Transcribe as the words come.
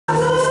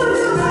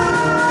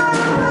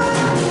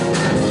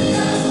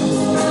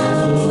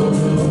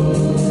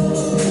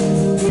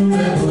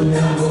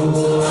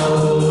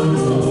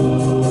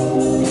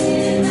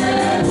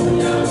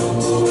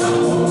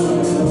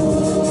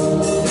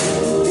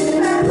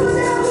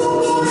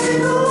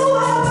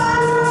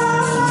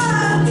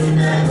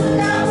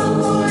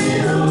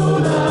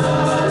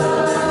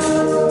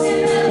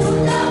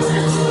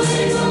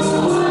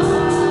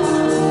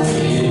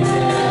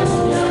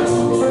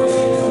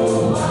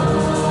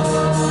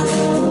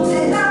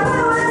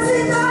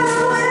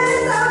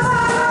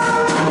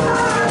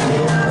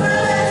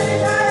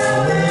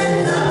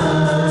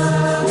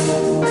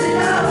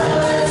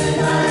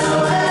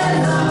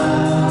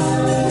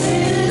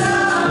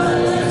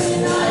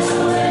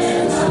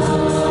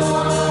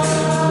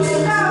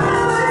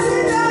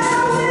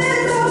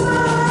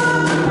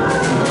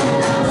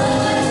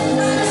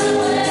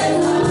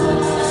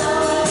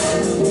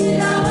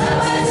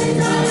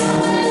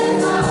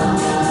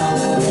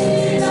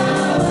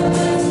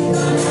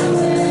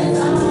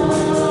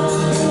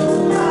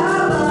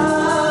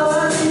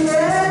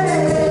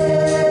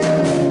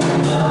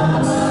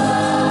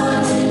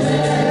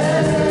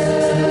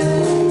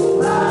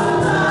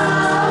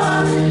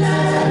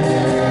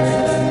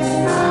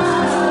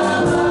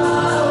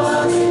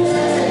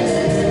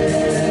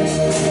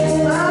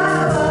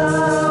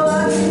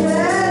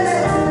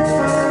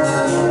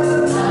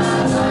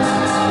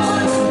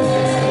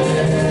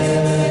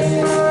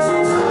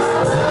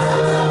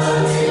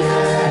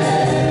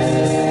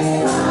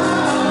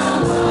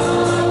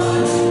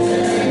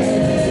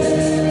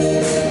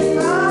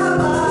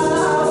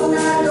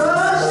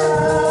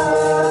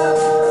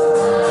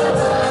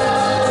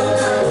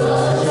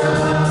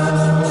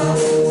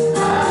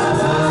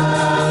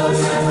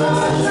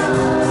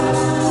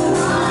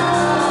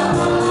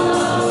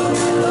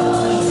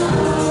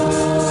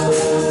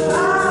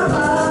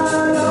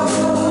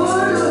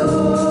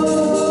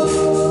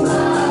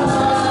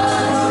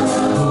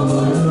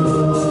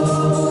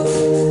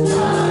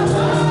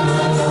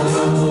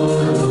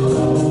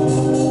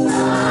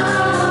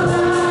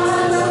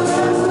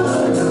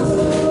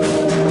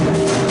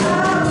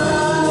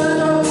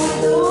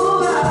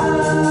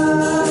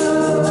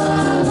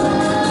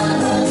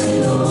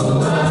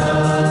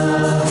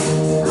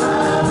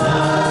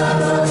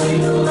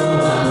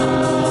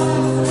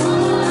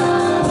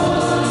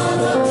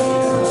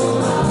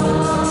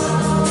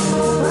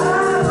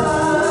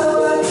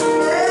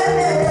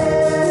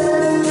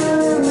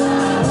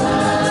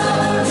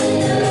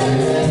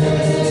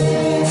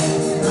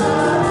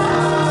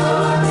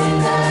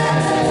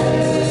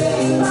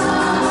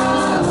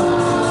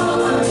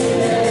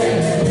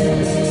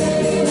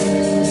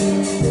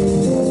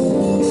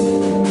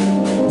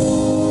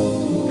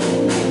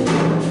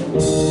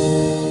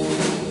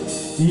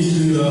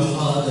your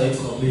heart I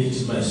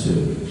commit my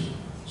spirit.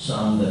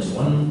 Psalm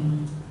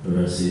 31,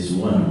 verses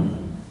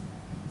 1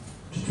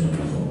 to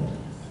 24.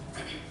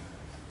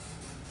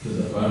 To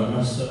the choir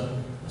master,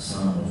 a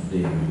son of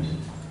David.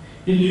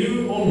 In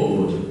you, O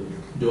Lord,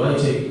 do I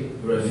take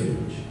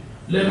refuge.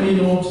 Let me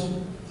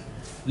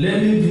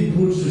be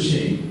put to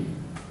shame.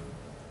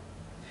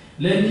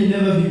 Let me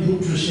never be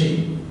put to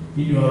shame.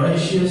 In your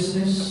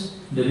righteousness,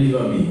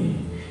 deliver me.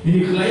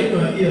 Incline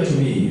your ear to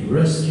me,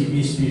 rescue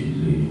me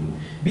speedily.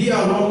 Be a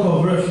rock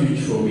of refuge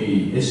for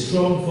me, a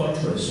strong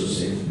fortress to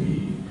save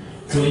me.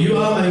 For you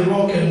are my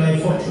rock and my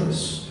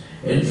fortress,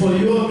 and for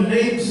your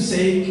name's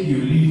sake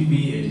you lead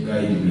me and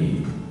guide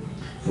me.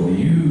 For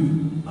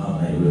you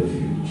are my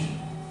refuge.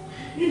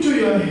 Into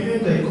your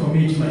hand I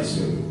commit my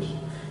spirit.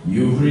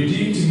 You've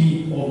redeemed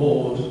me, O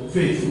Lord,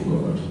 faithful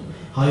God.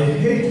 I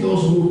hate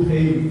those who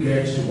pay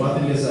regard to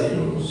worthless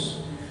idols,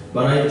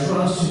 but I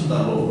trust in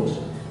the Lord.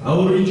 I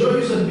will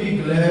rejoice and be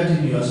glad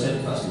in your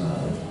steadfast love.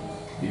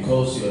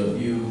 Because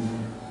you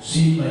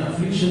see my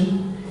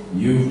affliction,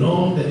 you've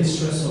known the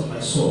distress of my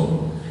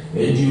soul,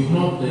 and you've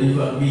not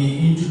delivered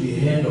me into the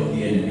hand of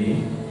the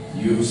enemy.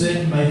 You've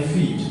set my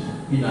feet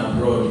in a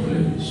broad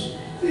place.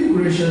 Be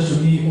gracious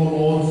to me, O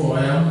Lord, for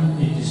I am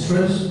in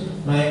distress.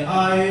 My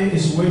eye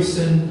is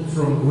wasted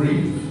from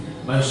grief,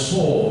 my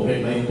soul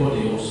and my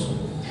body also.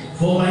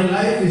 For my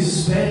life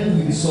is spent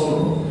with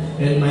sorrow,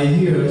 and my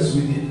years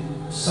with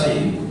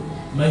sighing.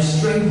 My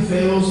strength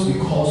fails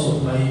because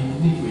of my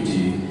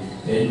iniquity,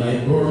 and my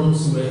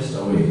bones waste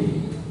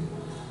away.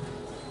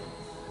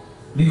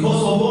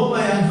 Because of all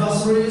my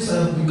adversaries,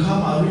 I have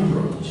become a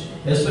reproach,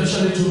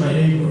 especially to my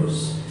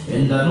neighbors,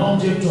 and an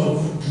object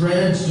of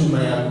dread to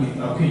my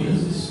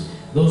acquaintances.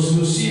 Those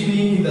who see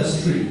me in the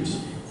street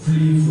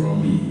flee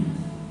from me.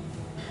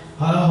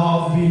 I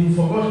have been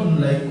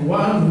forgotten like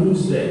one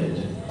who's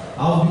dead. I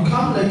have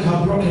become like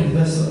a broken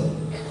vessel,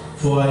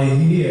 for I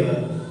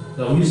hear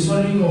the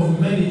whispering of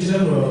many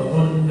terror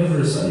on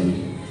every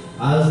side.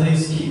 As they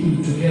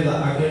scheme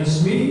together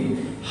against me,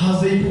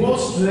 as they plot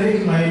to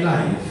take my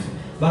life.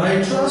 But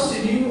I trust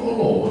in you, O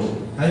Lord.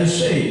 I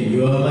say,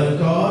 you are my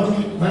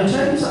God. My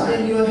times are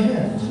in your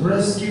hand.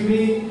 Rescue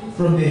me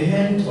from the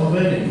hand of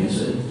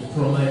enemies and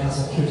from my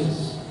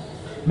persecutors.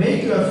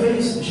 Make your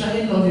face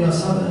shine on your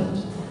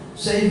servant.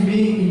 Save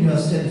me in your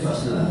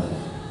steadfast love.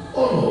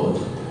 O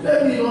Lord,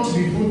 let me not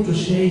be put to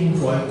shame,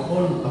 for I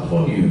call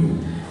upon you.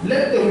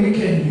 Let the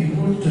wicked be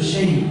put to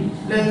shame.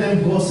 Let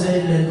them go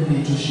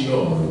silently to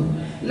Sheol.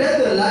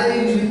 Let the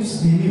lying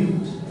lips be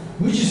mute,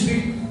 which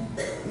speak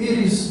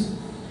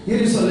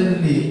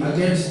irresolutely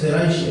against the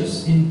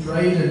righteous in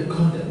pride and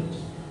contempt.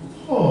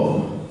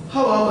 Oh,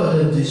 how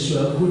abundant is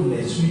your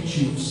goodness, which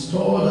you've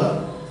stored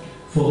up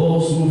for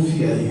those who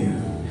fear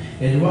you,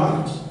 and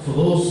worked for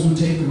those who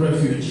take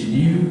refuge in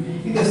you,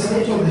 in the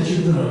sight of the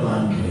children of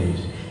mankind.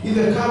 In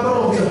the cover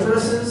of your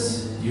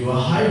presence, you will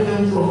hide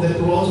them from the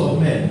claws of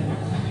men.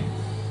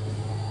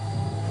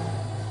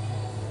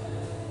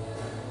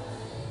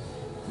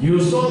 You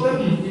store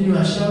them in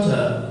your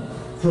shelter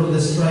from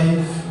the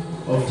strife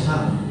of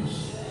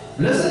tongues.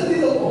 Blessed be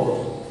the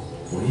Lord,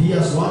 for he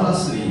has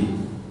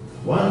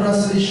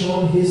wondrously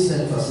shown his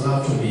steadfast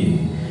love to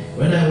me.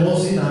 When I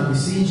was in a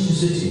besieged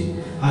city,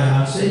 I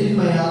had said in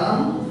my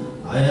alarm,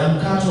 I am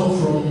cut off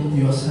from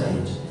your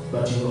sight.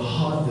 But you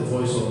heard the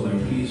voice of my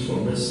pleas for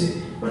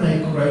mercy when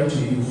I cried to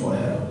you for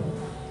help.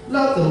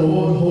 Let the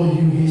Lord hold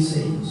you his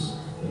saints.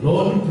 The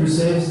Lord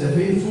preserves the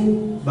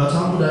faithful, but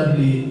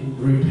abundantly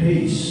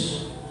repays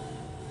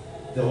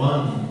the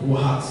one who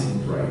acts in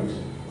pride.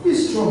 Be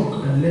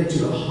strong and let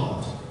your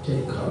heart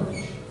take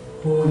courage,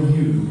 for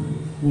you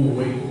who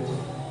wait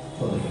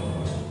for the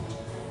Lord.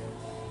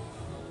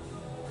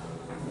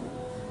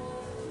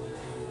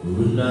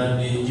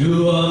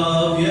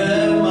 Unanijua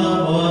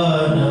vyema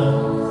Bwana,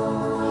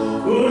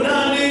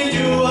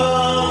 unanijua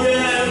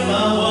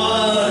vyema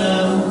Bwana,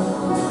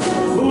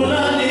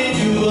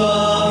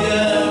 unanijua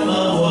vyema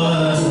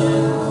Bwana,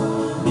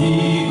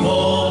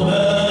 niko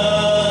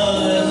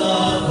mbele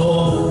zako.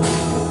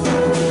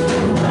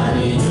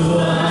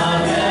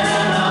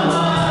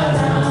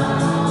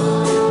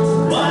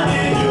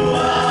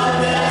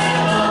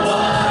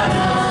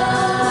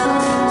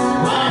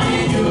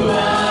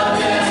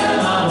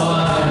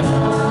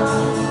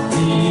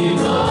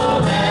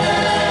 Go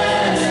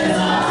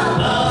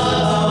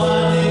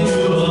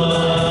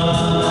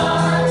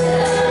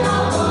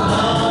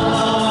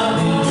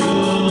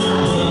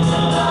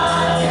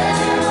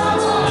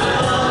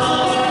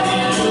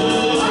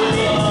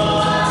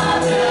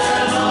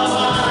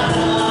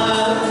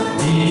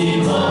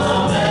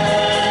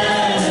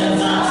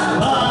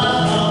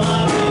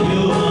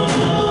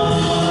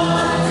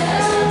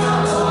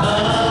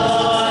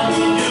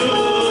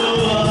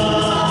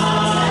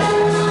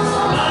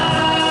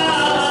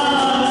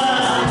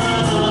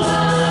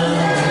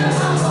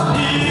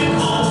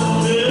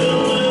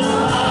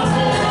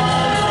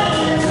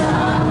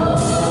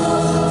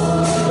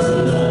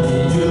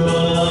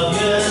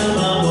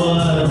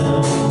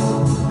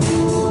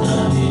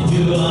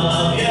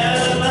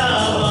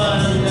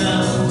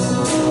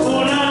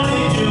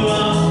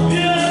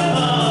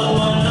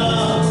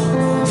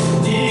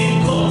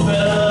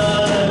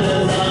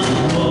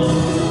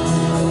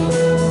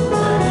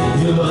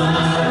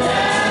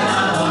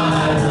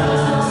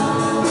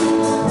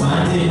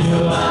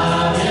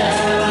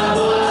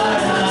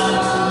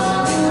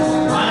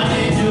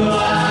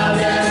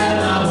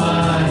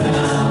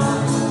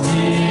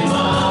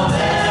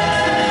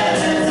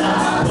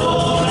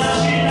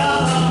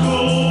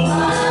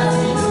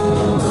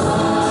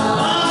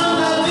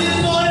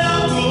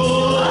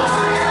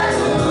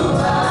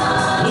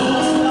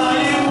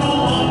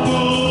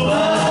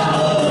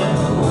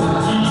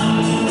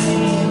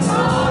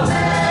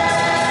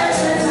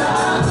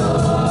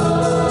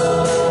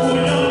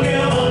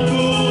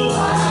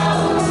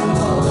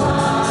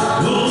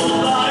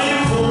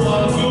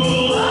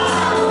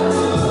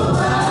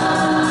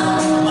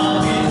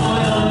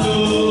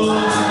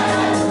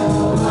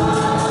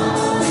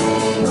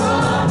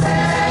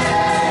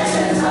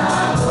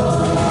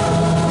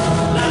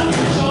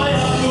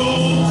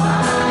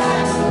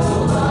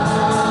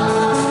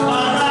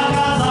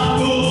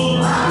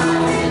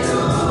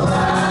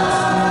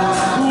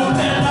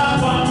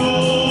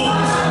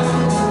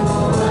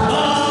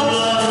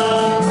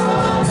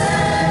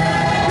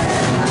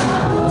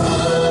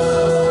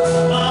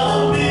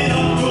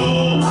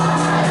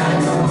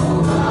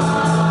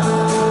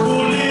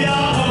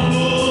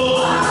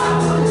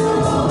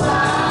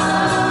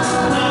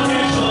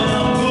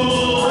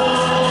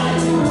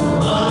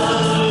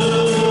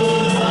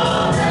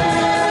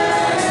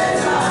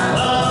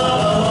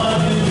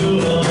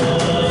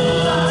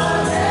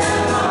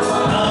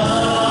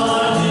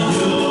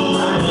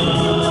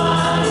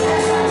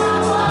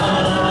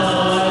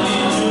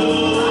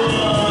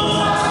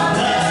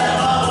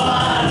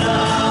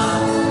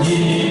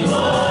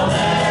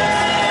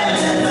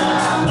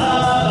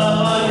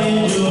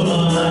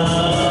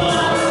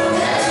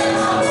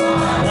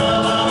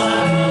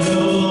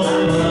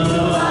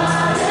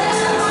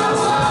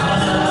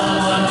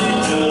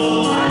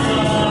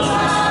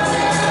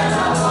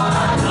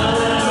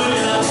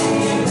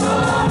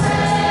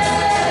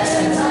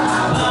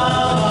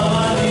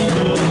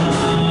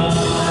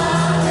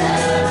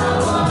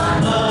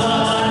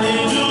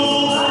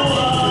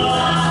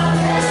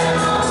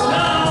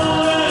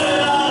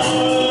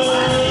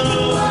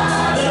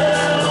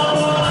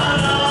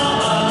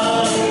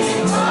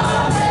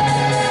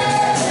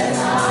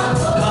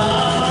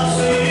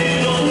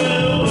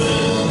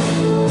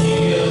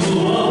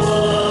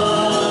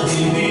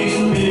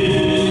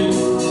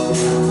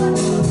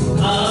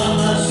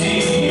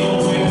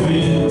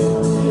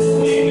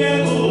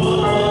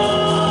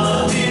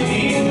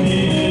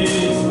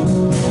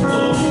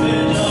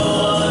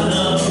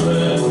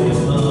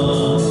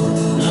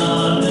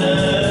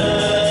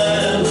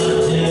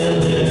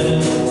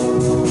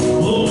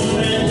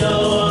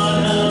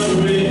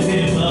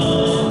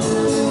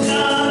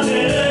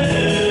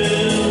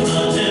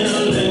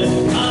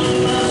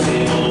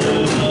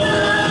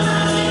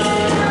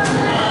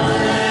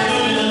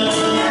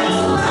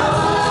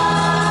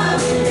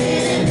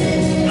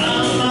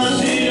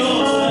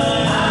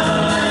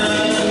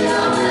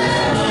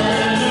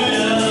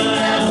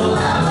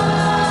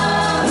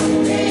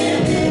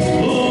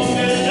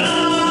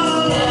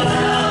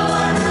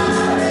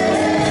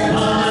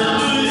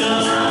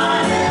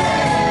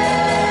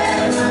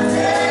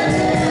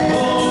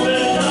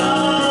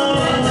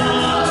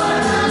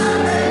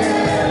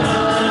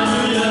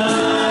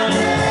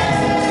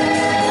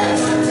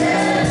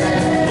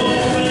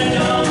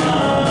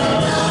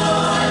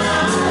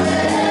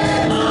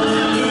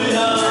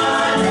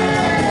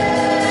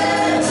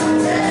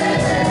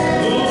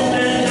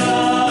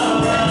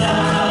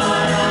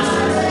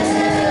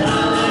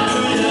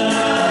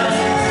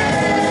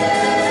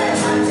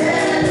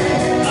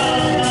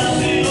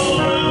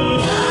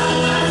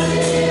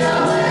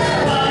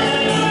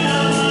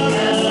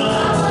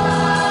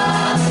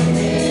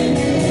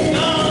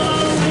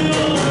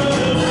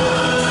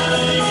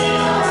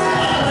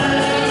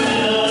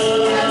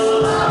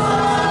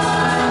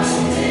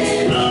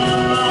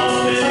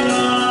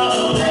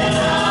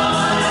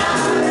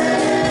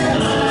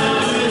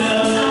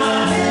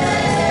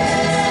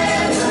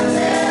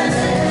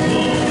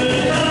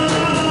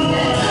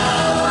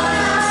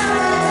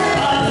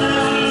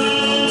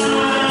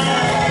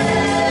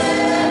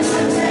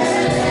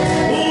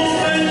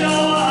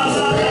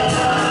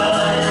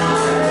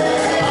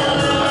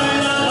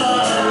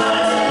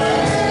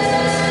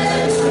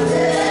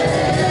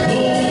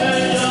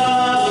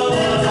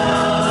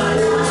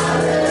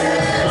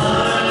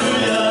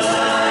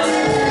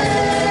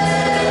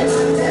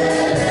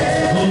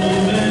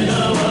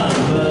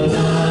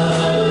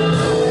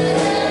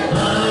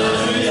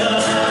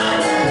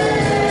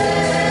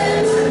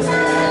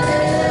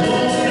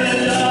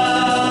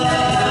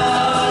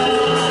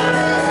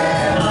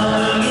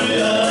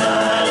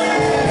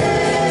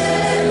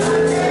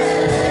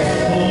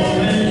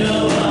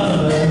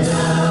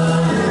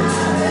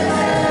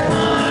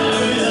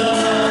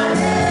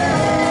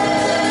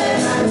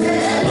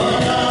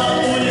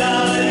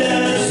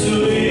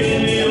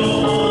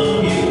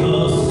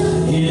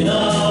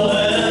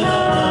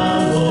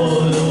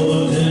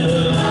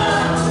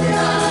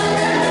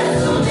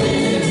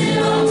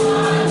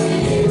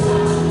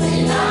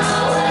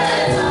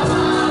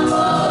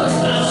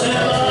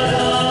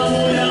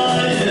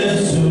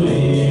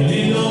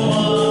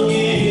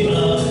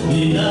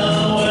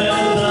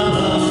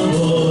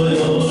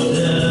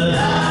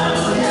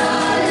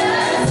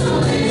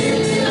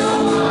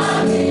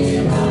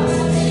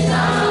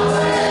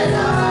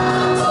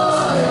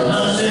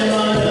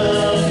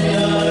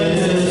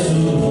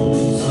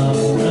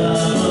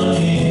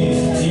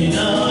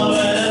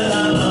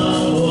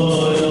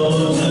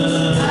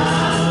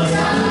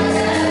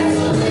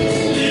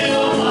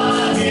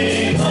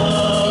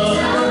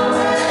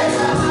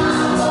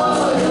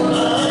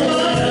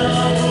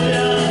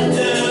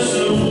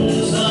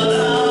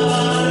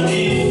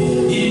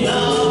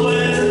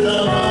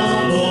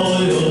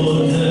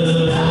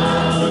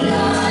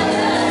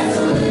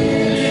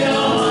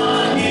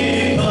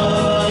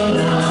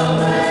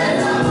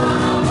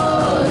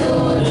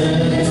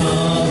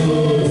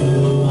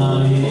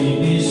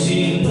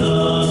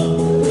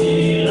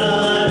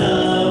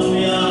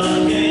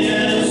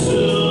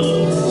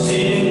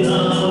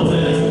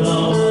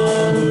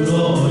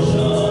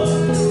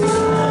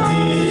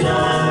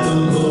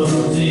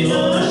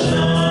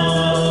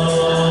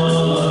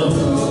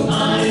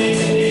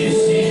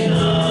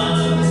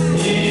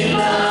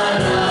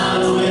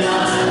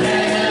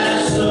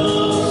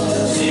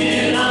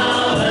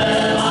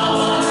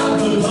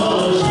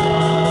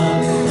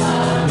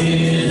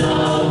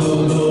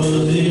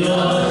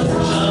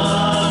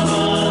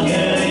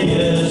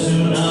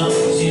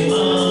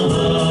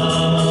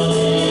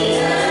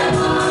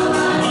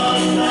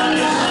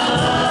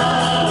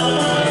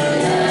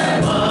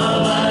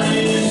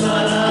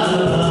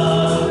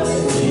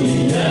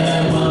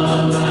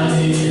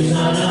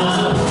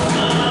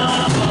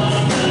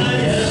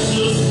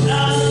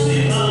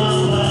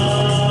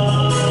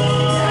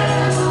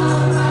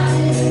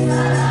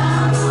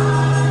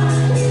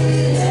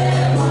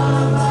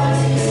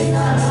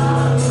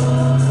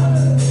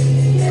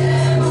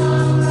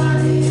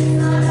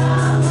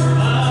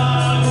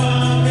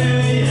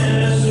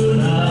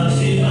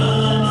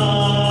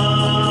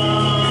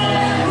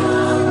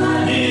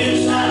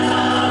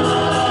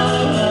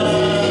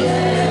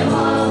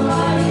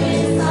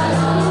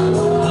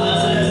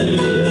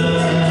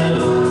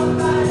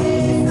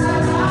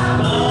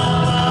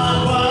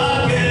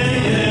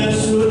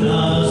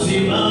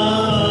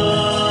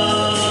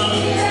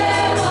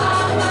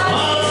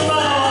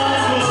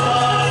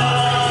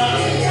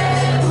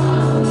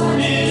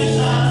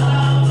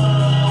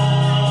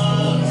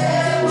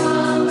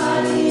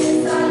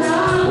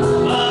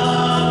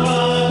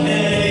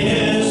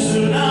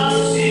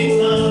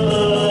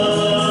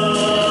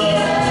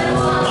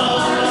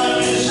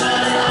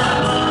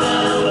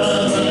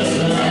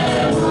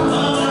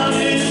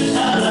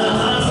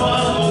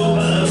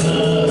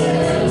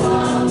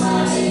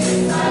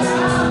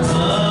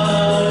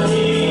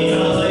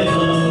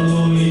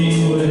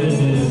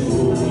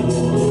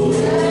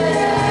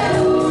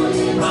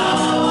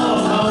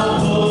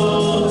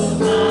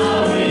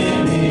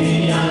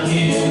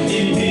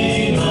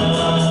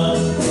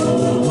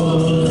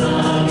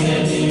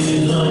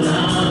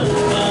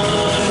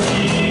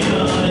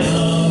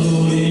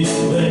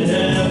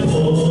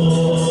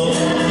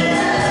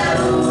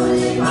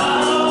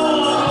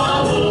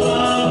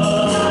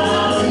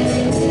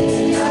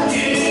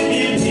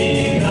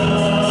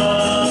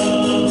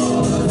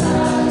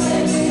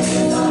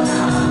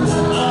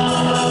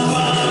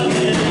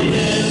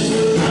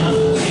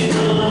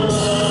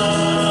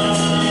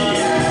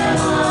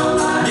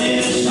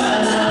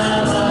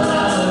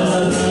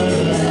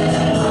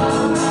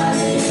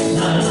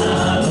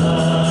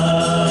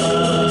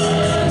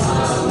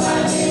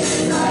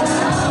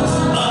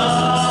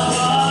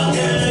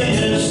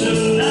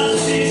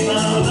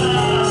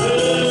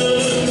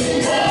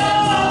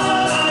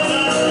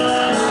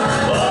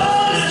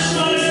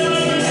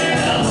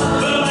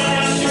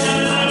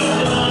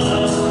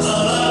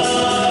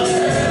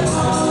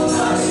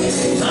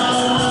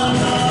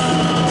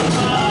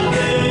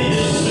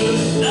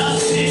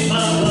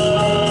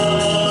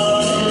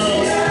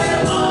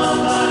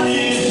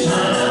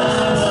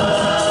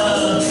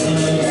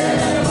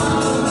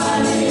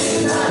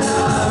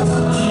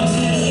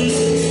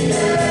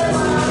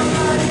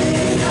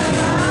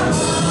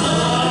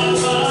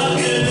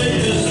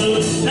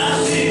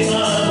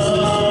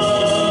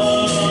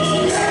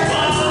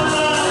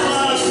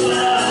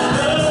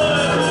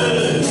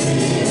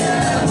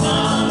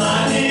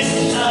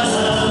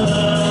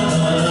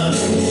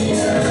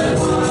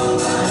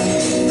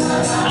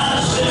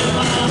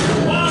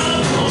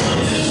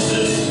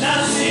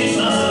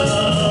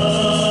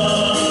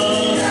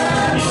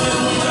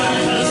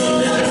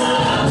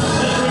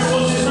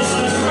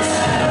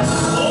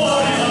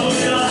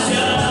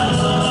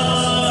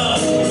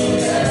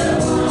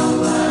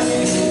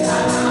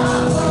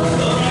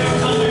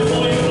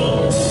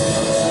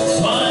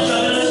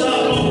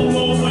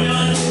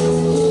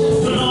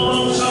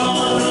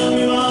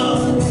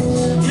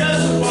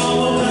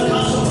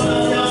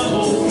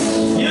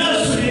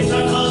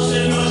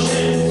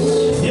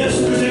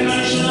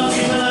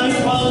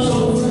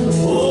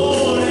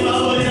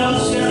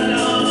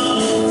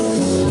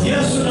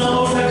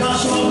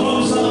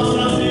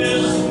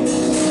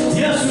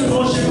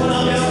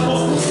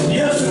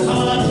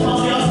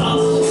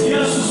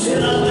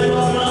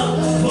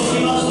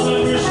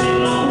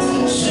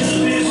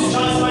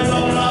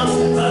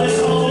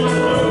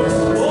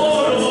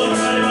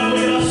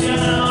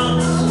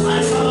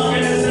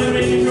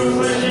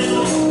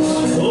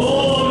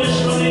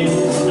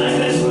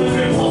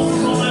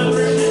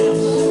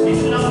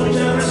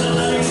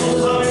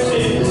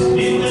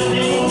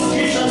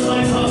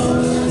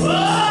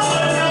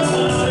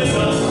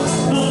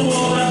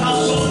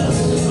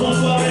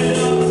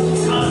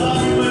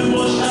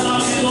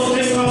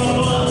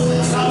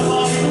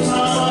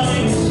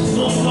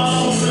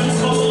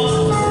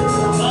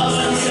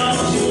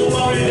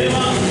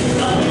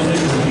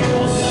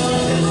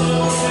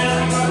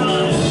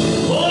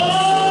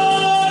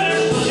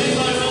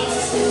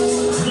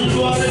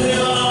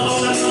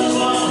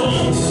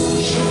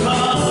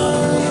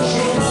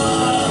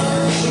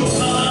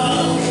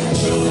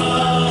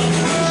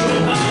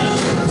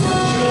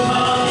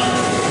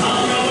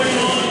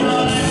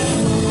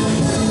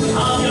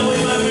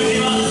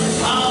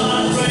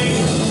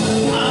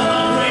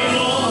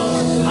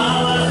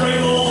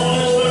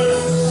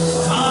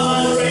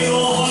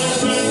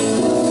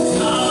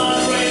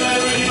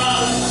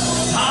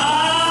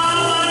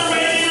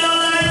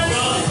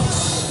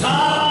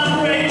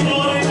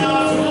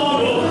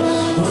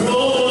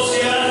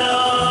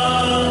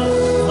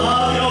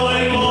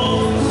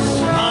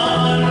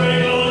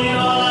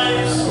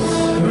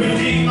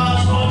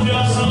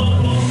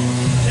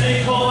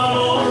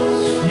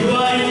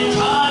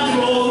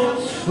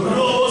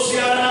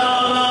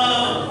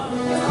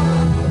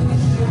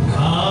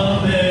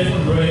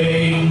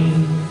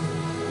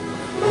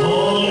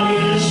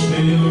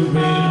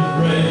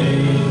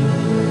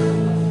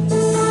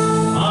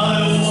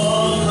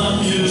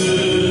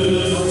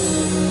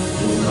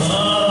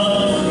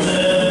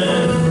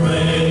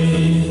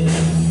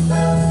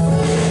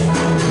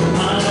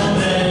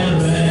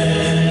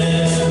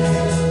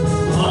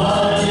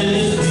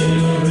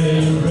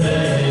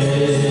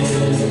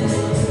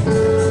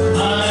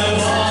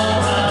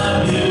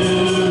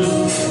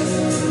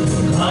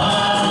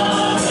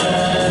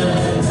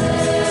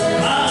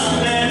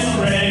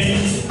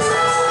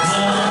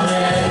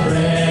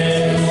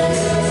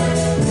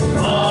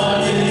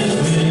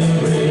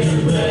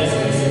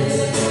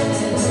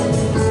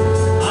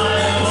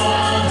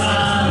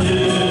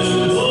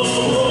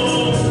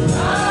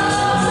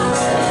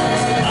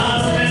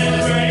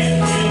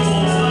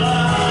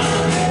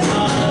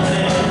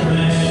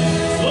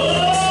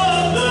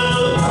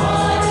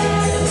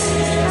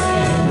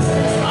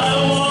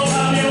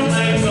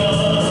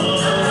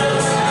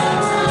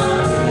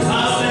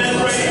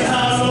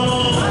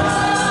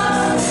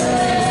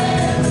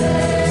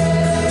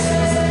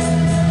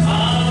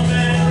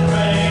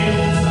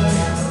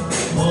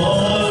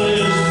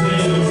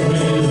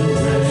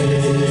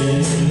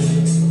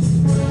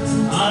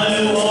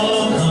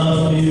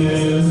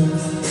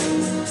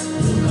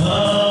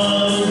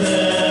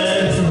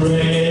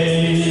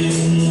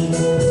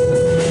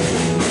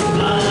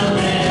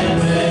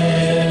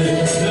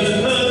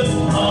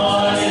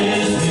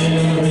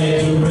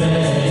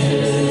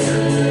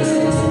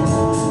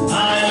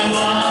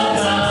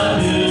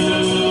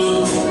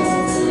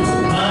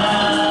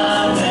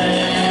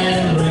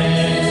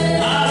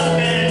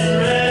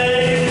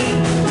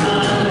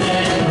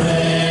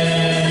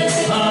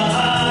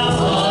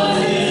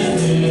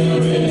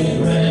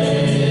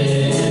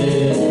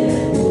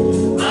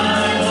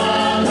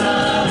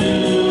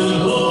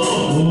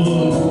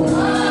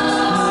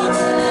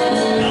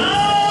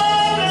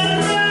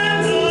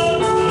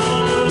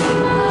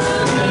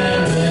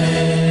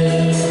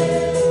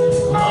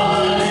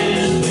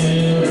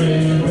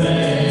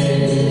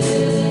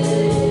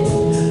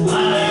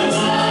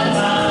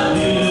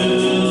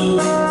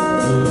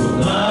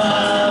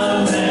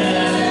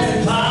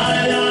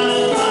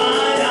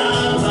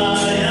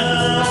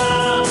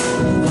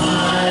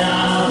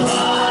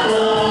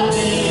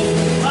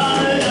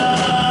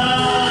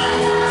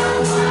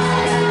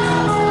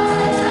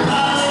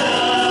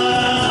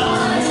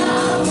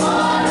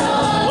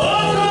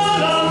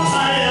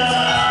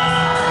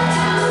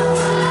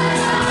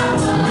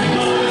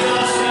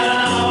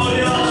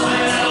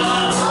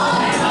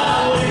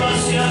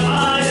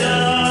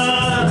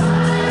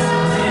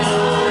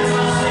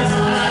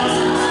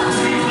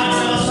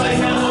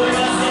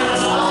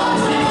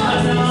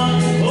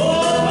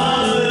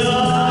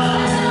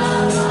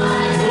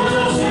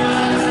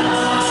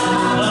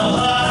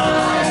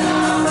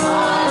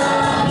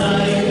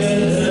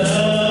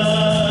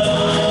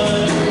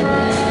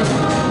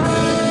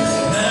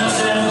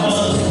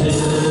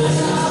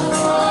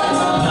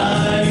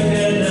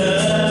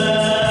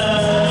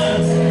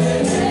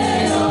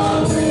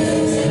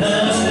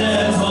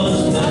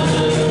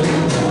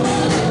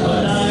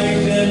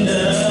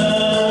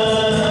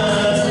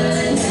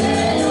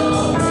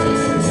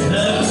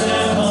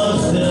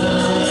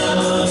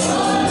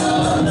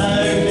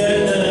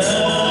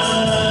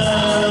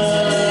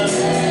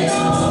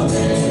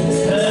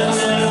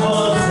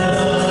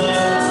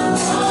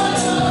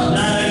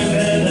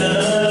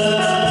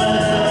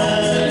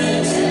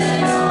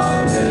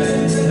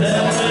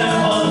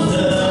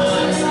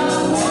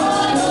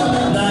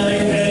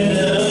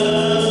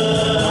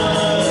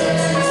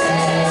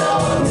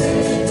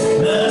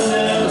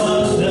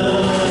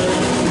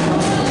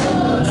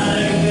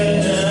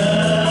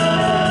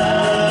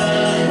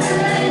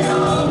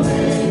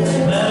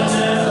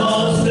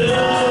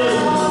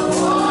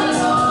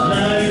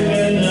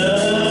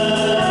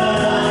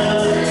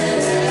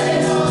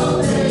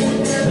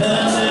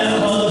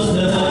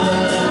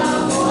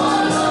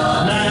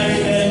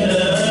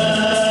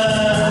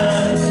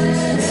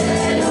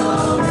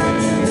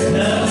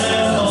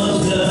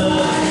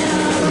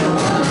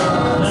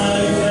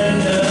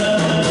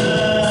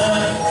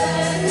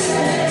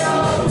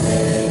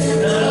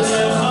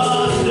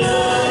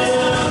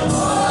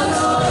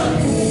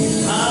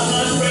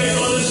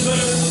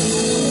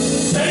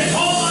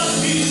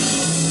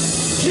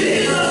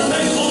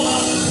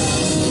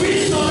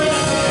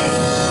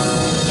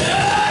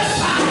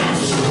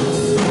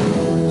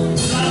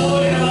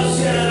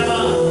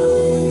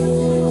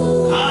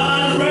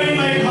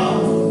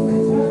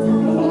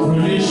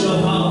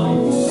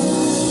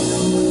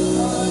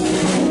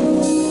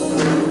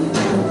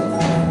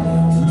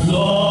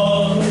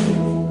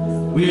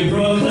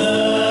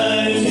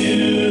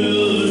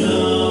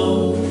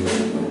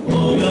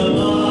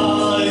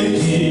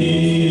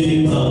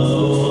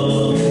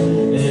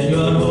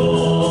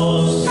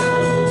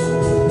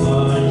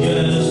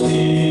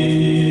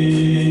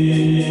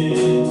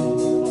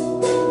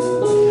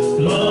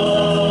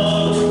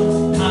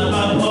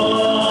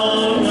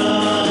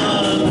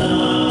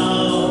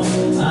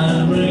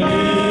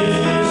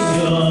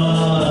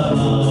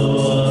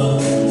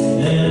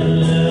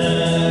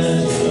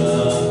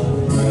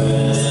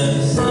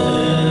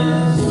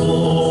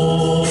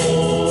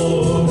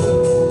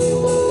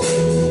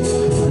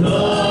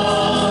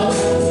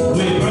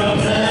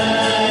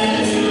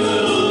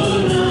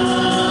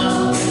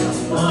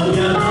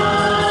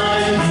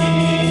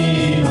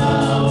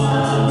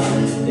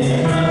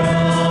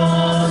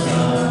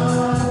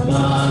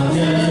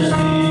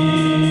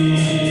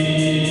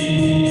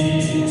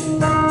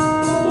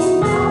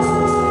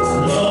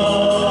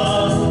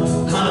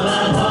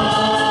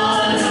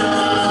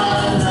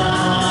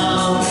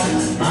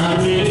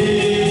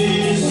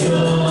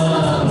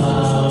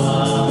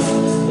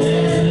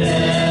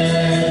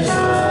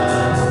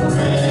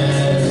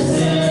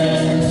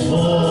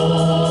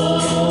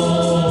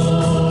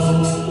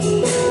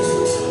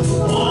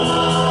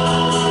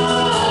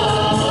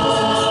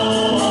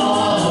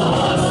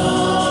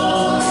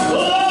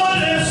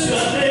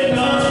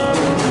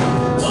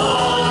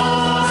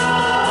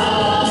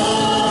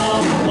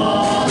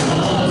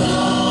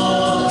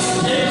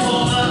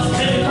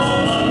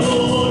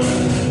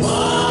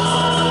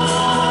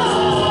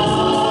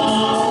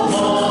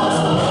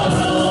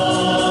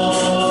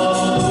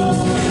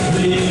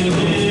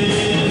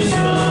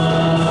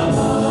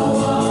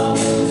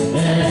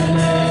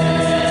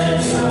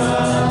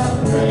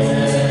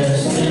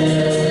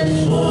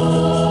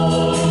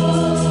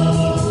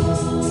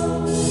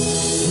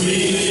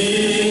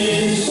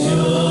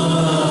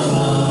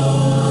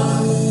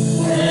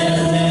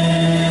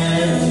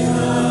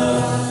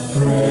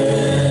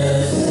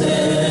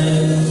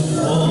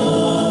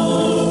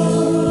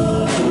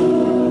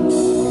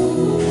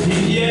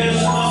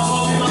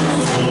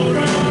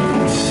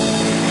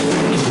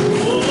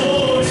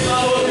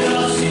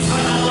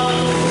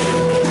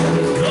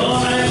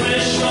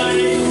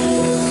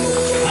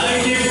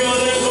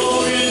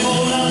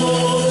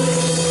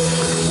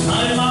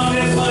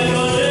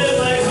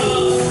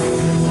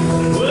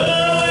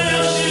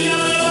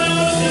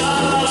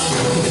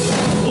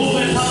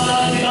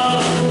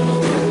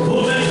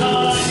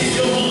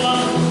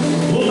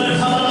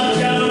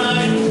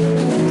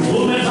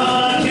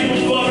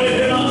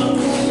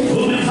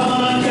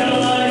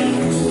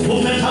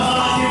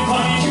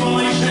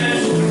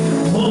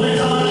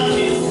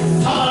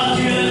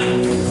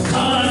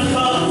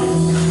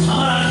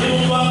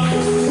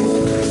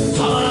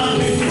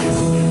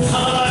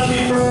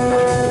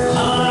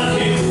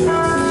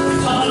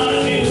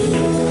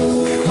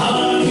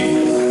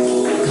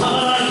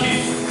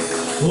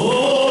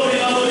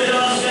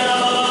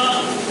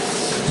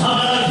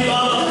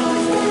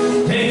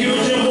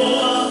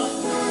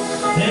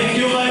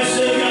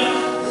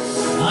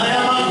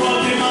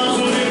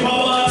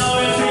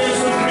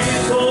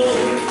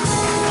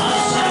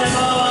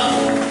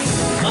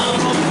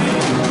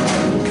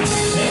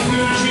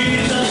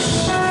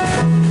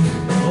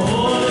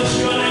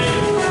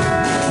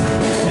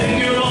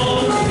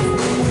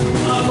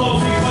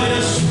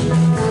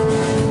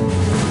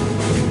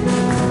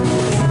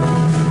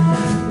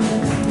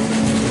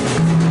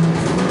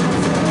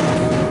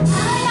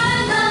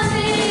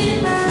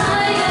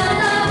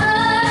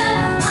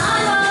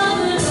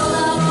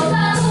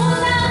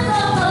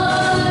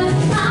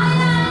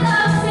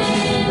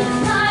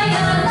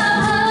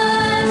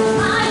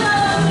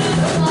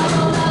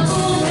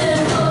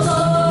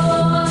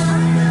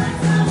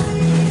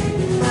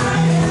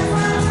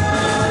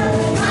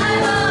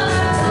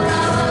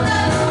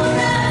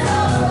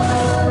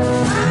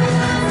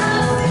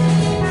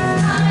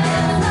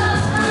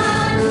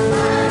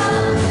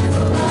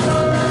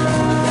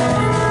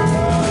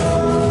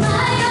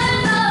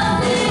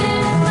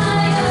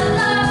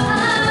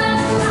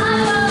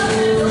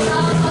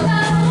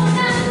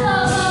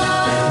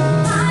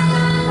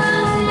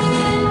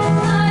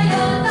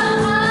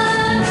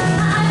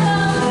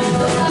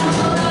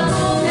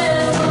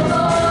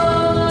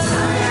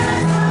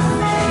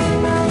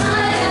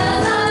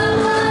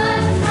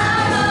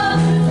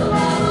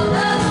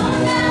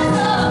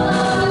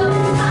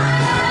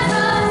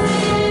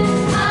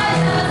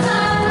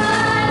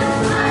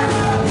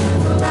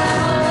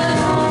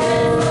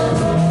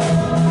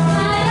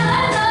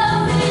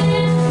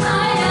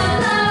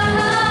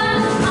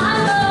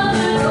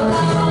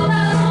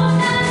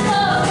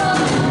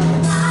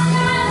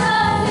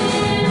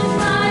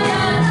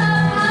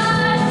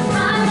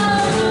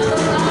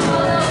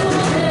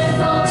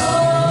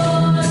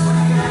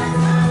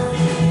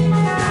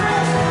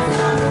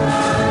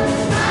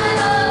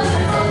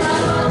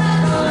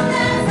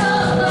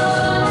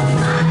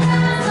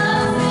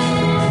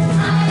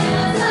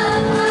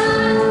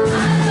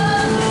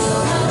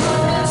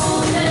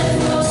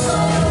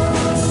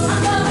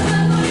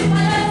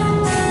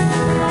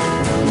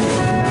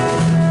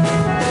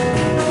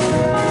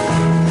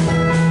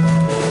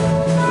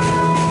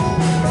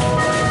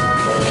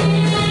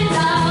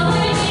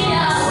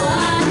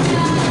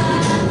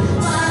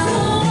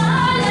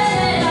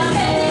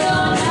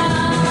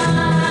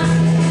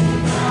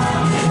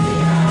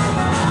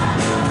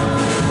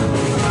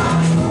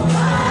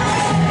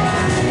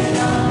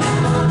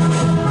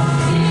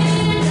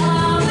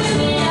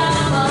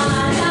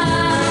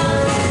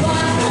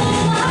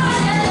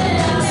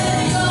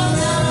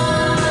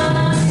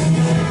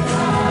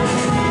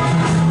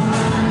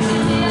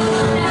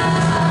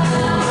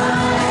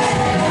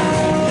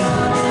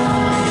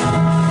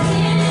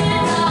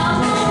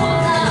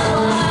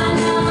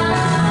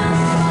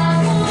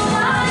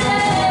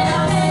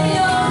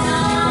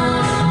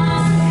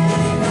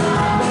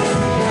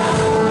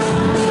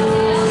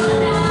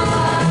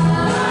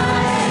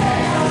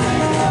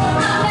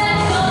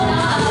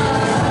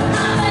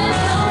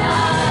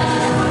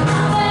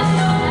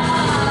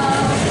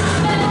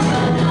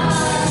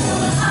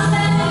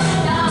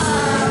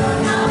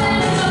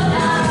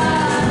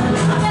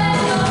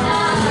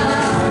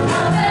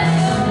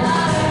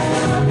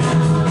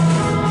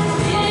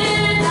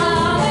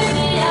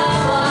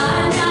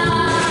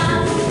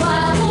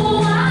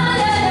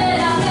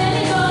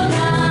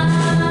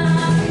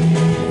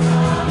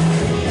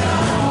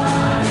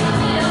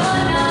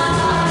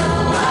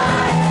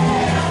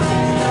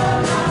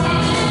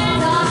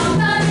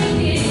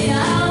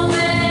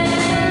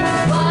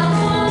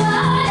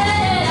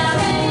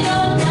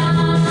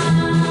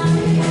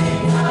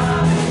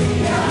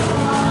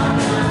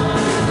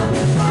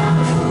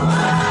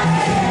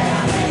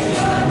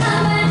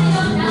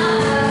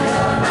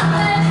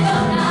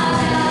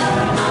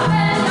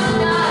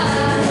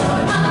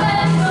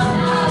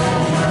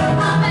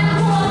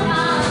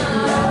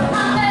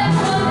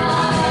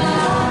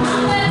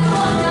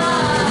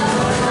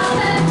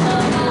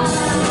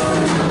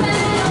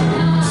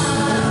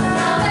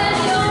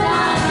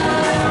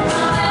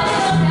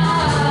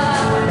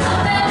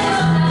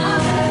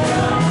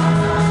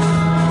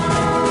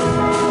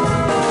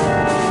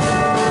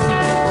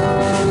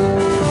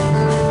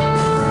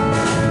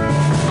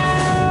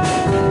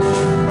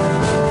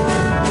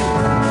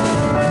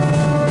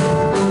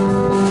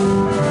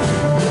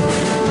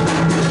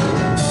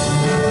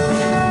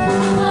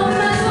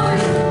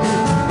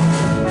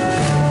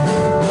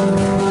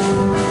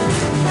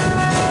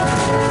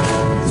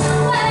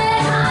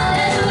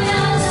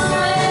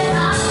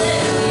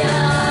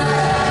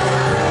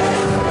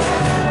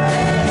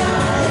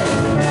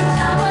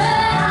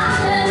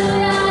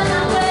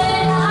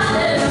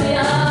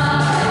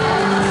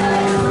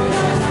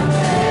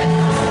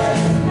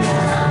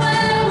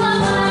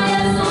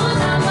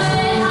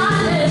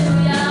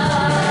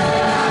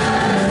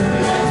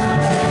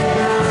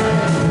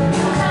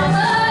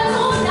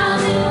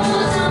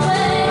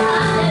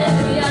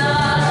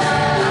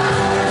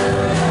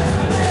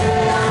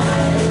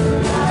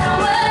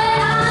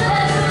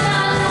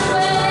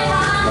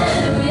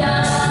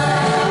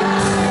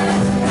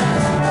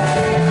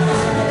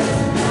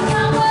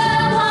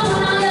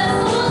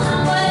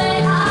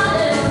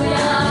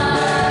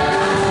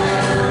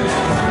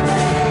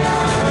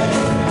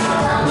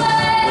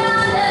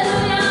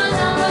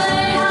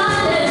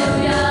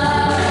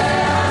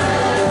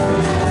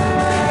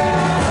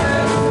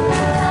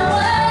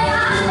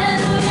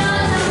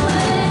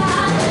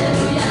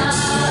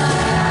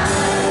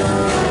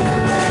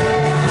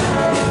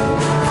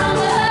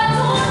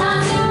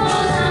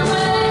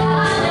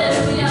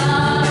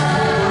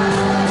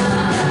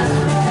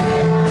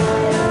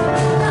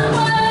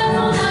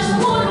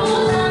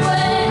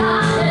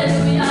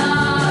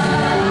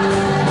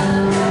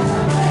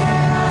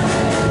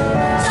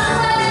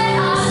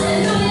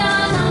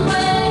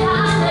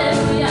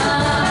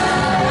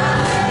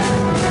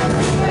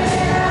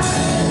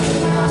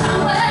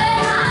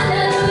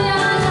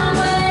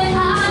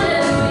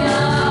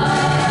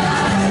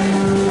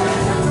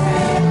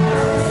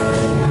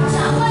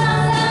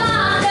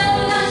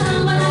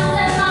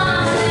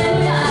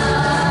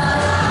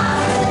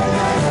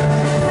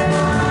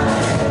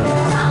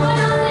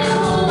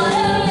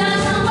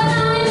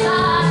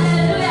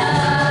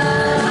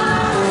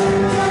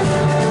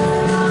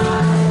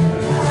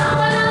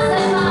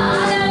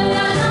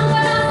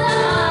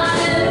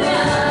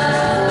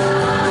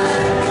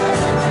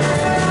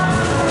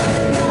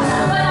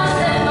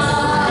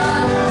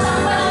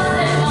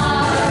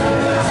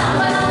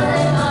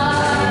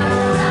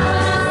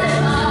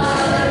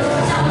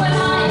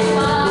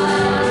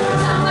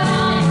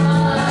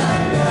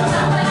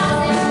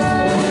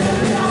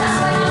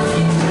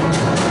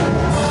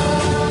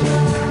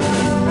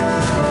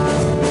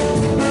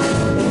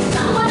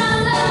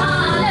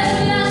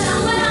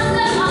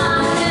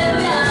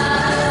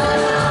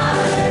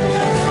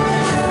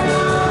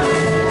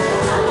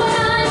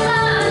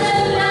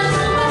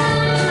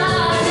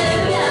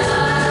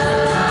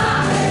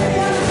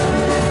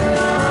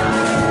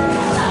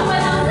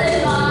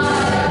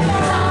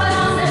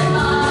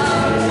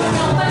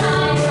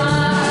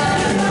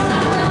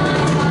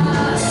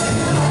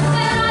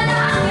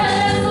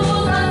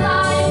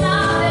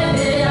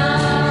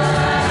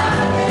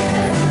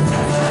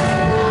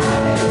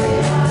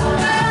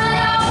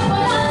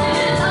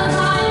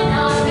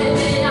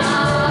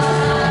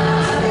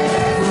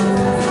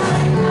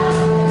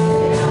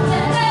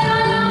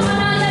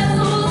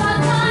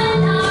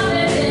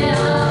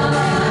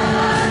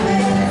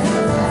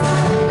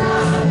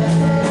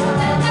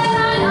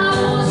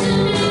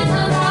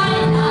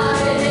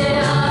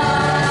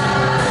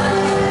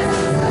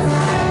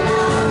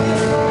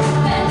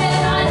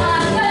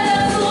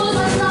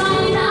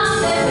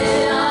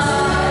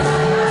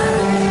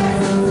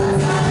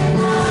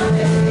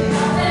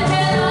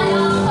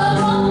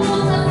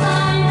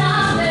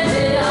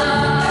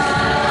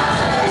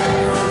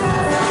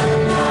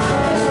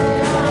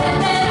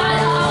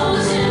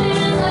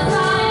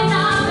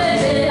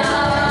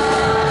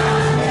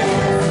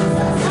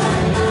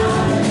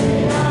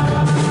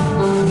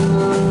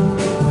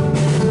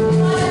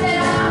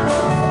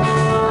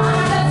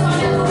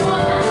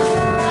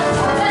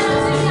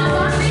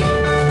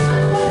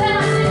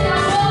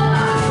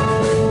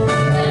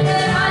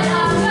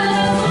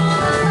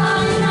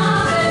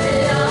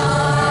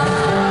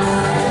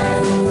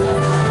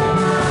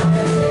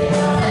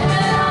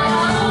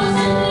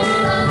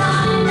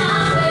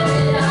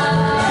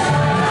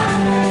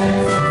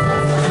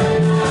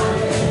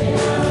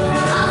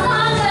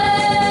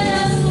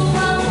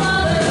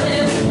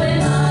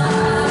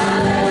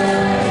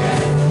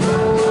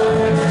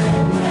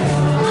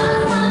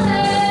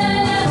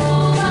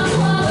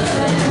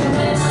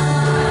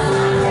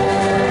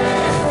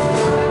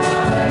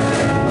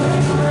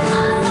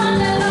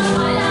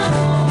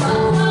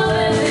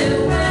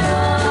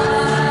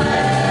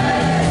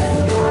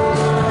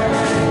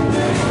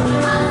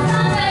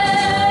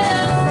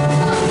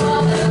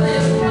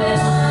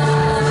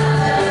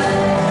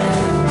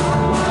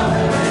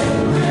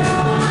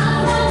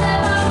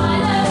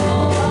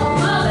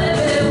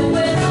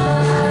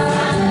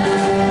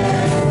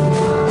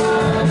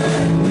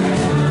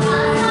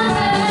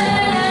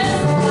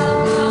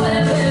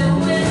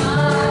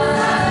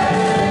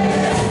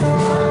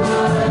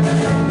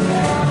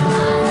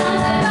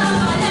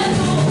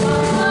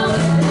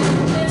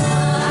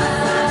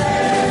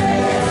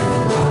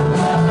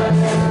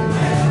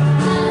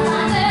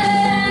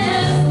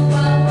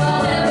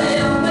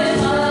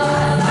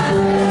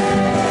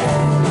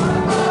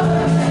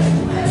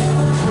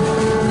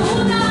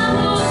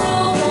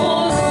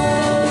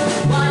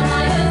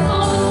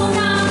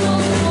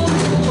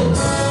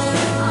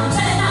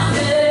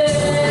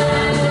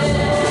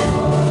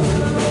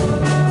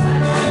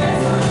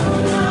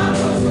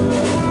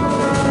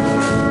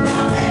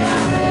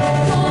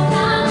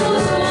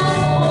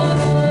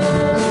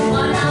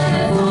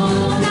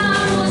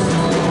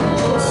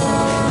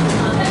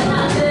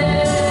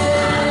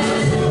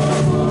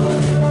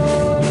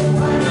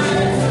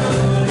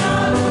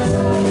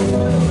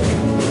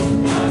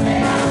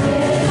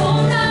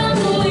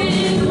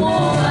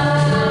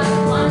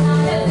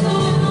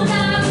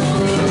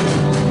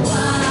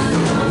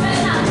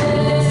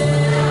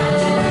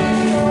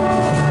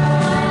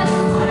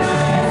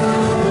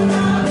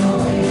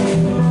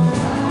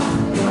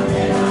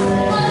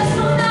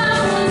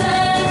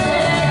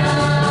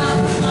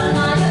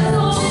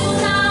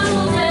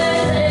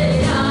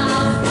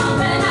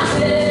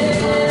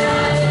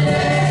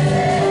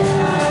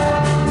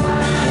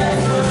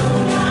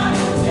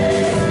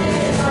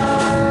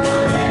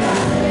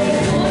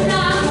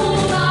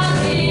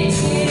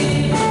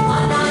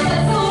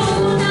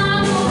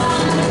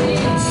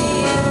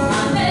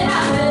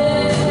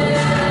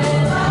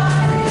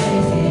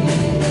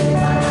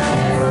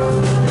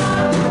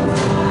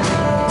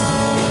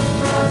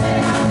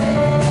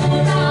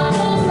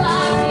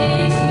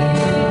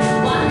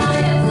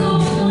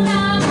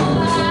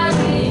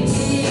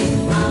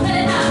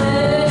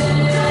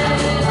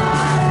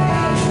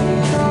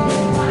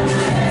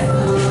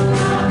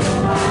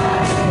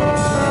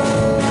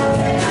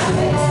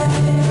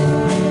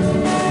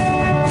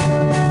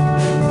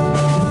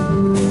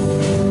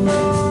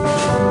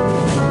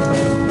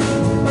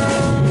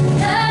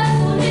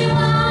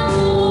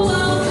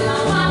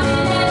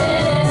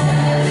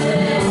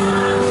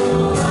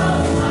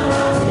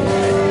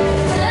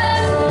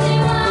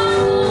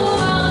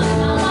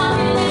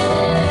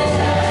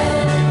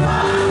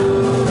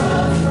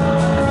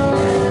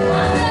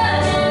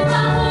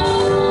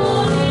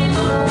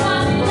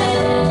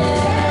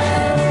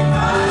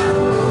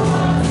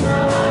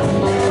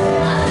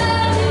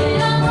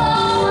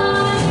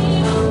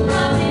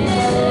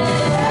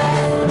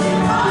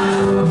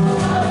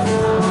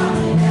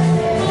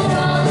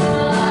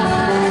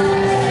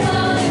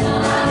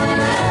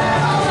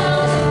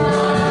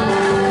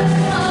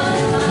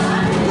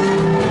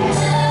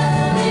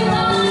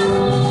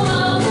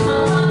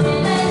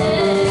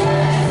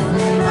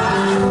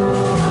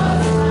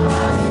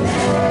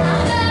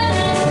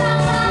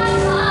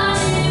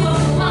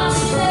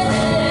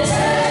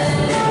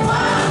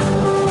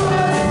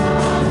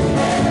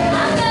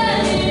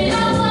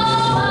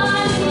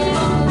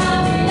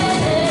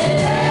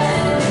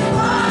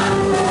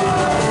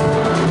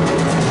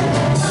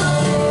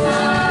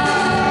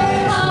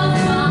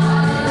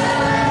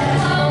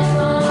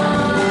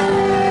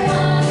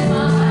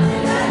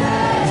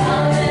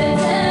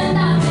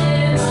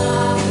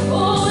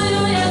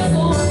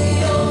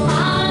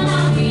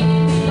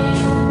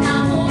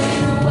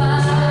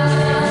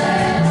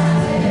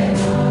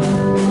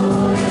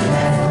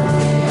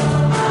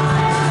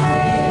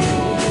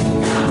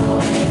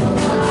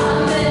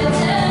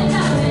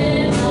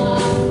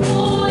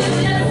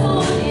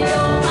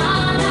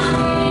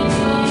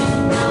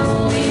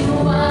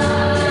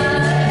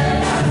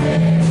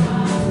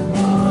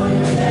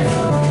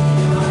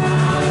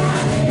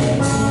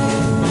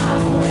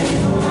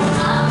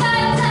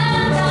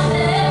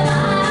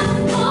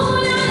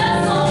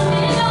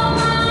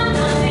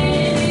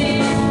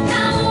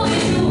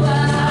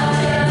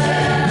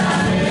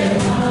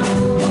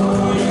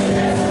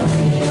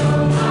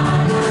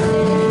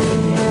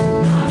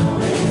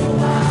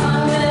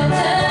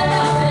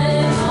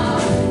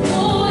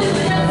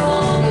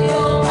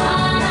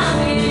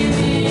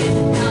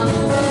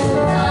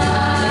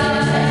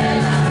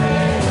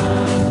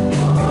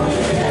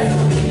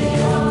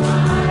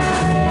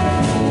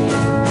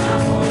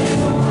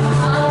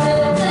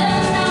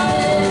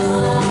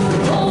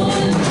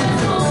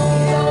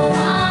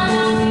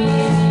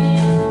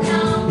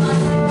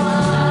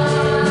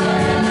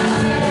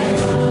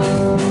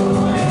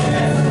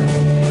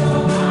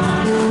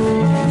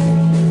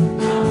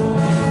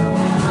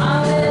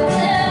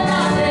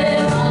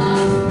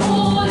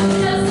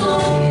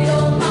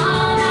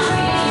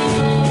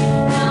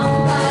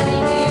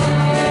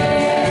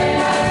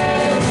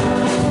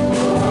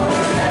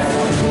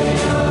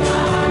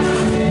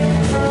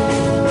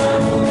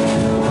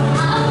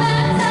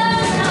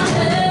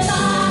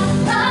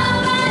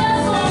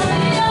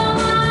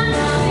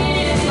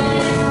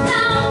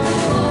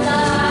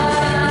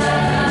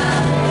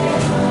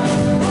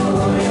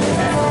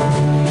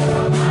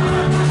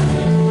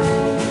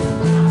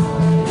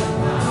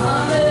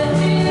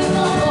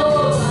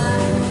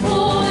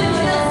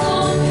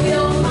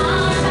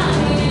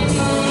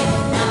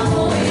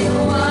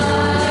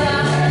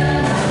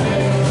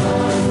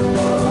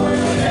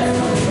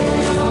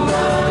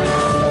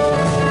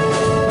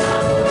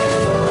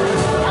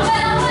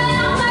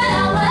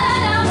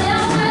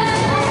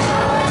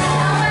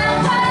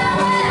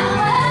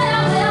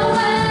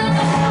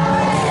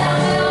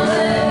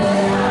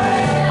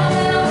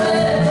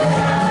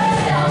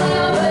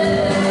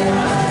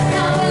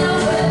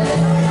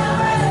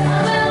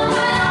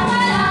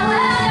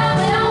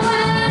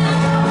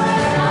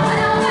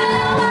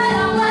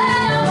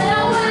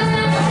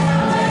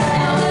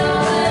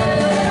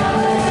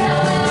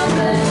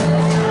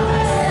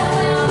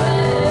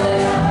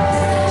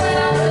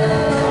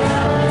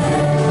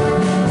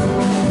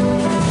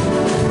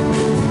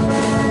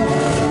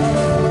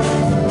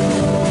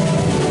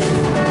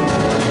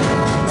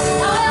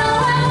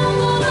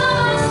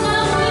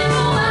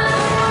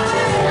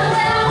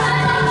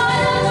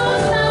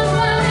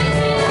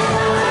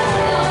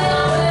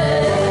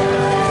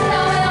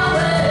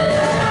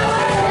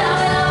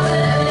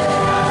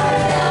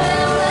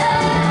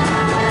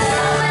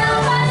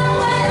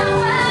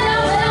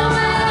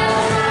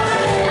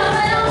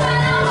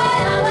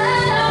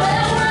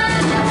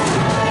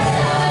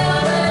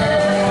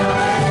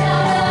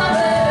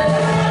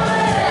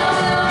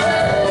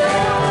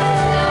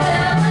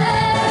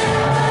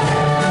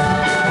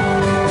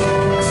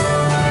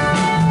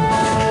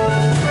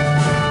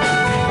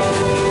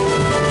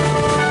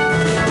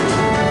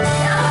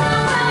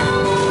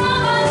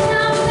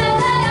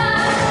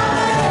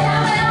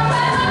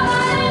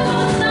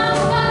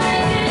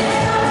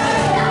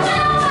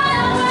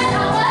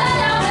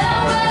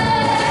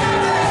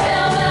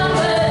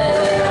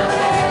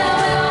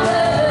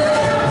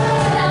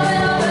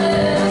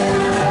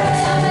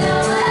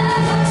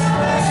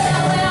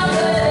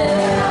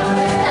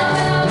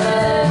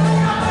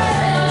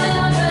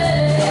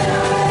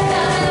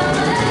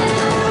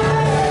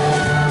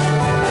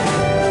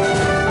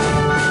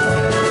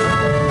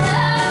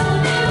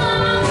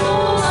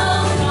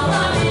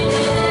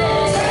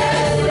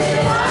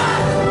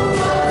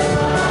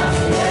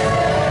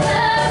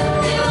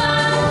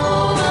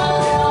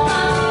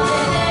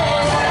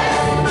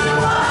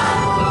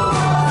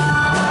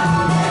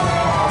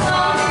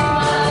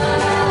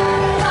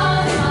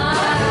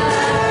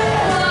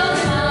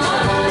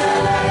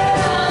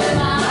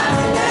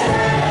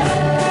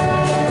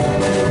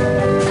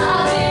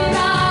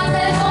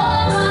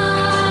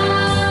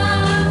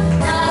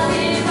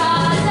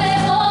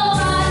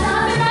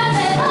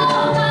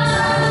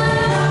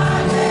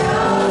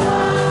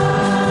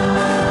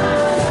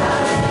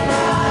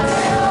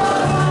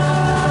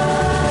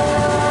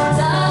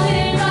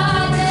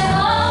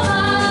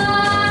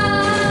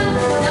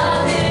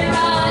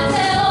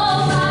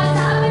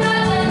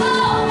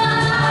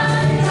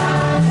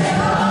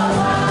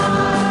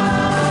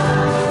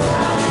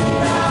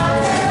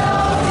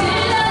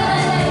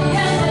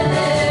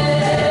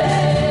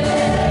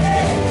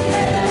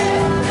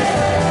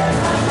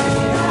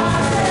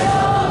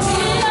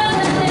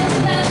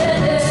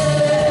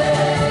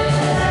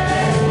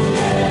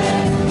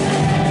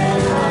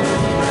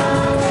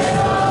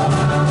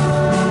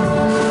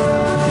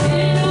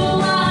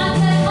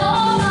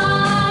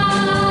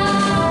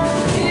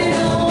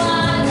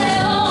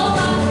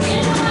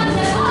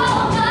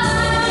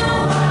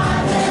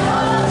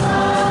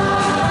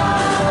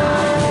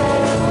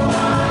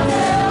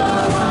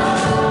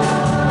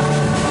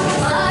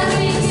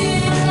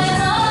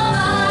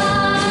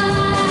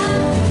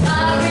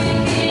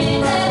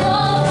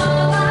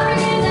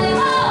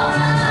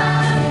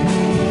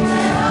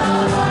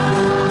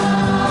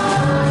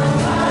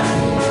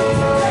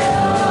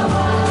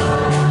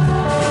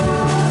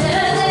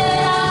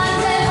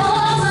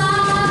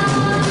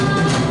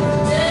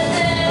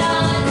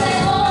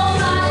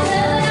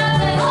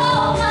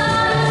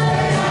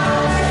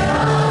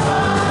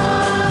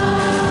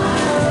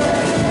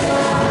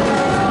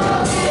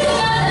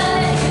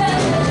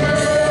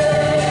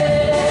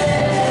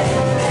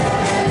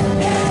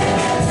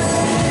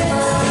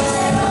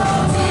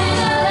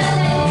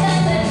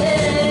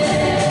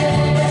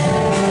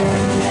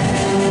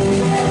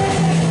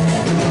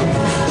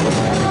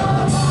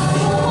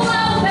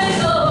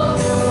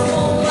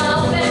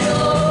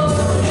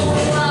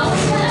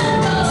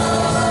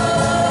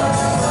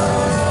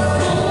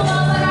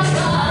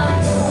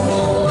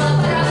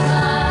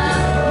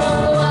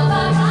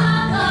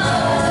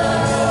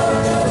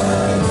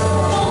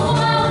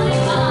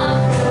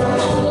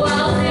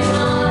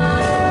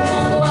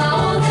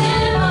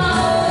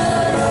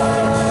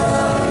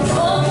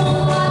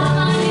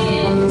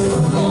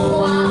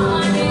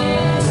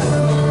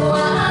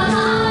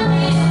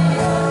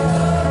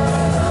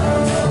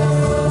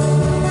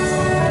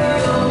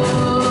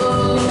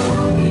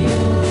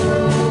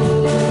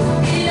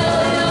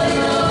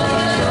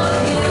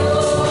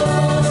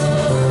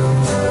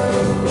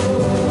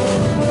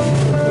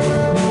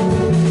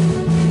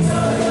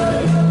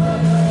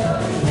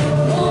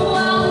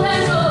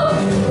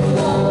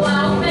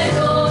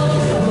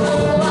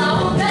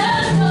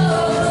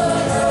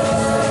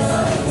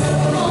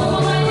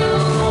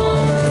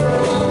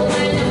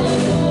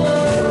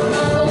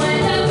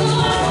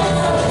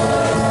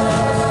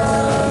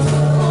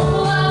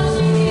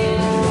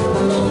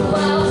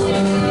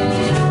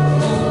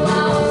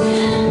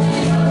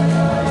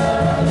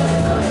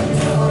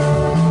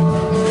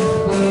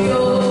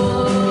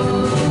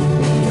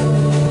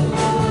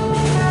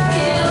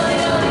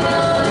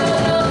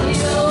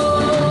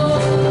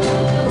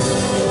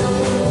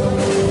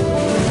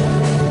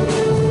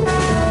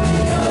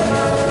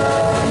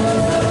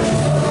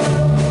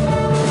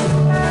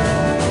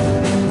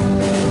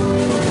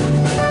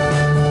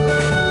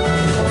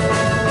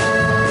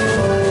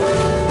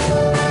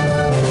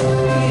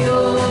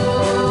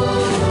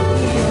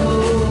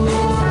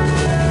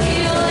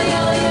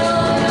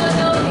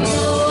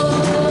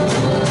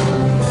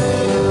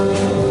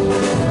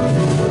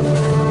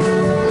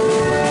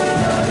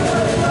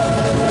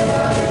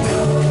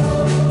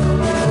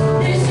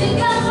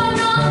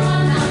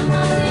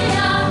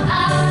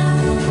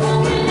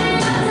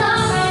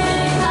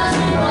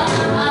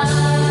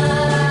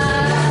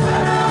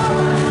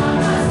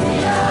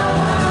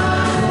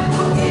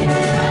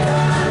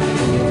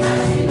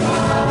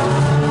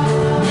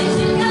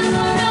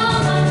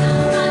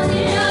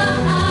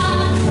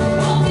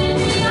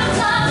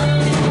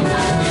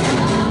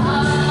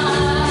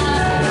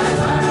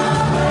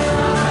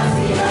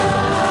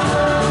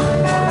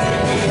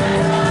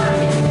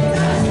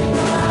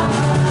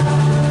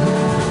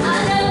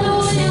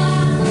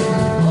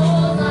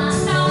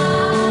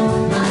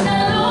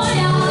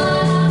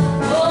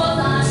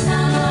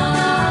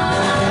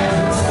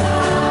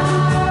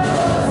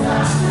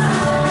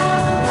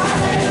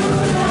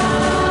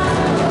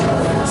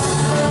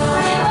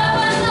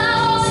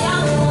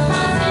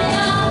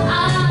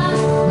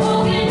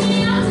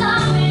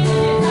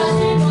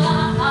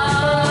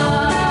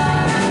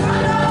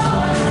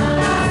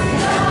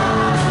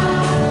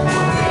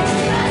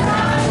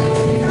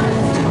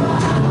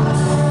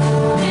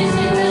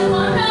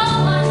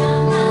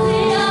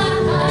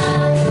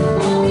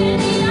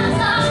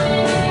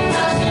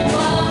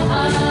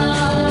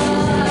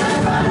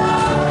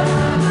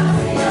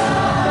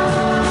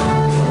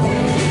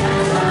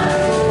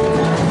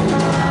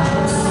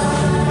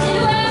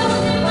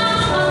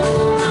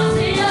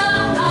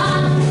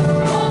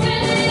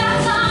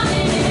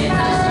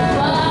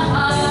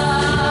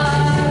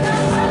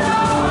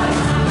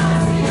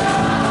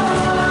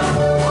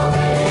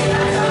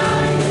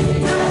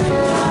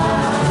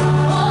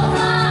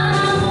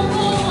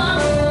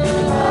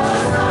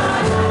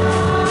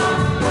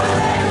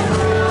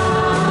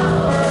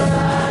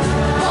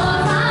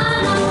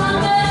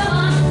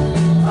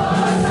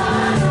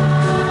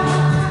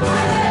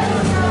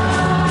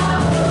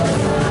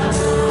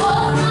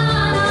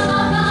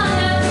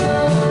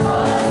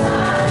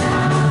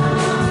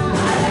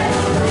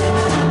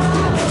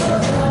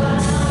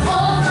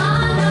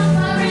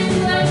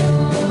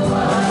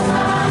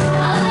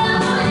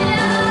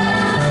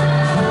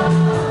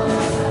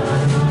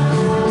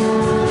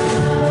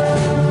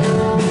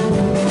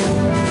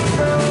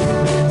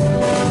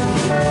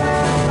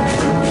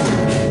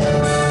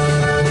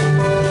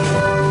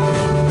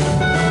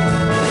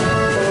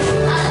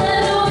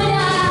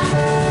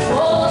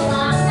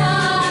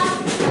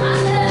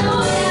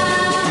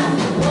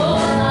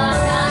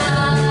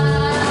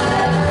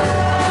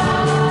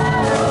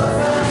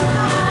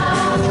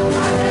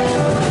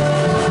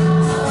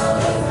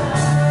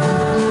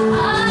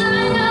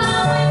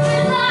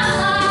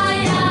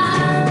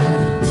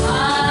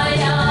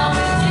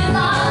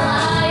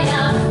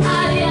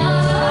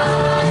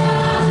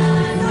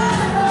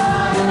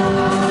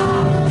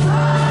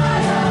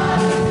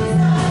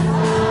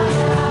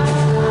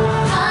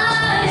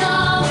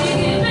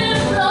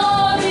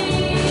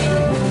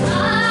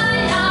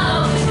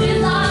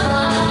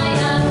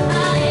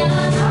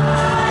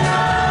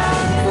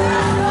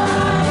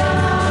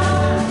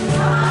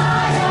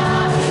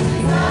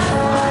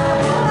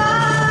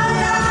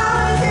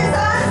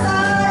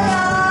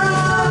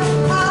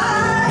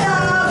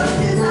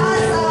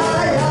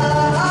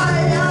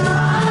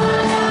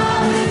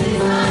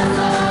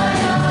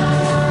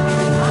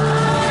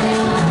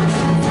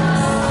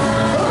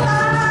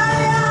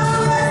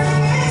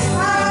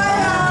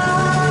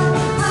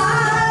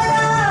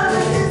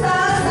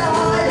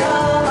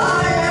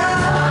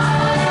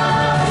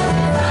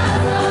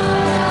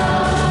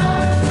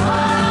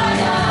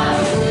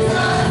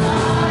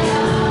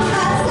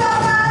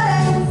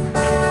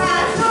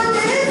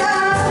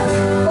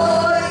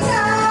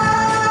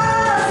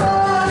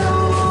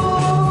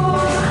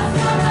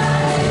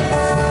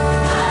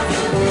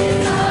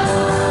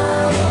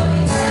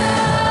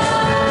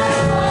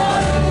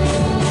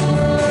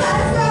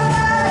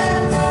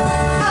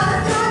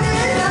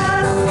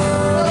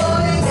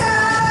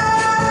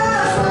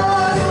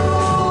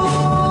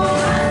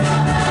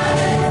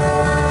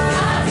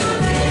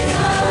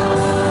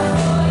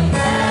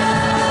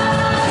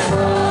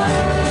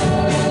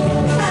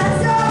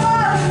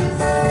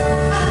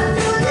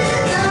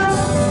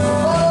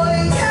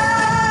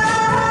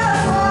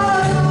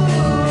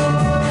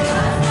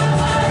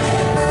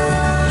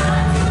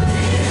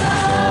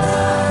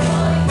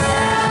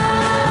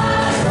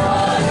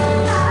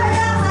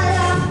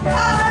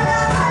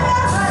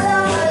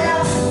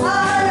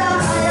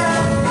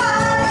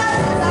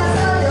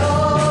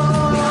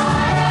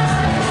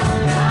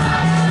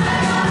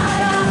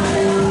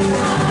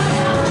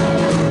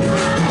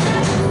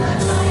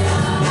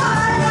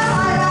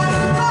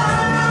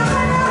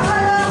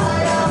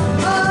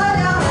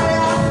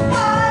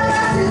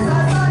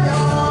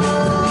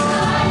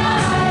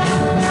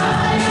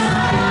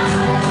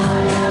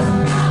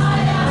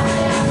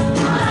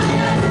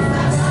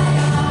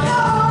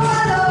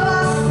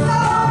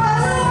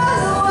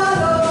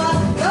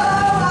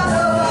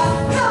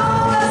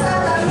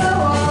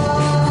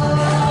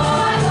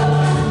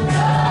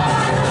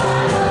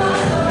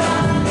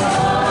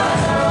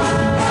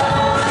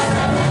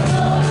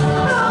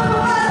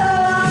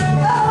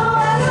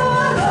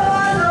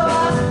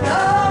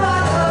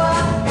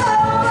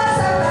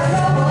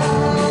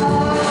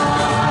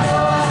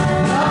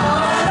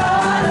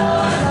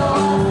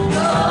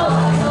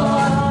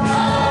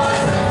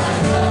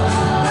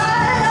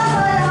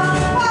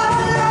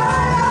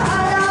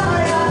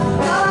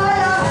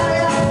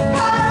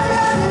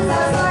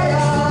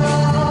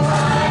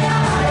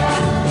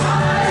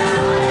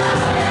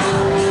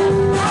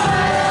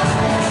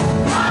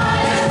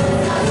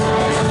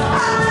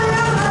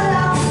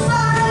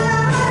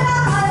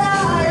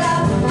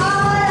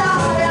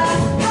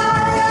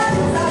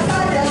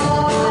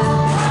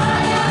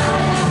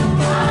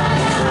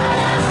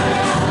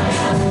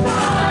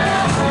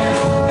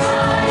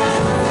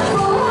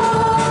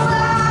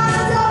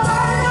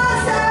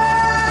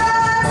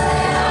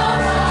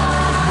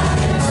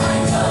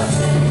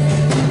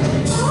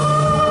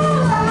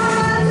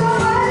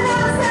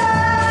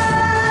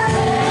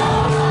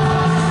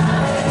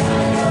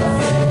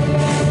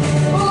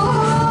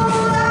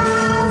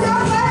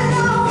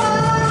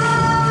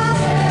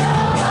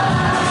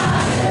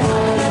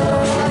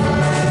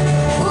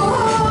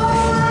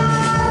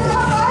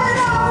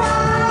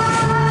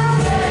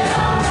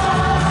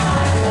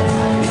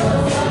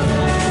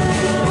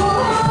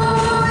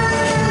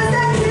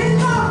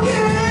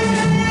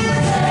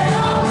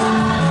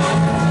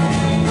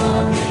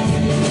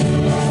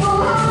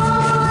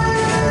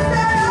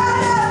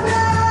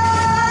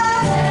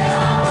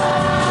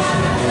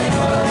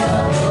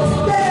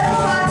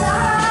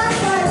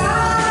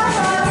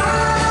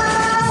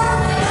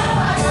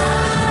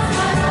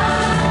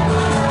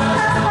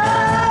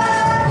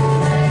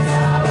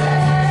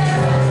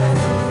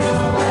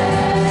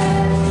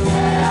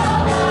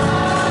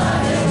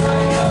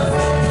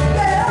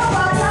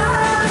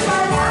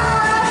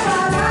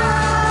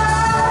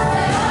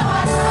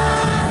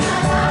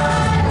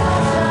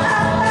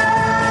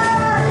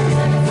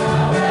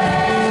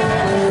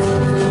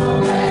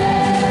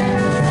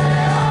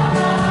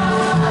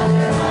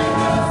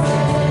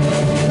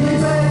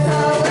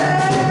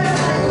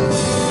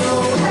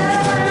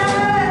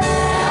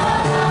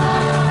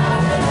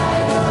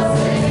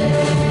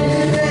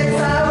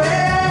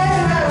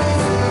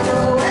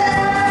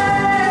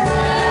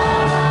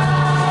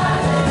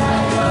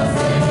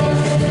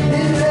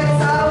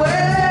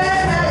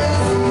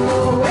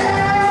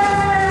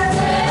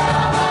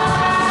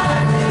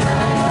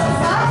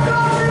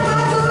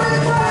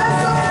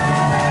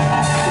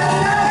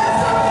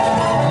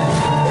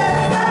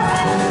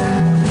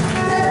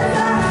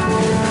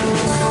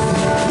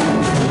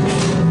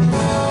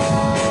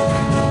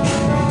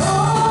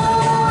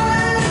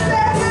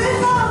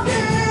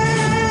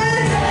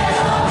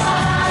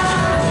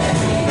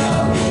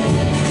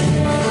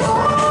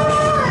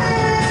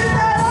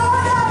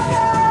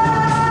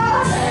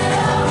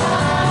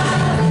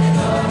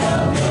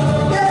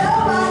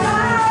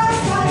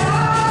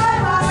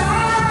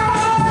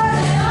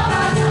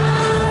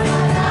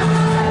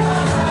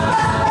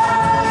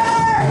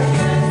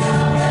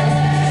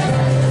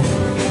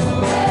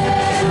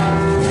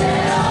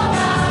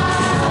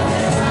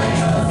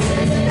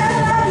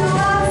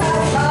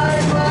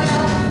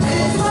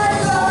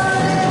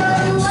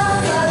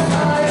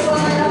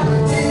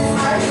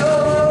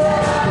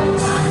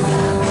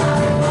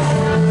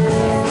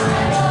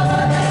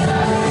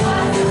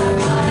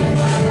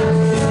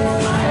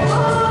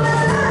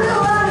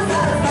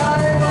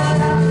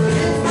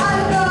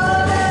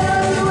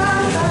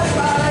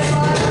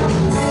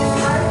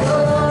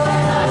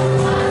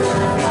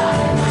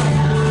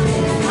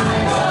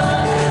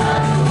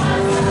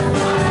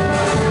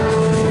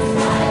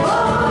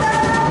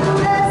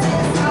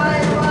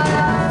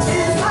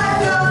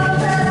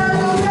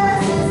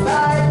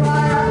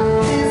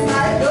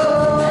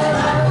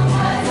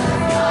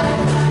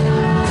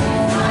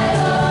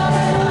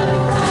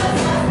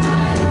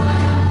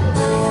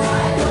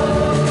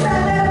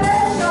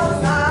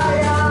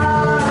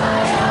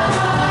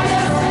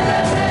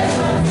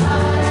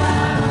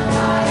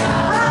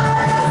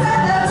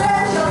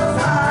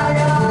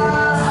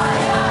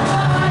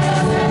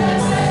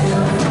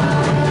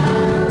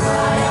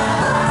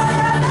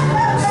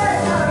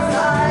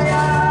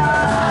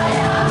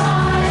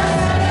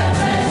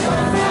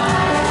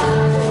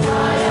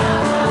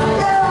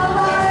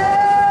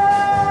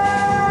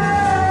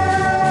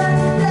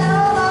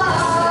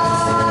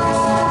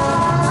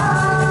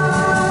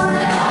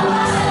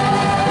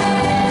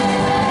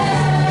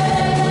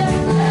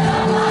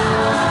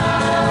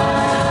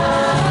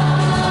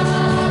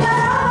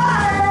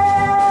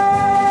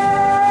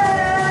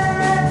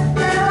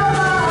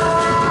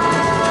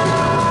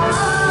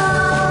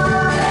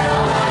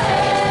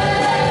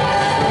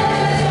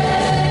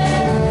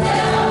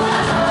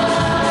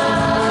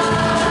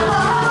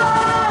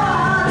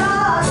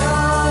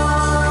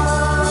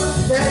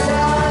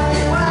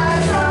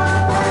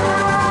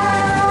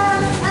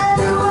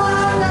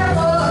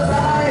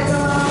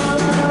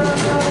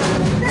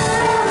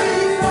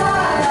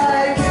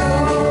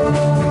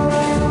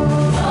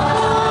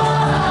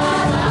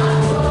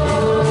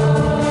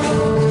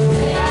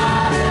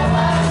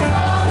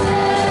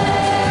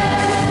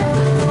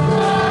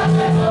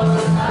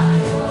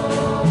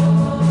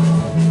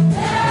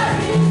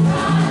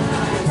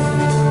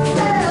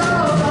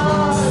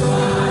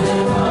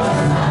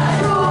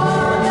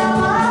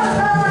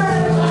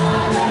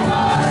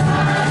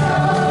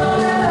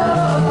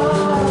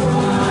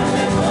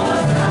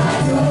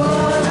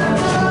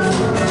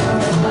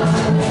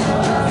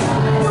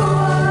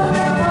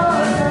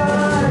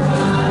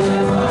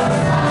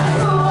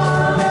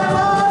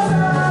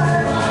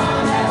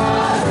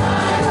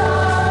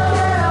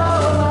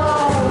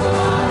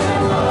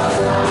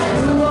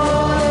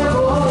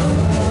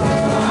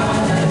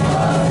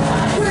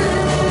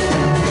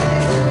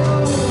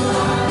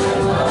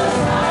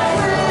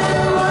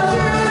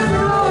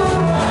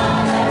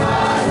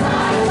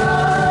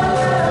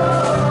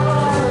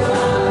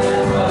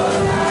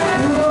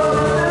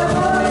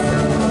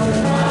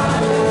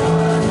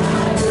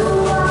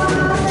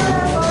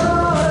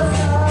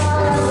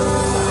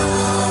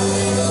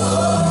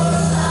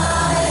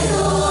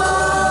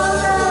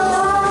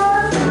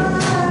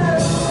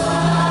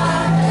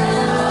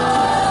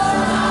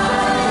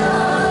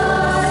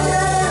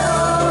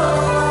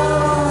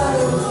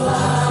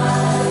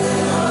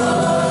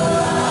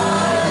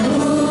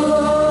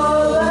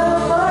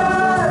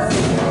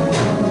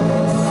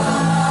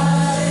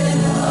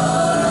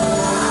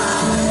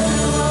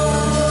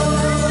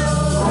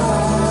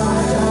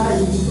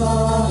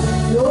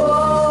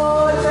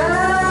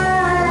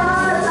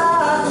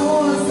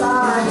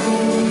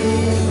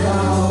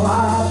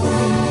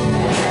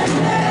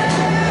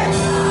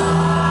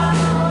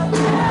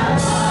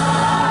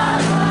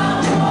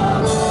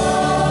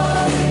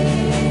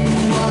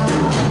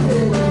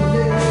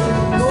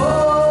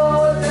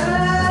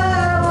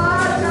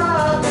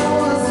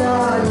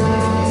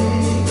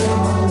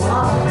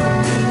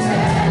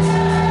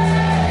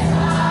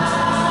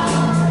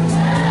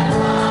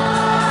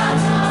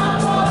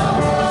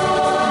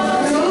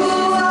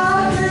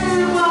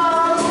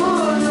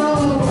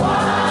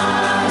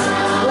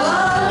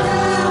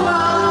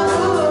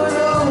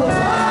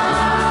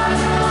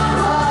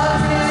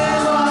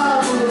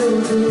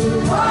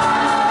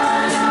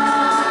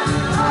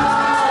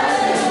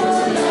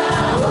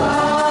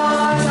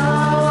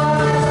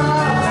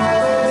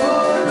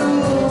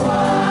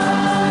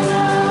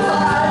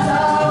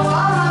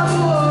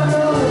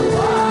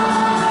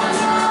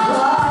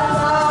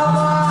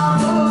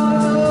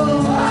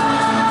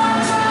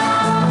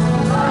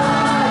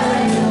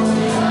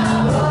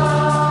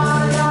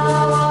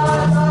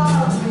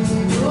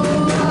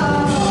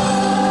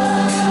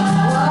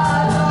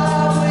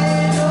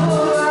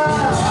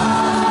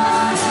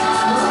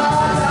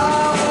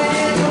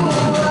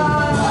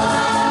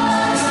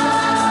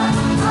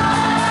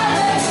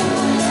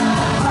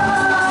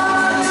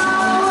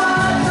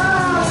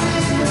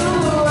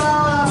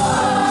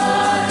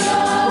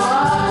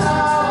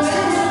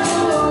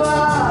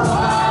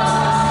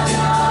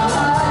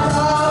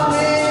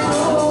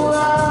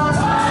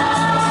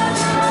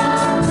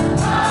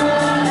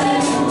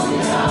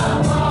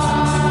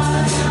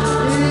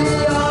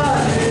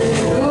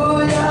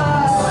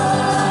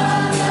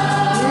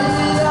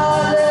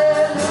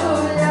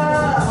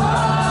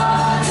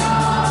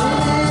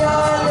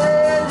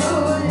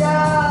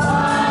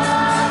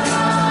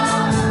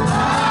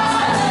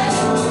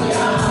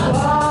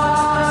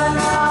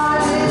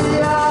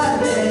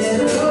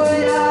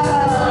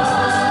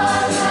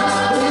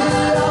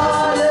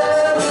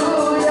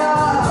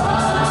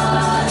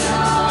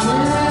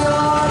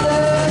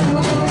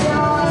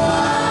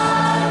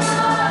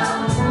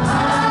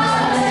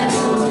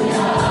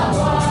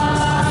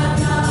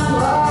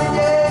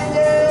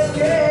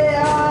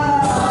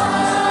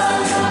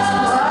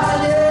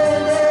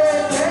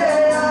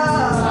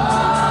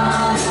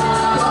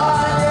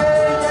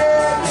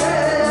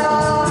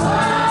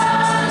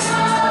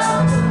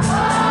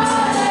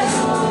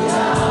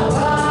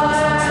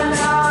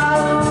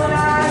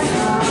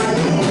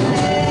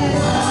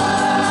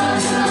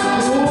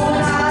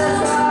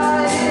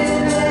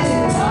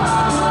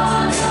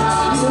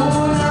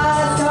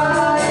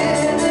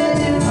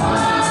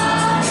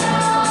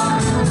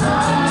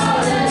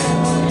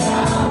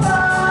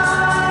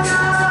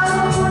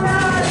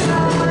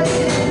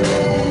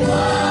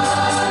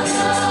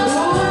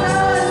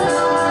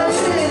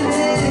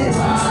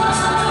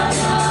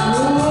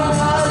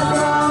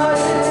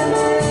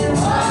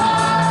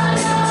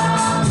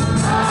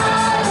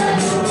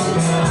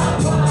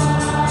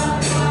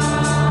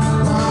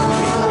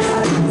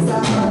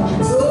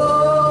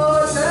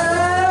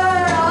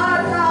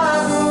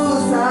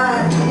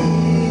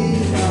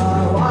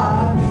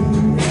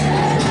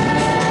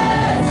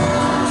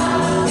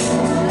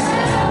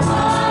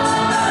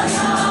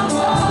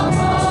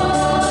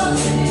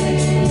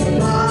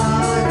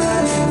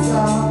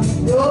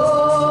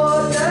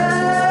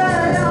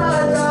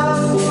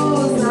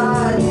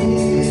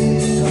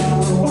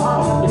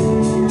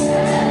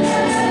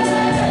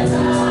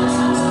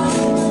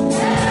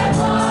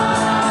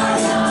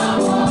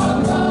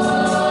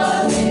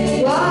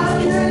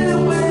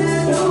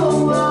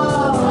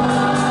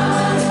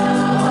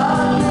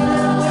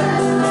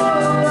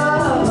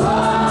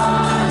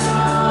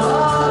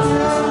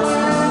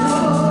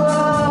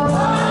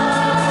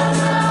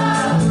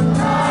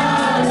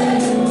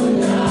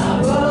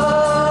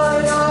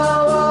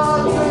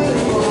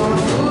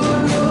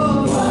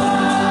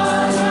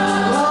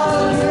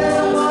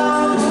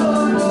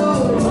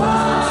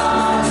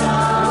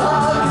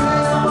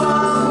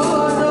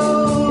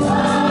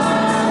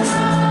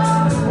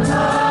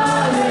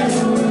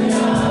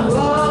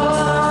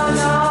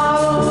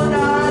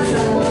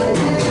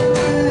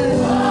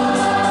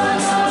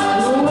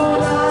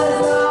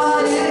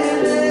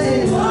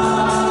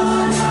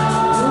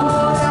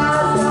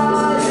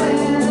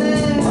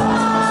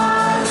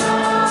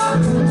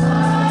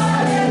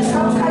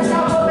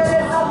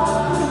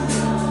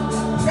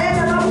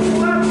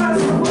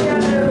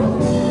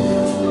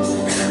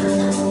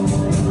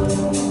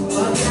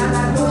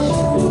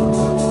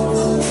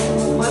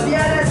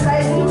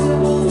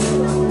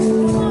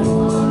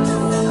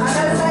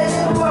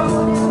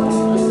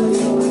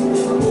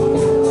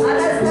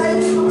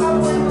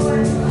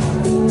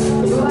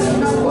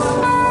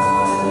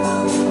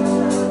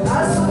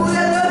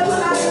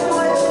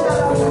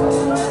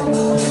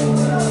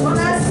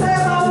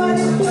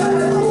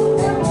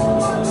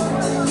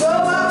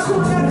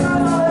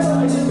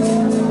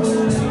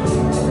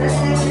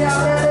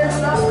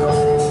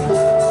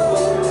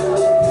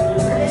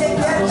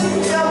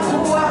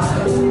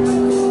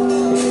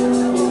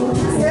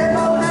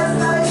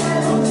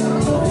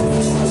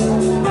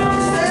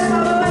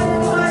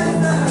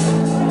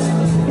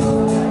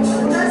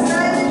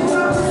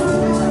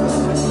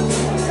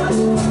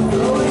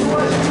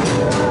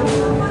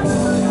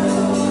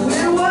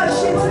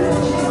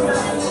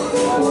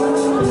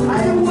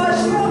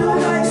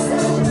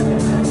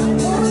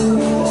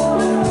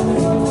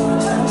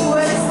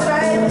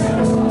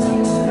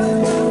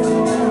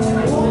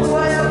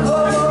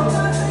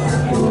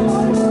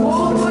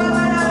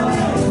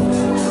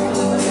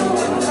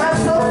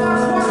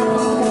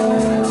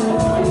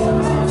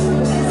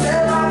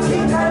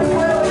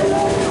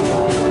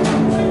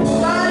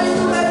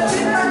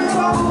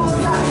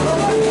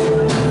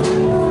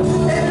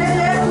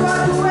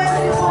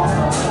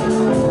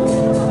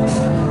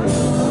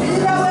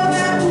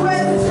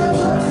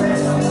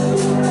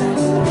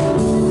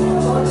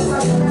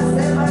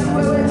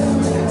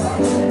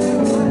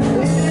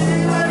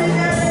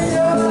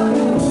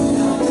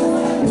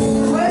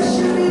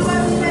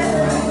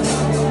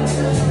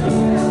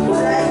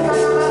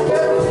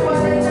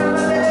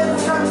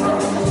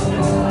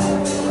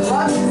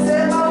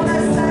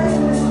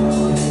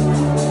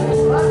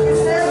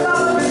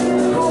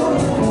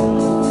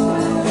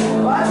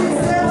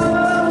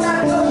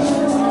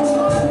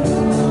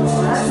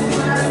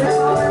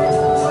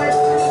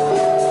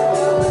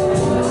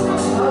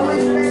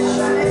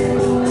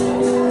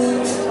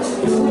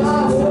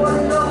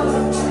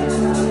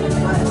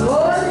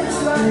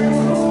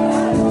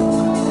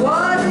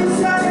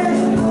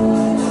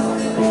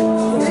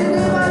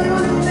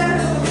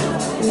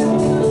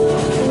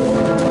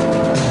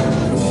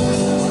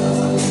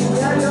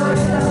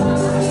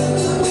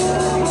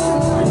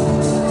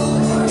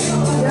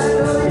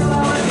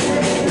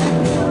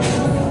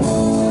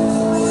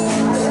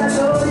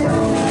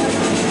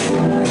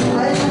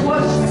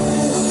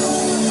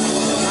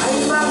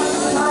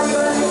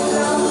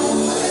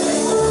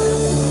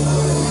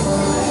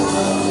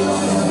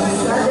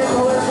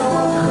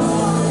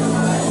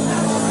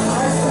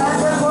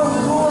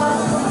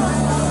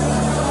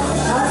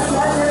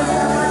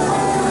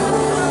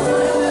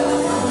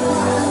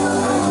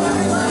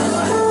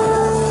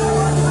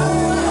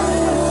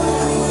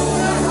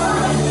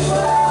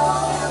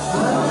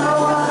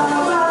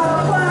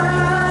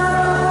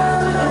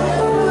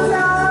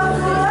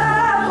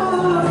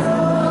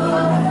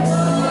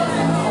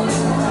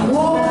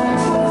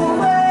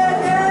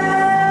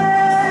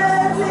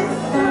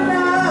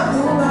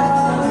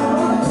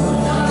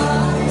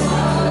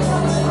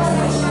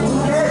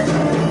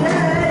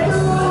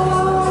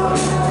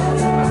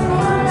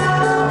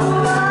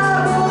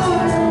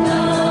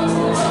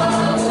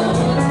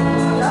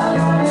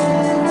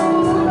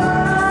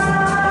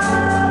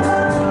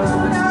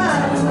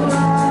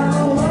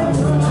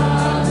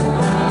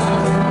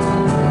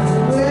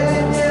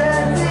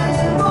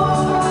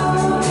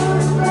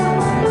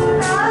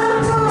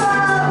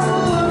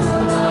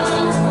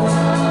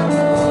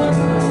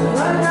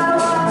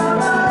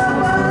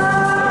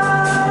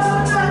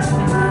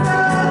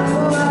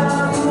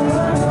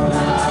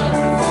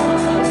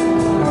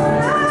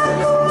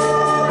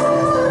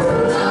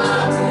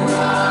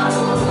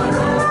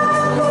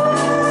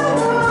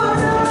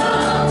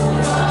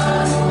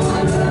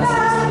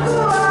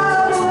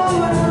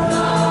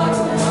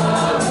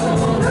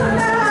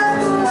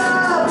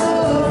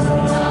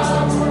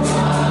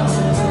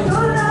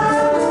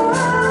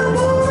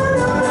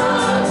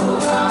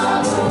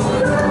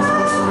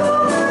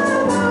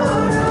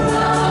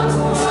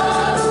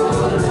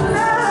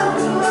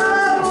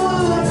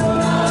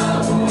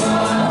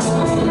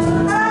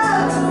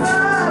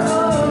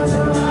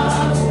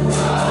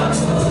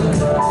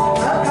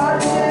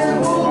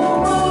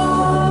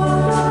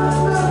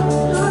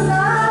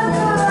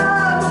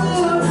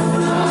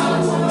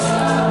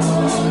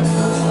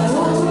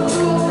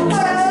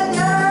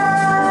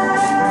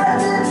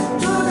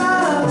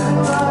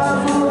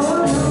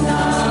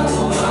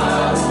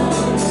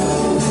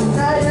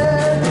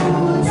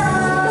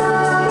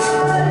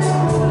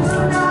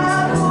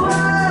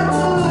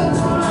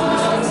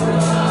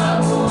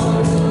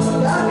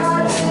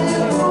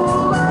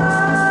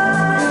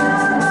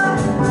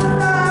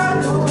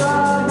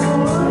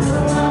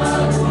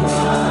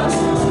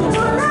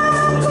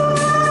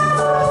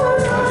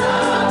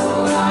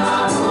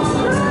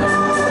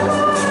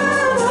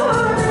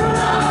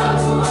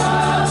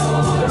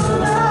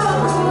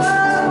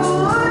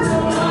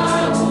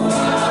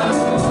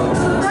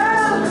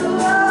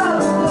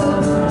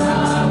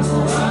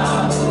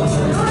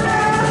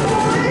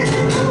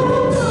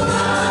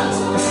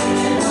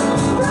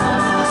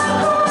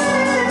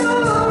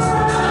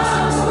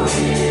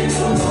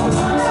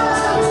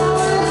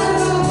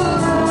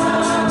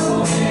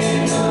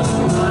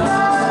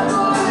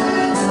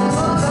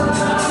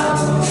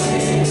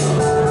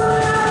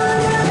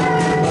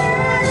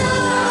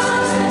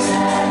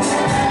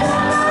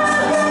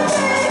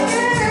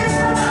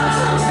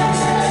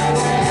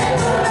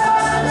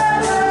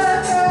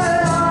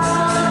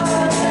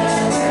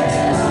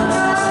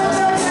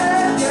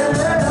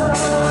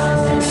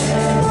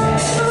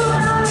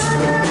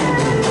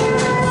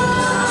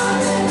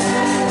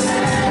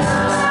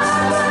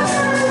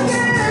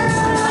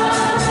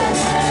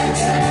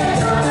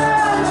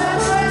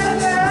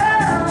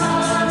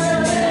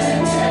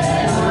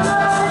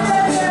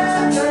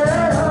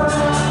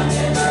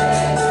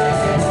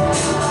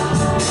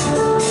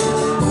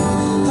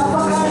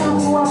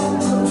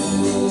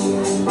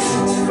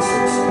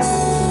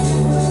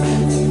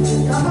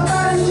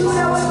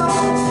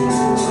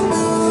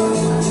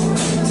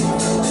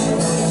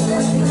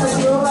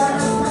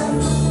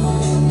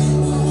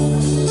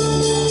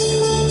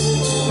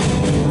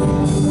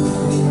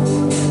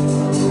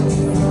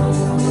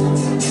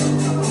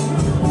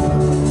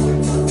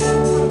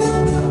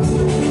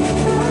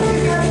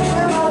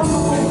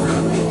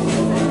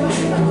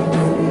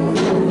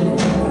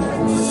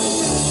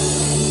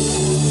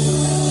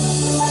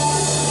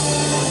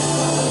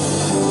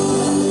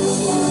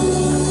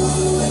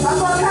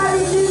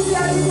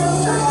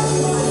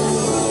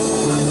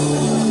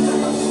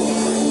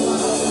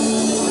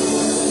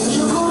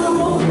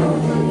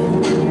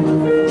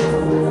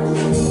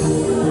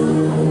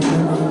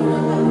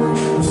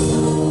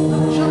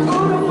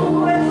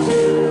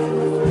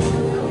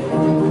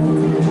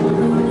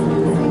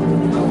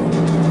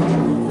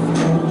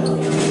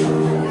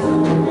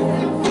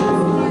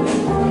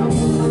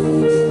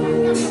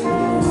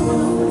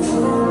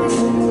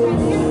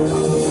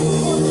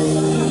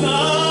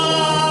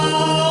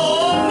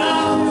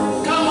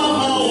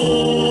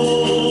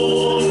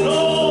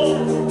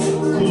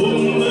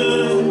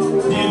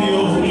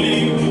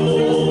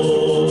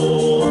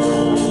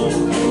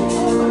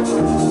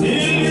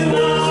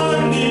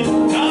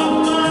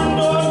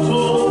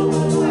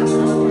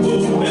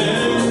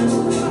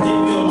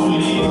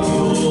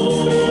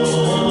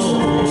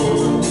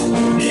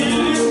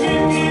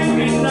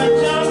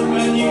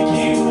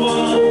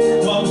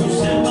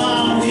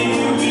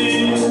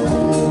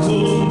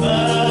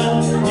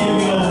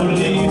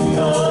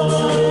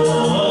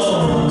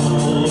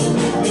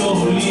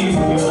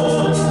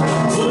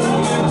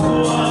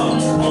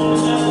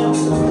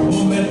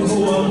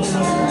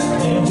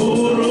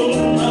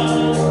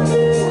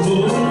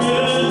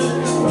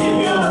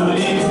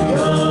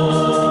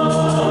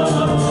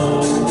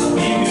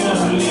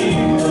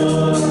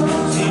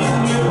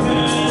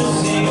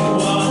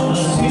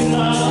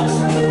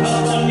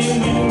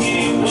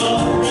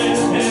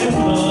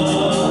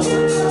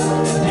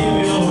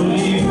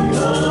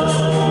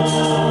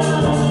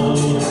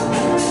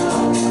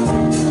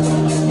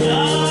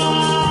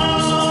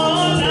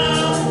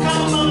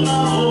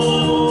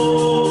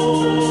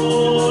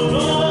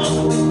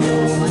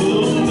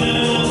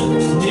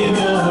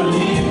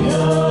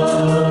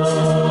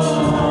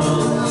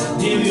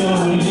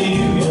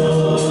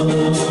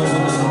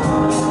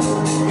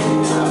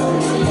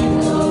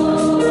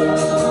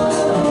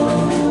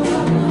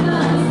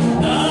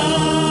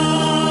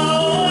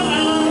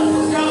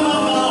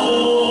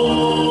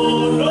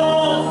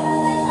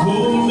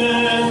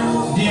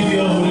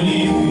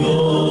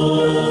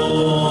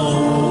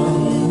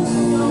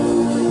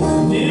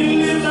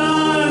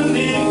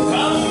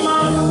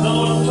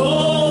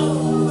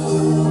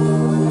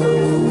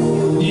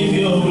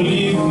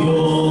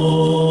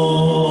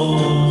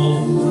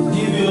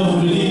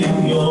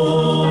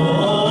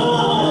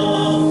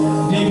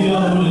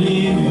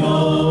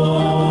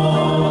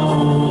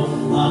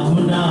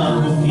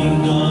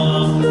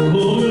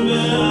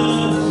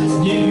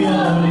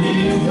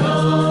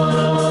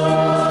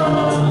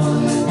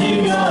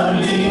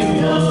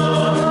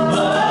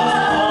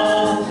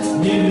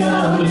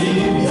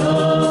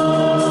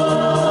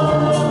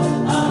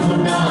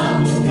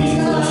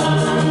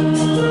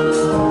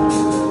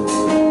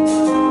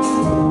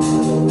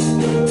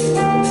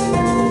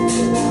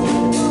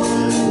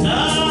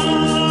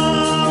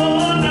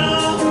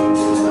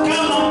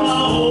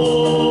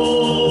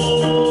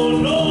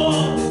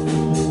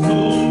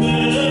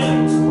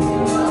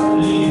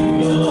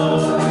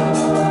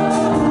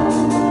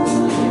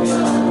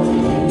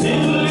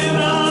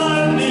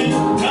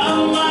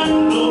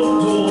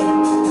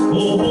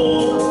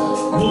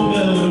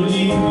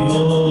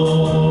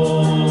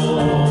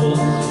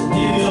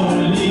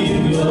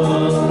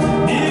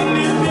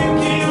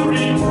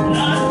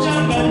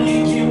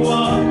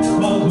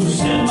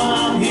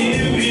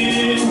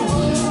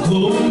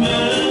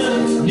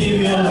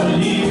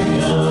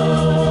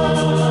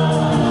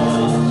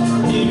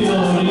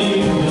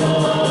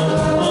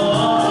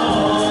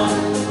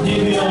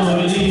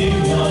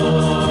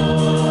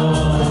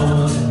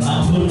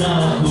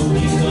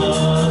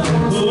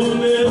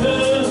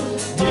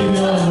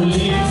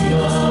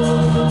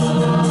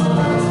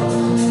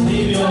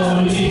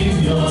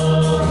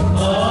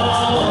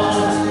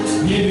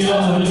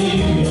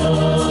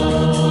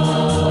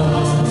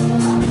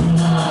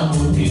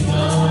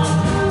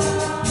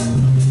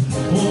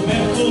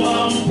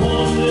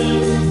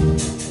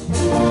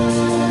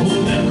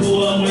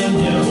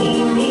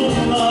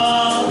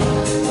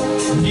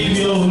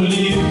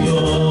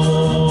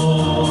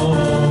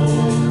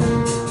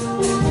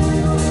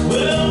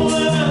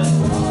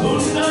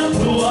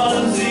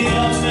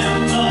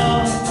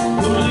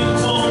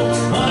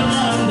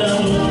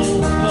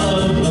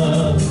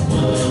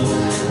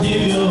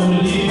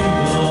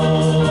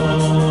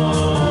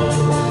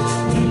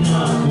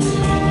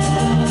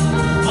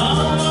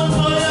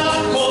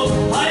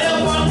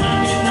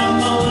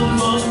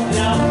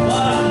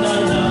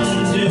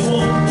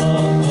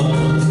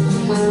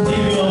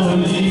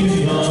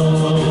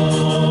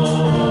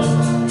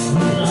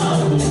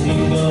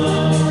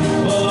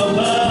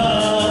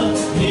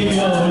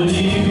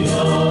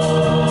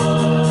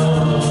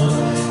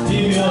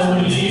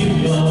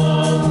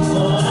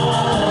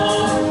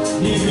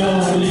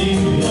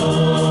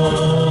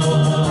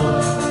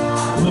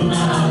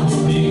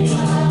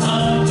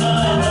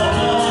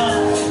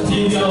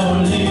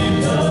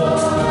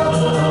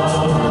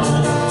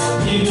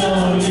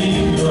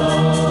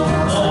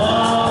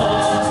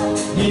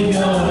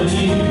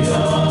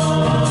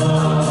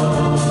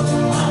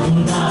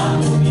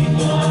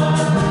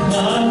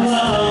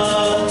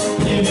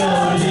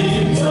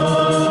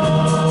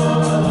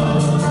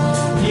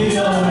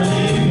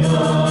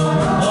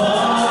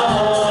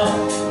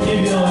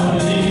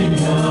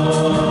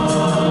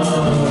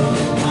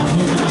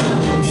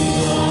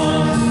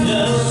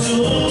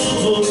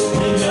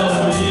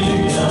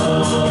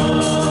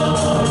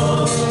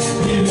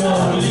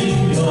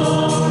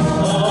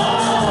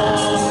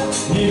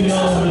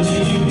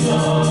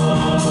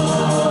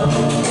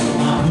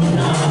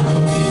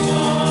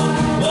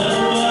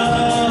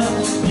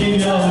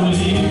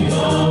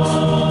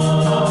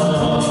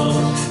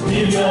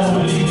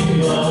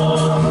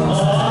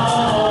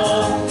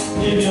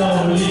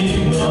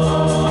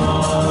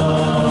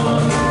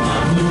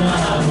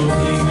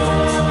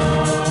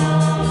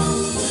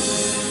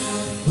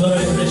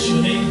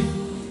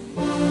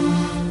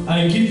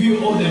I give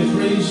you all the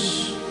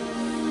praise,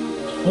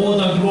 all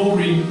the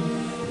glory,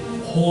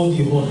 all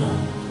the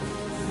honor.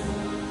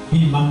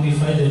 Be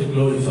magnified and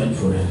glorified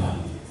forever.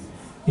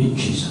 In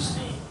Jesus'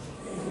 name.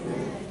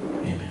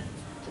 Amen.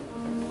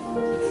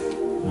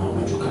 Now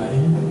tukae.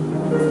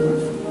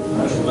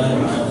 Natumai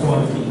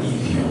mtakuwa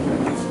vilivyo.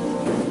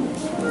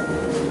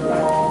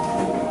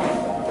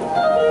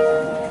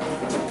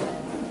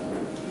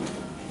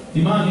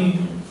 Imani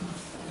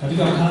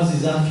katika kazi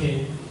zake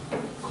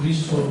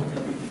Kristo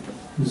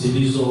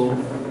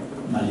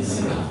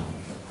zilizomalizika.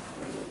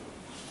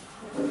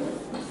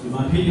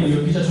 Jumapili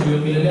iliyopita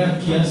tuliongelea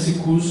kiasi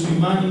kuhusu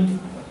imani.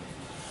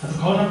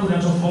 Tukaona kuna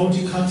tofauti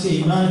kati ya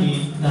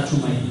imani na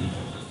tumaini.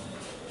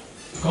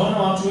 Tukaona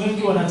watu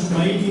wengi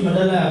wanatumaini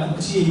badala ya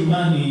kutia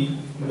imani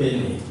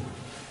mbele.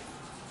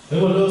 Kwa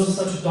hivyo leo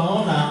sasa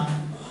tutaona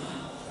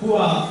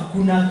kuwa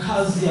kuna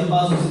kazi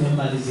ambazo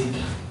zimemalizika.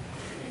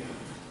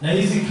 Na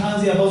hizi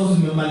kazi ambazo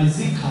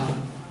zimemalizika,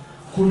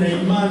 kuna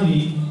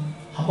imani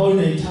ambayo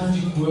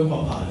inahitaji kuwekwa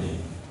pale.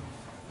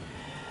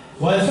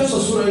 Waefeso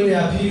sura ile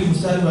ya 2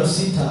 mstari wa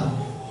 6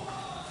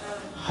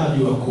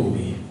 hadi wa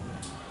 10.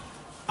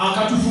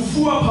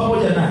 Akatufufua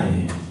pamoja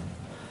naye,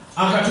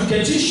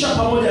 akatuketisha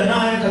pamoja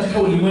naye katika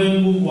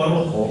ulimwengu wa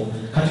roho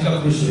katika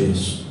Kristo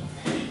Yesu,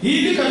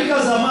 ili katika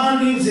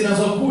zamani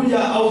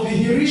zinazokuja au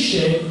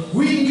dhihirishe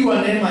wingi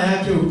wa neema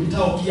yake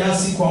upitao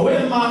kiasi kwa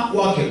wema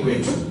wake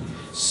kwetu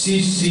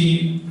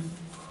sisi,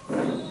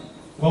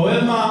 kwa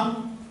wema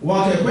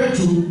wake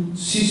kwetu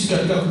sisi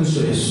katika Kristo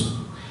Yesu.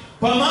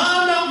 Kwa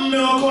maana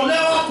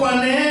mmeokolewa kwa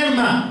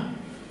neema,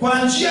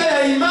 kwa njia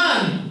ya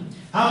imani,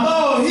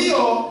 ambao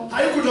hiyo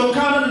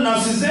haikutokana na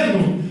nafsi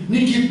zenu,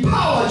 ni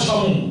kipawa cha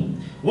Mungu,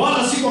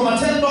 wala si kwa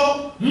matendo,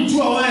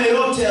 mtu awaye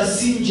yote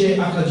asinje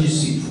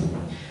akajisifu.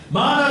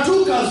 Maana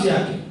tu kazi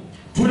yake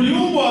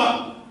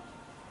tuliumbwa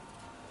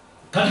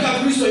katika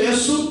Kristo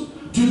Yesu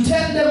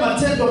tutende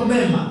matendo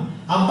mema,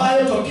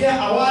 ambayo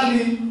tokea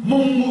awali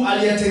Mungu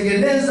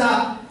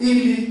aliyatengeneza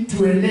ili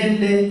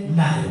tuenende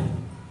nayo.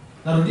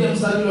 Narudia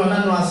mstari wa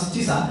 8 wa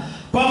 9.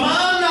 Kwa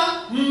maana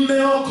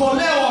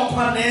mmeokolewa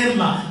kwa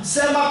neema.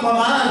 Sema kwa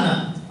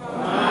maana.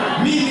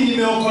 Mimi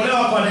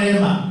nimeokolewa kwa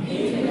neema.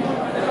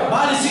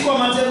 Bali si kwa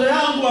matendo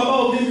yangu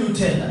ambao mimi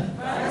hutenda.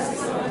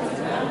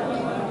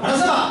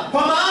 Anasema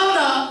kwa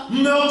maana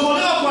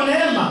mmeokolewa kwa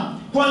neema,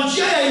 kwa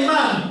njia ya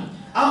imani,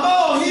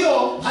 ambao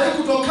hiyo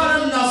haikutokana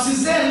na nafsi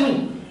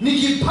zenu, ni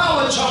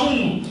kipawa cha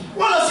Mungu,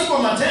 wala si kwa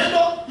matendo,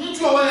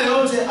 mtu awaye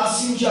yote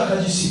asinje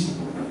akajisifu.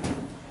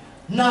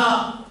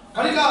 Na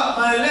katika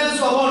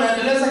maelezo ambayo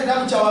naendeleza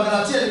kitabu cha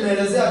Wagalatia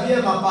nimeelezea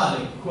vyema pale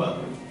kwa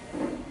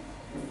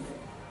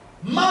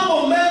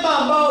mambo mema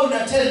ambayo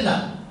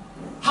unatenda,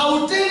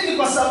 hautendi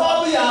kwa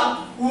sababu ya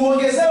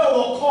uongezewe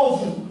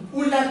wokovu,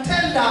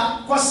 unatenda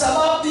kwa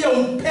sababu ya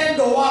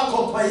upendo wako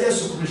kwa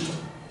Yesu Kristo.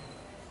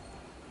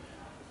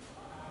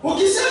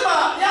 Ukisema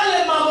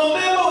yale mambo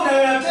mema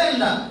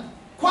unayoyatenda,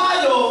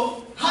 kwayo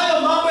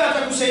hayo mambo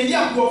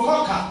yatakusaidia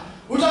kuokoka,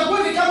 utakuwa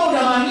ni kama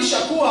unamaanisha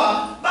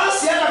kuwa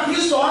basi hata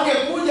Kristo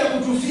angekuja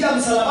kutufia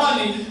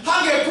msalabani,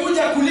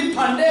 hangekuja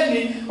kulipa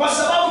deni, kwa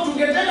sababu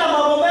tungetenda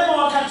mambo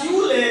mema wakati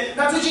ule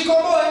na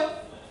tujikomboe.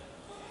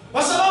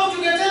 Kwa sababu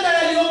tungetenda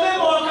yale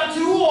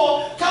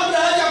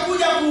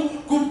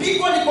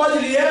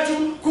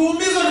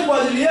kuumizwa ni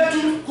kwa ajili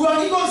yetu,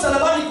 kuangikwa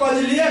msalabani kwa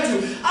ajili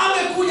yetu.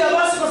 Amekuja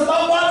basi kwa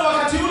sababu bado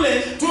wakati ule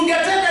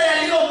tungetenda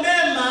yaliyo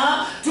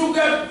mema,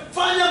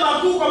 tungefanya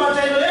makuu kwa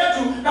matendo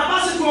yetu, na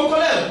basi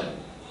tuokolewe.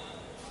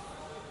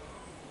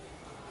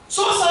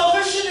 So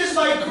salvation is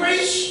by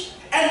grace,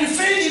 and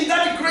faith in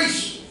that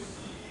grace.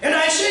 And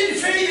I said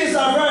faith is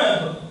a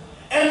verb,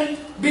 and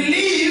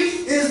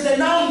believe is the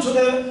noun to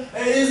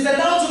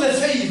the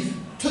faith,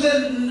 to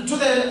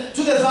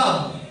the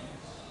verb.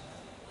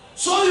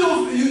 So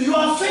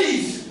your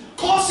faith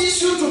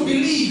causes you to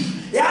believe.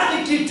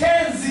 Yani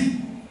kitenzi.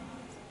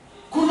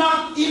 Kuna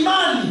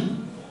imani.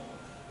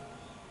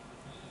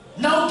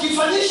 Na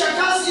ukifanyisha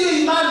kazi hiyo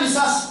imani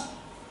sasa,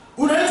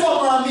 unaitwa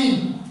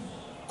muamini.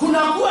 Kuna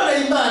kuwa na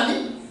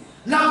imani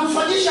na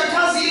kufanyisha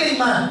kazi ile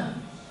imani.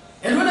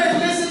 And when I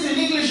place it in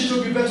English, it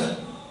will be better.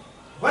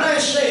 When I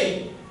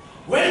say,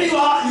 when you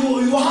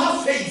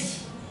have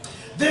faith,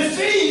 the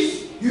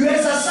faith, you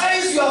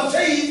exercise your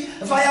faith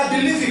via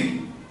believing.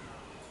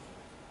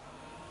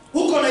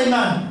 Uko na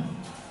imani.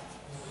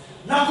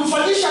 Na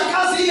kufanyisha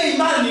kazi ile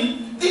imani,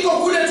 iko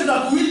kule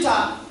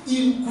tunakuita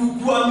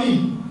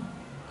kuamini.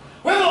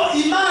 Kwa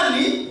hivyo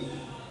imani,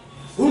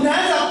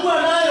 unaweza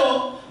kuwa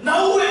nayo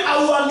na uwe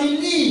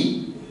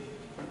auamini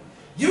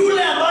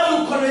yule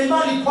ambaye uko na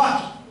imani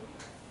kwake.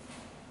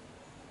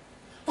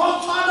 Kwa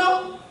mfano,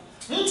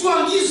 mtu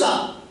angiza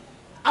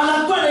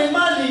anakuwa na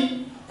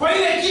imani kwa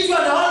ile kitu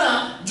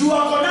anaona juu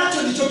ako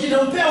nacho ndicho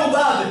kinampea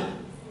ubabe.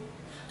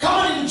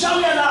 Kama ni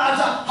mchawi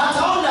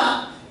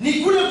hataona ni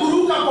kule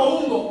kuruka kwa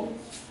ungo,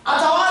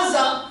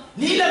 atawaza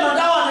ni ile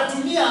madawa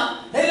anatumia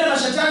na ile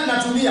mashetani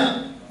anatumia.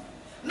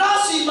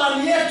 Nasi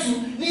imani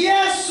yetu ni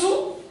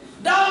Yesu,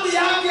 damu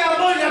yake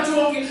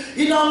ambayo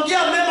inaongea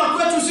mema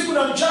kwetu usiku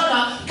na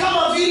mchana,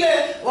 kama vile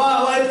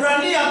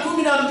Waebrania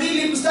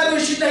 12 mstari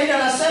 24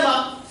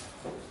 anasema.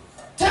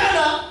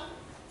 Tena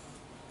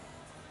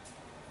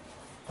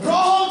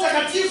Roho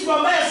Mtakatifu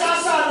ambaye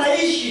sasa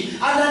anaishi,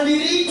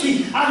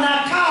 anamiliki,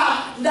 anakaa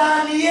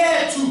ndani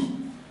yetu.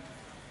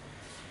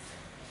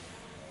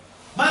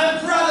 My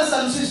brothers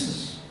and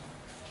sisters,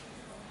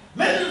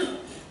 many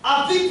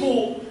are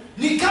people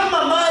ni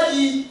kama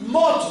maji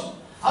moto,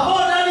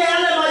 ambao ndani ya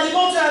yale maji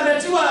moto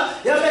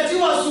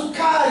yametiwa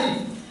sukari,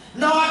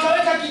 na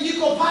wakaweka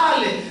kijiko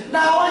pale na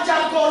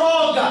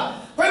hawajakoroga.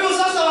 Kwa hivyo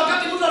sasa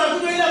wakati mtu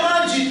anakunywa ile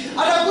maji,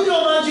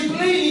 anakunywa maji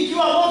plain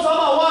ikiwa moto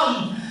ama warm.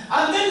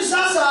 And then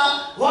sasa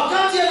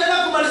wakati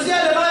anaenda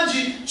kumalizia ile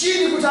maji,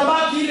 chini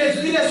kutabaki ile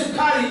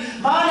sukari,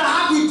 maana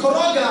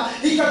hakuikoroga,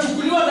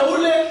 ikachukuliwa na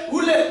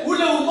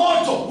ule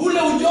umoto,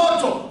 ule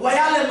ujoto wa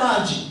yale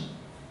maji.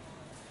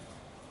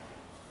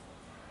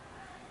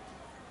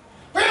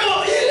 Kwa hivyo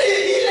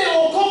ile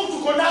wokovu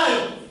tuko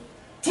nayo,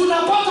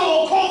 tunapata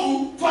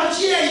wokovu kwa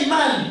njia ya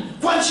imani.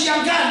 Kwa njia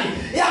gani?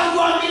 Ya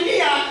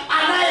kuaminia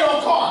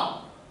anayeokoa.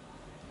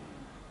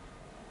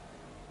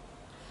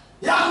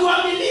 Ya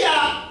kuaminia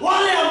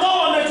wale ambao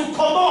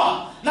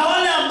wametukomboa na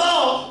wale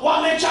ambao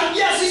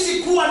wamechangia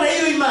sisi kuwa na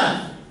hiyo imani.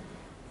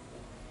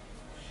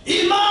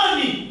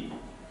 Imani.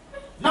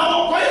 Na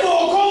kwa hivyo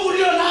wokovu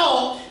ulio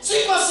nao si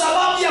kwa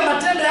sababu ya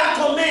matendo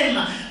yako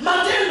mema.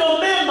 Matendo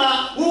mema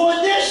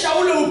huonyesha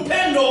ule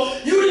upendo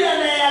yule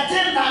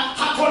anayeyatenda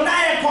hako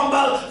naye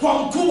kwa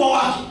mkubwa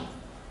wake.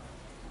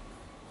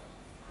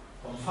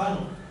 Kwa mfano,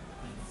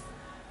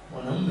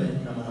 mwanamume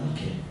na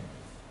mwanamke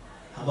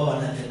ambao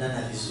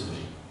wanatendana vizuri,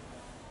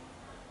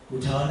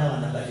 utaona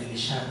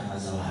wanabadilishana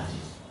zawadi.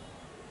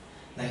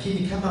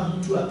 Lakini kama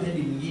mtu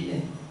apendi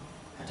mwingine,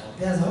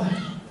 atampea zawadi.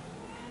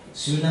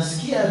 Si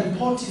unasikia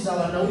ripoti za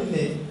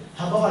wanaume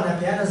ambao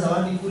wanapeana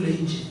zawadi kule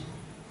nje?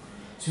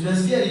 Si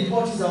unasikia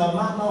ripoti za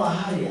wamama wa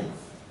haya?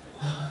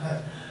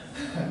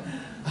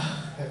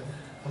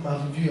 Kama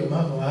mjui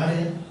mama wa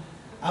haya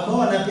ambao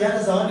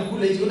wanapeana zawadi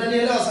kule nje,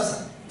 unanielewa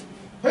sasa?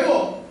 Kwa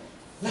hivyo,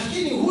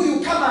 lakini huyu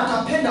kama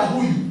atapenda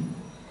huyu,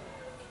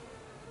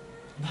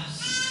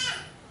 basi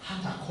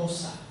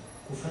hatakosa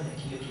kufanya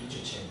kile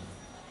kilicho chema.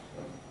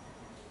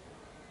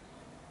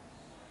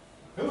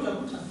 Wewe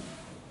utakuta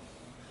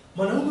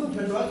mwanaume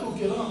upendo wake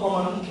ukiondoka kwa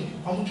mwanamke,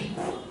 kwa mke.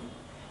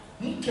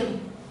 Mke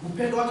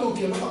upendo wake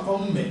ukiondoka kwa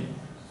mume.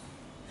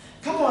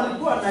 Kama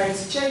walikuwa na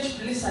exchange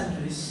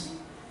pleasantries,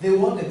 they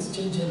won't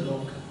exchange any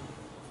longer.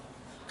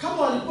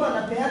 Kama walikuwa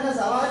wanapeana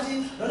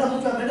zawadi, naona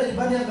mtu ameenda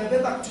nyumbani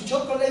amebeba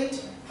chocolate,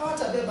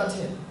 hawatabeba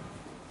tena.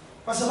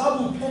 Kwa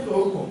sababu upendo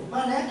huko.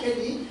 Maana yake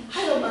ni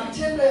hayo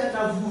matendo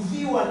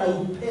yanavuviwa na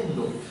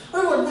upendo.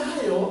 Kwa hivyo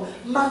nayo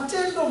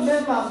matendo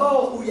mema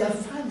ambao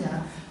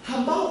uyafanya,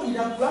 ambao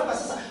inakuanga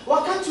sasa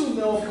wakati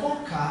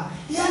umeokoka,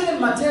 yale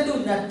matendo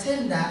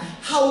unatenda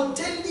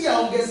hautendi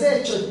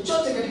yaongezee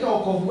chochote katika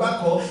wokovu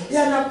wako,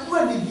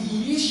 yanakuwa ni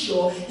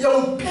dhihirisho ya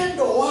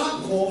upendo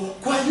wako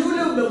kwa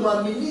yule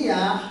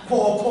umemwaminia kwa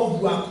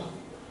wokovu wako.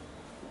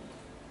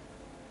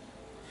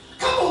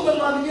 Kama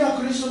umemwaminia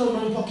Kristo na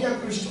umempokea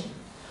Kristo,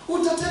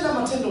 utatenda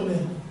matendo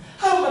mema.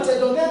 Hayo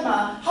matendo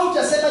mema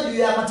hautasema juu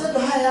ya matendo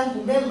haya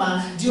yangu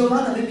mema ndio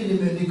maana mimi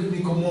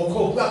niko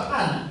mwokovu.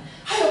 Hapana.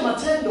 Hayo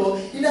matendo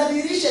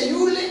inadhihirisha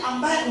yule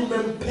ambaye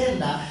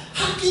umempenda.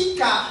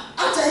 hakika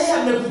hata yeye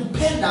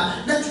amekupenda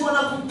na tu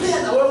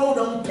anakupenda wewe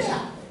unampea.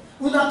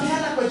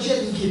 Unapeana kwa njia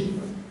nyingine.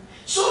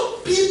 So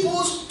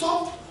people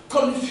stop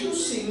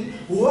confusing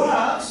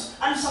works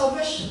and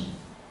salvation.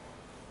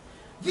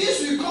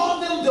 This we call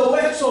them the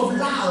works of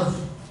love.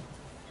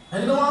 Na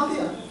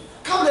nimewaambia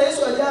kabla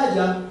Yesu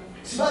hajaja,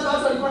 si bado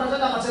watu walikuwa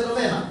wanataka matendo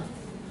mema.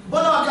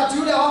 Mbona wakati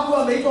ule hawakuwa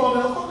wameitwa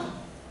wameokoka?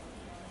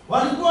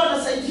 Walikuwa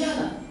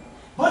wanasaidiana.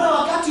 Mbona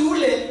wakati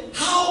ule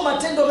hao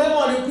matendo mema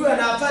walikuwa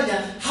wanafanya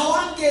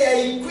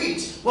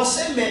hawangeyaquit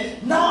waseme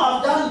now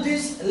I've done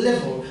this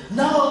level,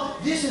 now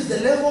this is the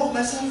level of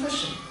my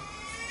salvation.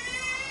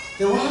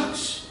 The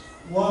works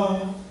were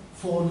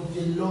for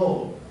the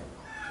Lord.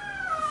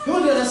 Hiyo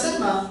ndio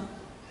anasema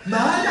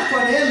maana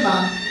kwa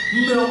neema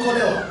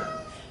mmeokolewa.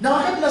 Na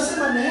wakati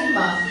nasema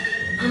neema,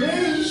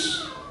 grace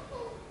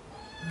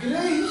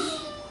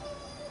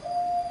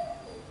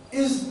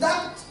is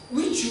that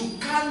which you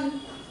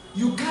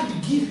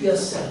can't give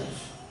yourself.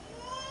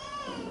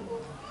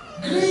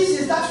 Grace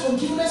is that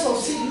forgiveness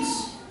of sins,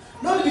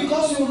 not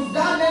because you've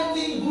done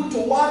anything good to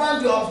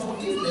warrant your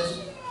forgiveness,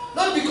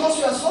 not because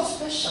you are so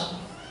special,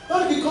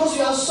 not because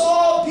you are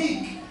so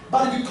big,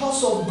 but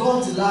because of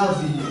God's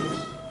love in you.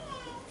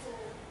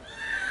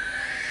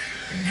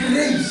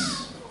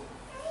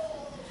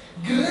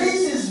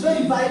 Grace is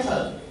very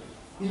vital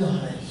in our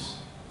lives.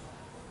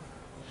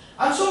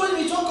 And so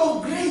when we talk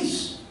of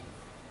grace,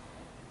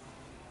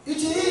 it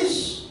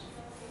is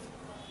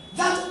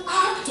that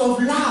act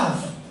of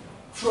love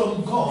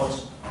from God.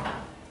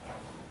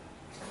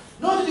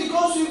 Not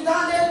because we've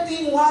done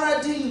anything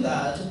warranting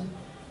that,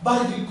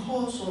 but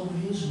because of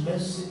His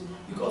mercy,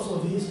 because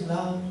of His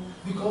love,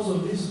 because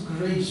of His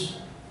grace.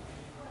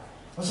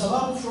 Kwa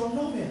sababu from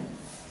nowhere,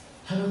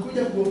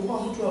 amekuja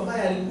kuokoa mtu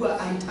ambaye alikuwa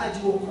hahitaji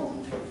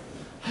wokovu.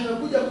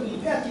 Amekuja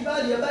kumpea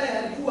kibali ambaye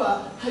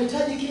alikuwa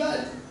hahitaji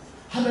kibali.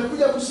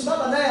 Amekuja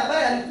kusimama naye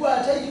ambaye alikuwa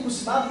hahitaji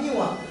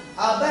kusimamiwa,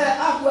 ambaye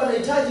hakuwa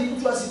anahitaji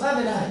mtu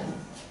asimame naye.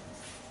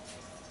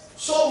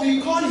 So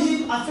we call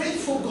Him a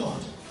faithful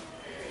God.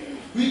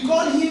 We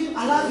call Him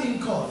a loving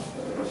God.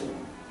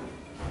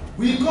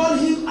 We call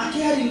Him a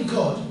caring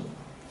God.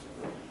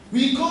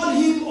 We call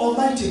Him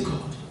Almighty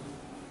God.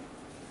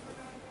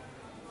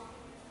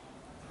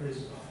 Praise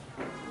God.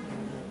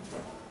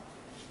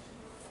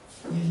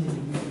 Yeye ni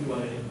mwingi wa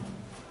rehema.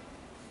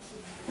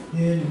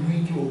 Yeye ni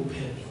mwingi wa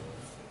upendo.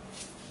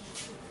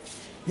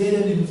 Yeye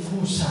ni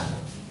mkuu sana.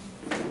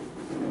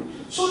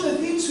 So the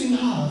things we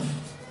have,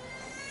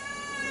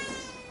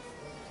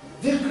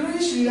 the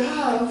grace we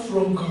have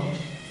from God,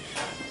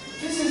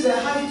 this is the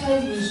high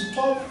time we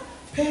stop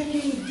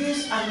paying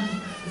this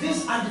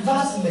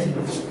advancement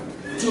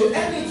to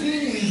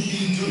anything we've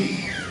been doing.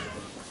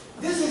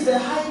 This is the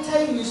high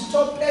time we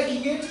stop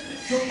pegging it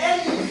to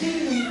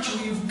anything which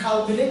we've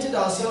calculated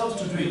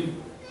ourselves to do.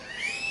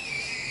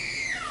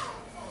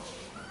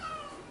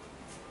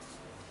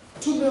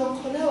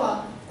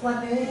 Tumeokolewa kwa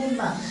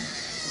neema.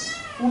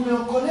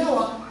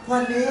 Umeokolewa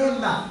kwa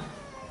neema.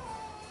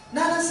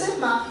 Na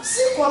anasema si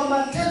kwa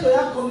matendo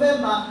yako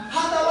mema,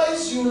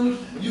 otherwise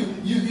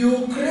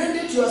you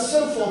credit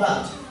yourself for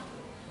that.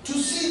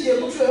 Tusije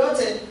mtu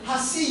yote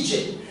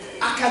hasije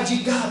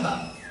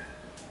akajigamba.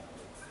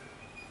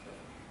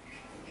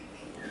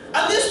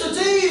 And this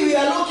today we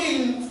are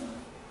looking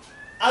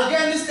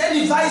against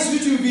any vice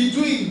which we be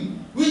doing,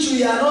 which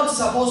we are not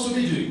supposed to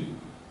be doing.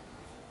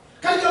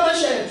 Katika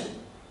maisha yetu,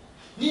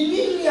 ni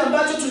nini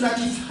ambacho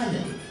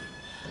tunakifanya?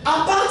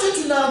 Ambacho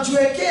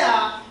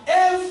tunajiwekea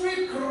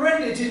every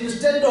credit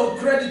instead of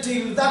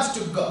crediting that to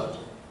God.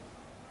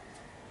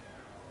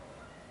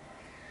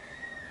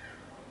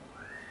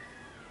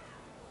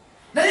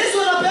 Na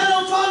Yesu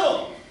anapeana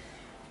mfano.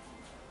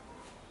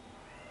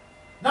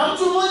 Na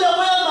mtu mmoja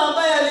mwema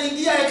ambaye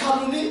aliingia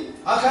hekaluni,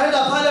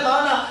 akaenda pale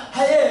maana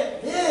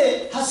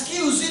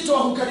hasikii uzito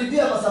wa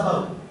kukaribia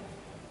madhabahu.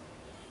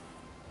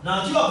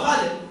 Na akiwa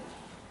pale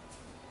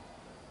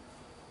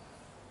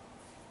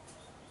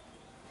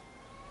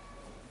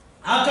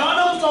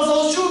akaona mtoza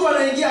ushuru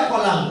anaingia kwa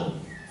lango.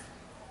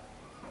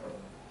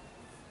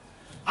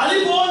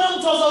 Alipoona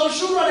mtoza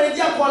ushuru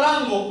anaingia kwa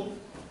lango,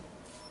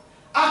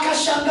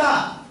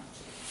 akashangaa.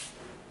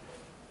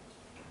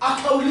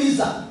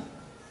 Akauliza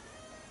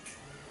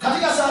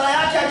katika sala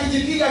yake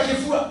akijipiga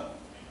kifua,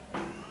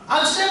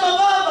 akasema,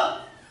 Baba,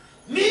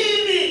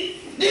 mimi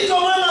niko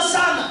mwema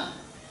sana.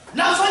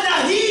 Nafanya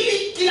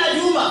hili kila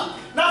juma,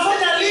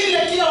 nafanya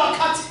lile kila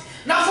wakati,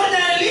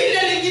 nafanya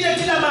lile lingine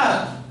kila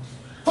mara,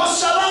 kwa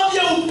sababu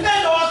ya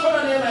upendo wako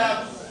na neema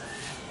yako.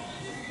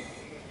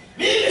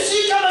 Mimi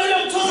si kama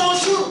yule mtoza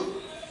ushuru.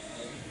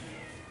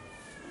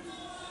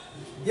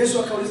 Yesu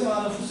akauliza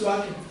wanafunzi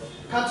wake,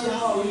 kati ya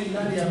hawa wawili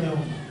nani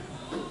ameomba?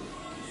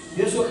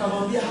 Yesu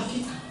akamwambia,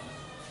 hakika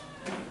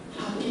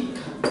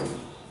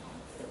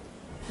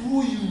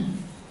huyu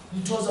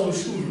mtoza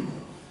ushuru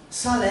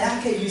sala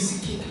yake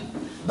ilisikika.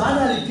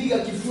 Maana alipiga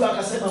kifua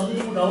akasema,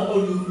 Mungu naomba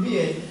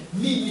unihurumie,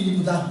 mimi ni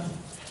mdhambi.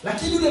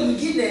 Lakini yule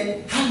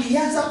mwingine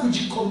alianza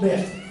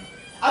kujikombea.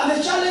 And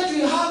the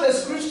challenge we have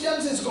as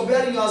Christians is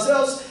comparing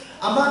ourselves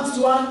amongst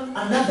one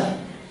another.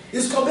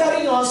 is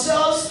comparing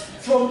ourselves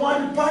from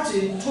one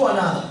party to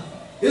another.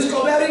 Is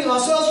comparing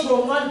ourselves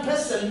from one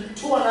person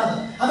to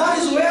another. And that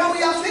is where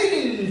we are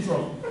failing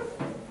from.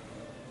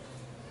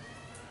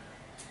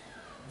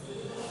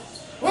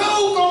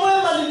 Wewe uko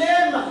mwema ni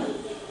neema.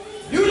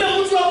 Yule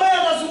mtu ambaye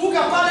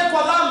anazunguka pale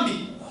kwa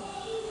dhambi,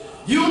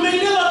 you may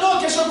never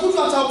know kesho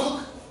kutwa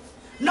ataokoka.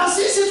 Na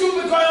sisi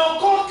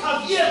tumeokoka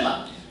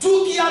vyema,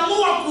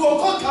 tukiamua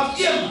kuokoka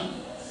vyema,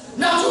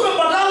 na tuwe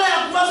badala ya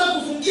kuanza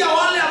kufungia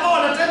wale ambao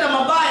wanatenda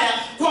mabaya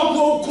kwa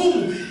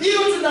kuhukumu, hiyo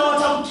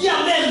tunawatamkia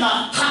mema,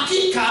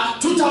 hakika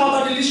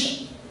tutawabadilisha.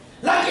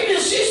 Lakini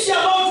sisi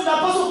ambao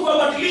tunapaswa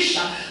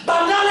kuwabadilisha,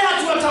 badala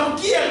ya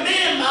tuwatamkie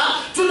mema,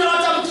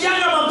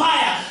 tunawatamkiana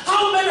mabaya.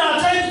 How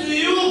many times do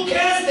you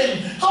curse them?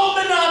 How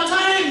many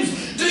times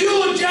do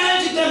you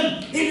judge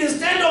them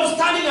instead of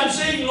standing and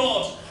saying,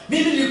 Lord,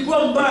 mimi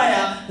nilikuwa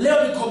mbaya,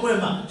 leo niko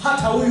mwema.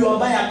 Hata huyu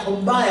ambaye ako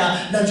mbaya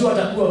najua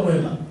atakuwa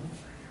mwema.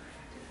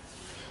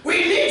 We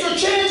need to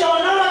change our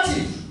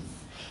narrative.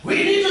 We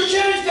need to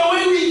change the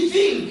way we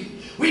think.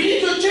 We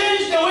need to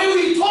change the way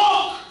we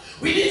talk.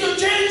 We need to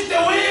change the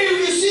way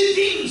we see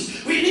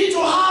things. We need to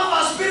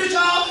have a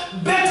spiritual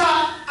better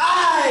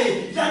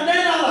eye than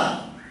any other.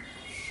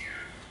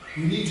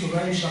 We need to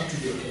rise up to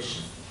the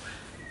occasion.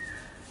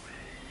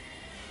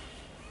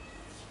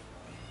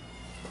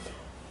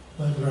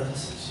 My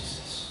brothers and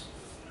sisters,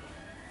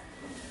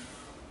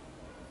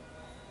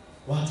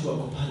 watu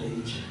wako pale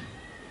nje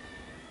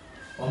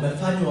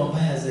wamefanywa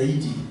wabaya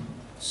zaidi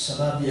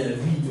sababu ya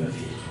vinywa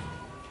vyetu.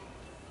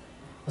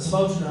 Kwa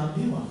sababu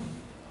tunaambiwa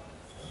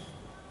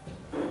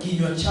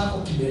kinywa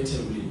chako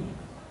kimeteuliwa,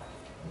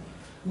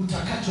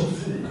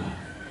 utakachofunga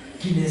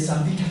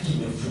kinahesabika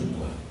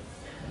kimefungwa,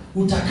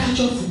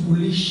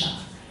 utakachofungulisha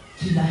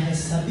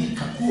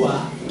kinahesabika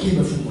kuwa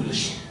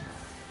kimefungulishwa.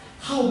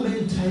 How many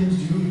times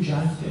do you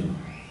judge them,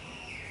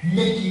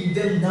 making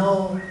them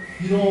now,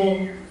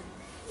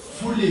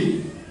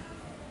 fully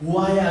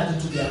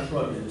wired to their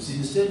problems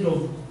instead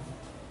of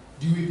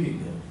dewiping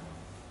them?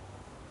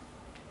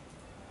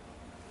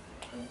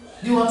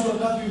 Ni watu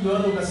wangapi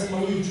umeona ukasema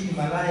huyu tu ni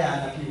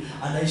malaya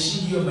anaishi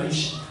hiyo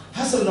maisha?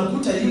 Hasa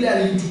unakuta yule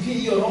alimtukia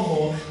hiyo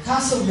roho,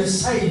 hasa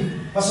umesaini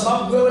kwa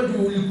sababu wewe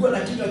ndio ulikuwa na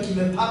kinywa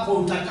kimepakwa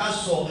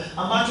utakaso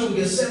ambacho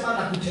ungesema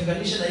na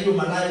kutenganisha na hiyo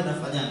malaya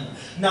unafanyana,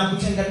 na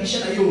kutenganisha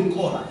na hiyo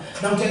ukora,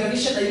 na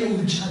kutenganisha na hiyo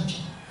ujanja.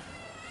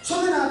 So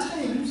many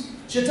times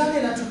Shetani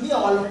anatumia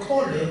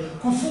walokole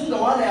kufunga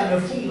wale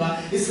amefunga.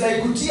 It's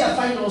like kutia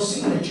final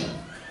signature.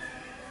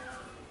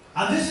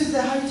 And this is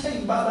the high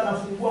time. Baba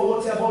nafungua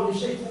wote ambao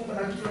nishaifunga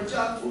na kinywa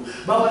chako.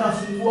 Baba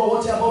nafungua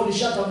wote ambao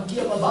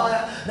nishatamkia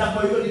mabaya na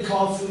kwa hiyo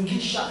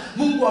nikawafungisha.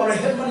 Mungu wa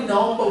rehema,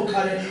 ninaomba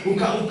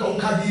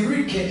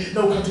ukadhirike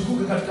na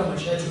ukatukuke katika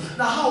maisha yetu.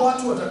 Na hao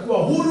watu watakuwa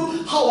huru,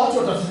 hao watu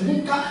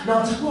watafunguka na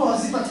watakuwa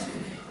wazima tena.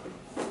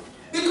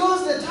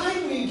 Because the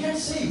time we get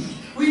saved,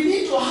 we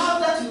need to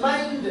have that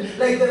mind,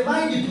 like the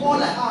mind Paul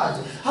had.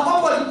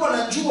 Hapo alikuwa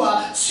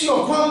anajua sio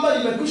kwamba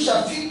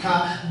nimekwisha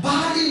fika,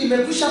 bali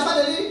nimekwisha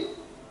fanya nini?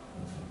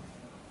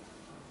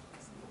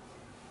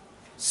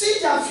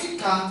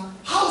 Sijafika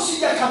au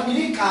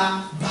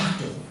sijakamilika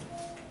bado,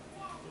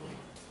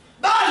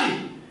 bali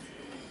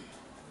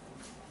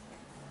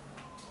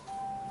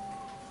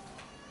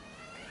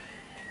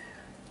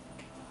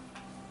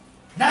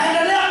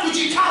naendelea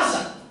kujikaza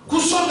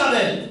kusonga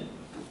mbele.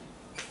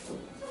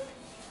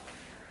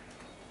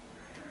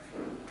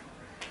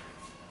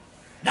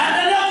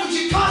 Naendelea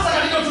kujikaza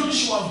katika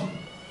utumishi wangu.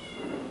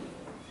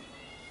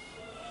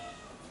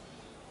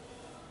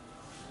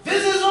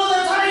 This is not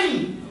the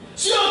time.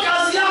 Sio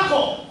kazi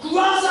yako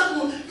kuanza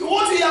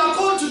what we are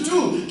called to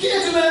do. Kile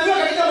tumeambiwa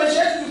katika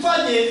maisha yetu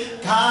tufanye,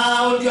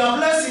 count your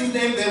blessings,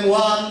 name them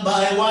one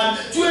by one.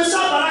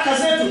 Tuhesabu baraka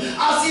zetu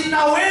as in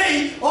a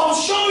way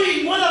of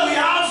showing whether we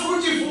are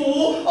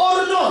fruitful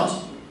or not.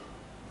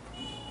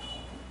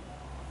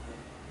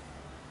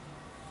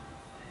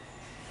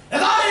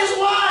 And that is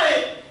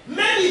why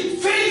many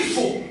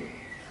faithful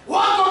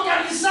wako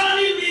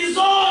kanisani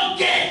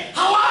mizoge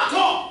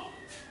hawako.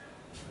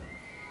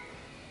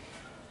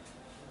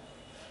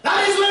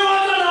 That is where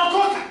watu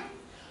wanaokoka.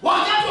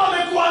 Wakati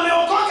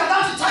wameokoka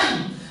that time,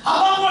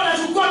 ambapo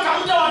wanachukua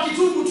kamuda wa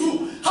kitubu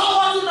tu, hao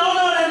watu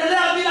naona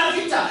wanaendelea bila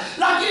vita.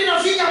 Lakini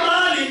nafika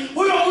mahali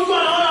huyo mtu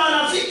anaona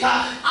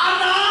anafika,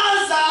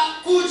 anaanza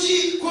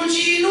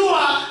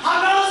kujiinua,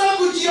 anaanza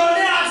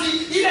kujionea ati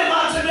ile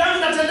matendo yangu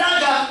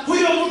natendaga,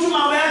 huyo mtu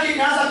mambo yake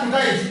inaanza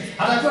kudai.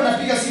 Atakuwa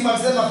anapiga simu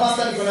akisema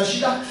pastor niko na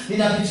shida,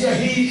 ninapitia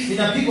hii,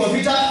 ninapigwa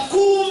vita,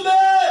 kumbe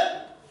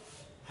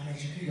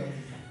anajipiga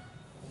vita.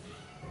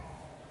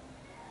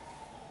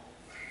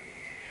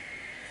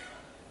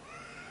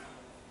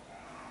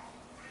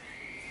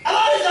 And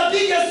that is the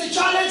biggest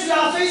challenge we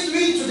are faced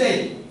with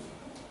today.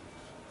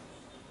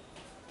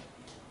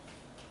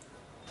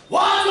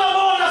 Watu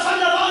ambao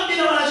wanafanya dhambi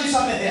na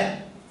wanajisamehea.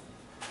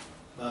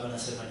 Baba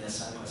nasema ni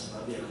asante kwa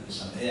sababu ya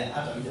kukusamehea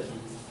hata bila tu.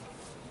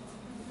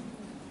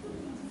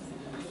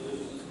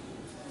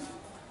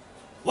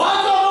 Watu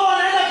ambao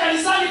wanaenda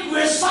kanisani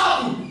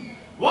kuhesabu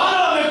wale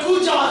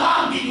wamekuja wa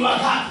dhambi ni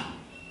wangapi.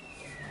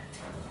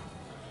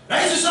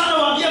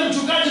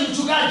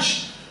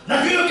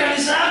 na vile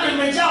kanisa yako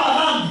limejaa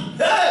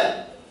dhambi. Hey!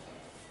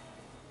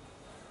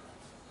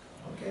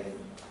 Okay.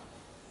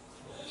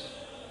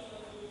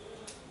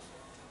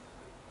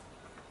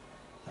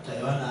 Hata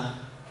Yohana,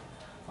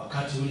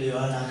 wakati ule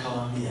Yohana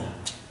akamwambia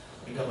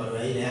katika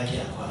barua ile yake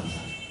ya kwanza,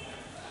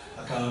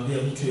 akamwambia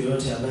mtu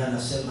yeyote ambaye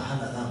anasema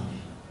hana dhambi,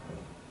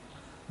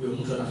 huyo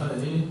mtu anafanya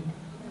nini?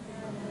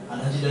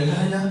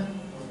 Anajidanganya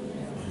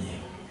mwenyewe.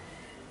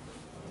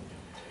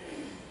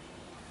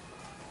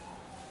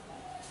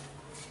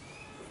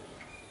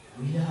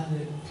 We are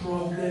the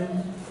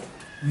problem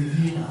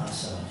within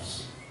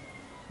ourselves.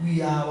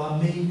 We are our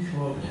main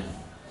problem.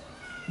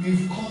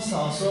 We've caused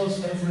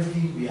ourselves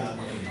everything we are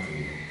going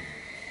through.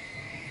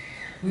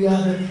 We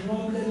are the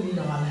problem in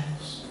our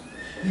lives.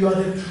 You are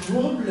the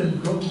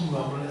problem blocking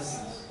our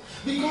blessings.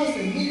 Because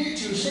the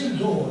minute you say,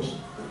 Lord,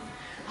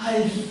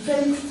 I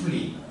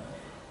faithfully,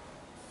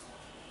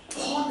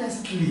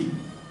 honestly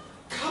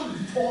come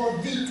before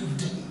thee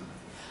today,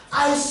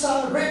 I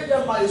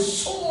surrender my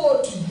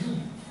soul to you.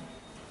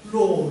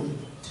 Lord,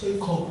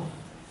 take over.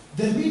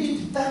 The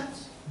minute that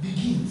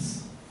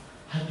begins,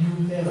 a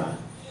new era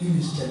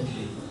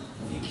instantly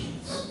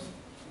begins.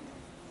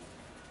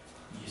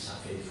 He is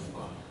a faithful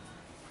God.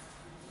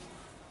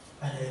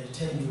 And I will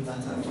tell you that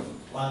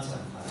once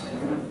and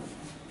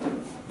for all.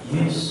 He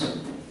is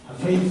a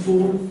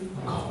faithful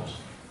God.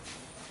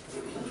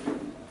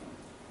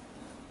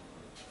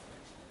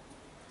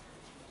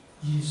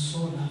 He is so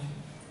loving.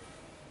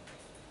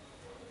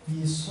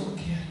 He is so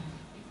caring.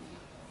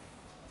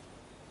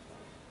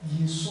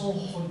 He is so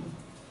holy.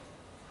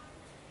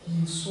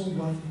 He is so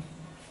worthy.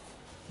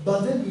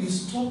 But then we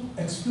stop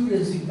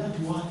experiencing that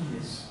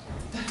worthiness,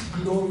 that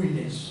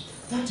gloriness,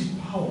 that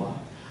power,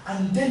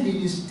 and then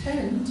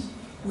instead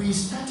we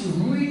start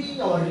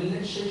ruining our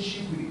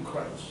relationship with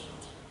Christ.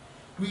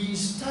 We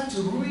start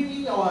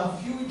ruining our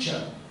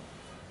future.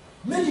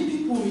 Many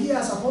people here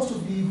are supposed to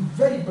be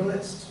very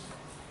blessed.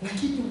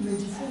 Lakini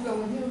mmejifunga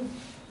wenyewe.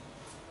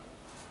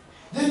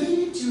 The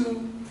minute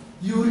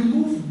you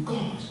remove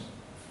God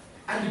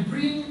and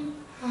bring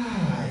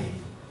high,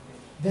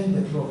 then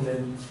the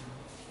problem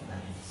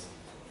lies.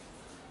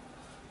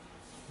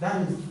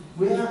 That is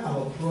where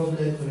our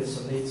problem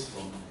resonates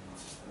from.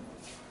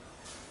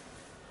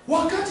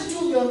 Wakati tu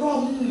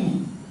umeondoa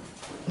Mungu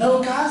na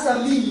ukaanza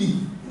mimi,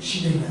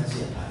 shida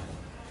inaanzia pale.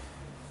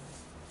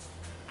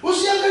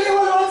 Usiangalie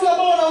wale watu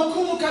ambao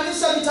wanahukumu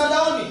kanisa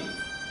mitandaoni.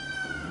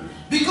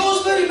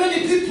 Because very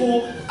many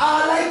people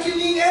are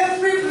likening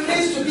every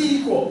place to be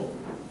equal.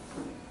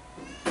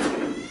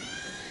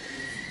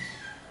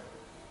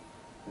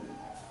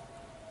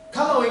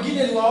 Kama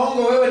wengine ni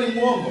waongo, wewe ni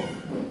muongo.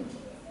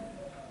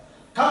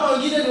 Kama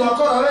wengine ni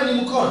wakora, wewe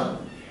ni mkora.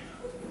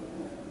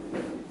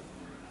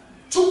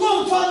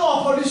 Chukua mfano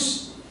wa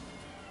polisi.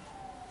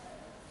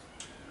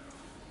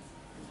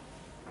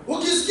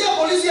 Ukisikia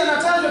polisi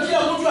anatajwa,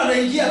 kila mtu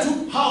anaingia tu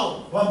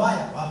hao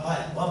wabaya,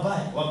 wabaya,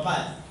 wabaya,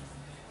 wabaya.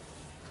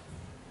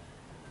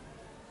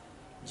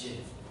 Je,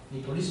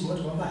 ni polisi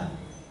wote wabaya?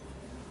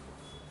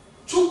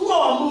 Chukua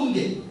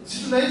wabunge, si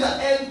tunaita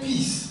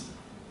MPs.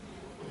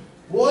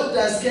 What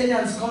does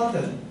Kenyans call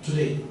them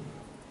today?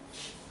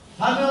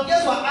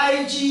 Ameongezwa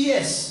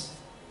IGS.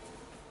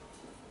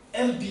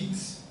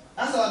 MPs.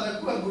 Sasa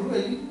wamekuwa nguruwe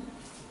ni?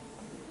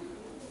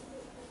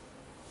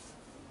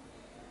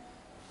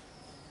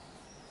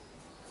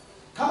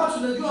 Kama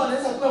tunajua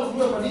wanaweza kuwa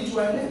nguruwe, kwa nini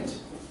tuwaelect?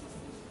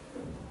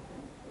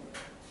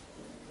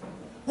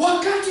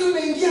 Wakati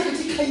unaingia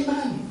katika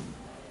imani,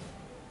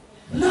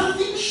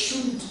 nothing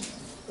should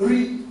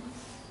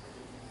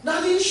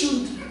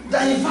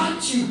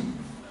divert you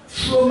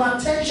from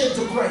attention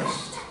to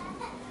Christ.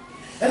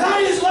 And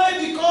that is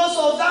why, because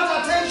of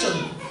that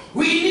attention,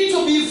 we need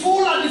to be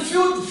full and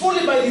filled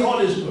fully by the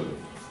Holy Spirit.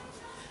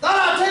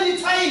 That at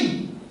any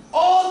time,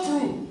 all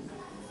through,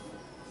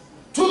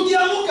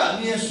 tukiamuka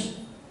ni Yesu,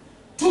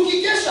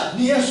 tukikesha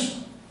ni Yesu,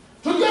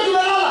 tukiwa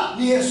tumelala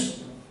ni Yesu,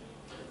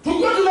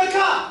 tukiwa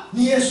tumekaa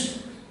ni Yesu,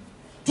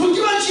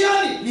 tukiwa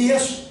njiani ni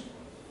Yesu.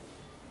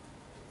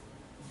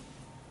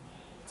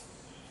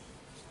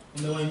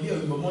 Nimewaimbia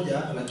wimbo moja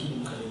hapa, lakini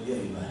mkaniambia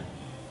vibaya,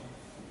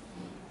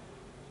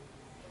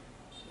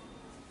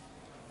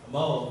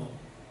 ambao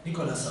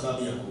niko na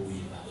sababu ya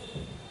kuuimba.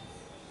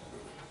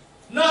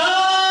 Naona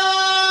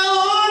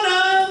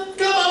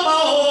kama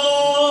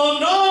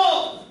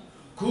maono,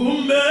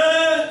 kumbe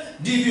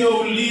ndivyo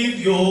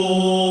ulivyo.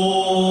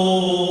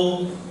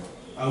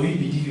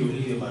 Awimbi ndivyo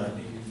ulivyo mara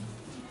mbili.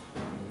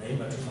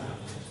 Unaimba tu mara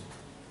moja.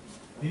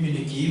 Mimi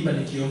nikiimba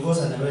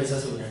nikiongoza, na wewe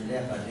sasa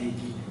unaendelea pande hii.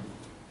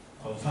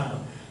 Kwa mfano,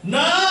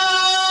 naona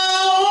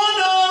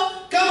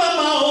kama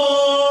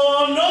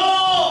maono,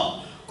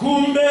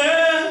 kumbe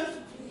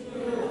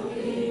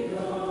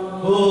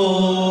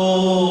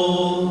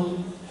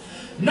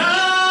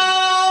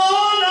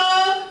naona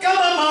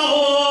kama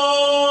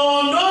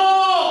maono,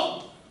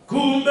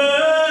 kumbe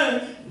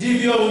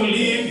ndivyo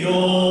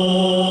ulivyo.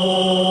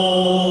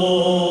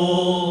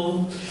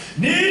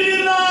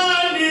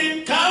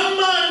 Nilidhani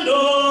kama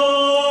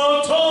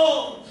ndoto,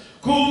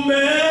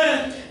 kumbe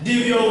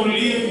ndivyo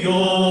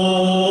ulivyo.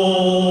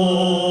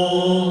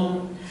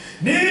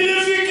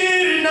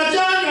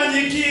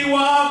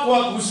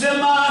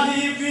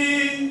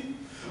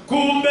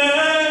 kumbe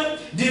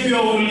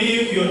ndivyo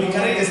ulivyo.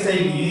 Nikareke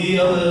staili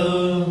hiyo.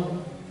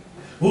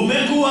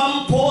 Umekuwa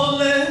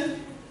mpole,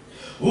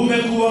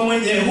 umekuwa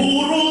mwenye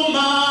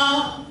huruma,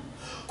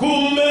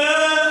 kumbe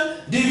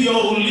ndivyo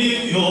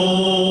ulivyo.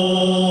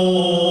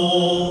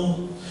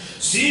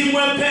 Si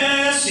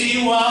mwepesi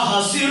wa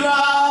hasira,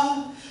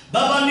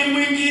 Baba ni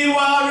mwingi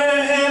wa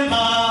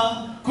rehema,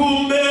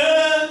 kumbe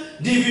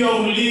ndivyo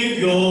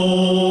ulivyo.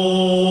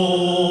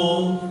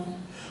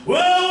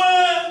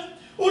 Wewe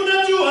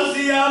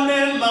unajuwazia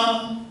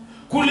mema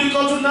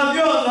kuliko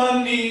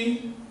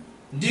tunavyodhani,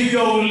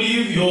 ndivyo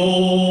ulivyo.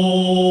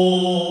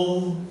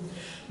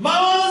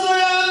 Mawazo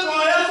yako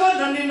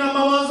hayafanani na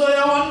mawazo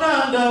ya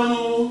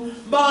wanadamu,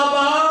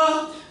 Baba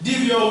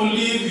ndivyo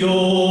ulivyo.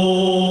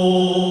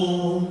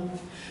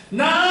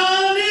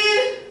 Nani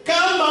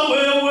kama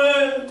wewe,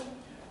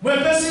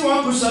 mwepesi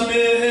wa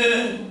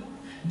kusamehe,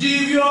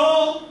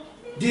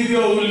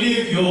 ndivyo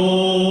ulivyo.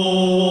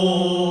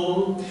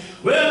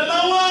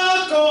 Wema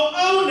wako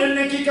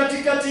hauneneki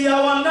katikati ya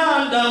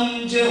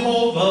wanadamu,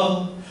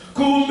 Jehova,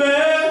 kumbe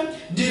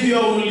ndivyo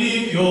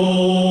ulivyo.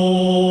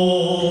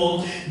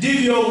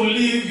 Ndivyo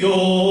ulivyo,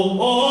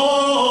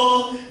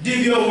 oh,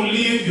 ndivyo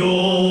ulivyo.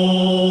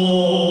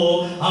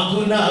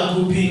 Hakuna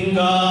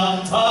kupinga,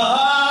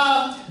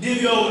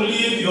 ndivyo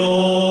ulivyo.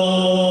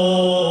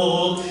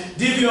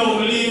 Ndivyo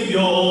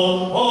ulivyo,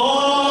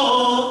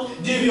 oh,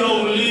 ndivyo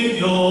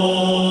ulivyo.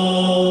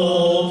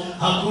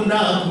 Hakuna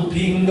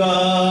kupinga.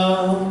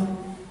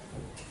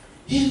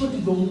 Hivyo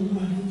ndivyo Mungu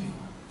alivyo.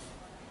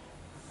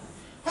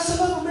 Kwa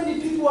sababu many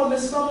people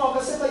wamesimama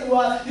wakasema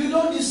you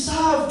don't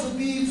deserve to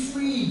be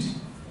freed.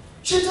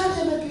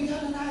 Shetani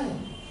amepigana naye.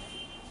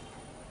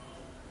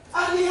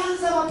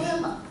 Alianza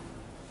mapema.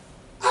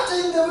 Hata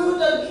in the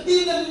world,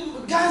 in the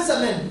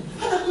Gazaman,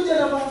 anakuja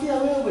na mwambia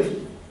wewe,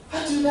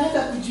 hata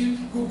unaenda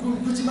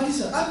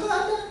kujimaliza.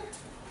 Hapana.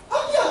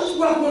 Ambia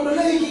Mungu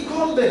akuondolee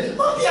kikombe.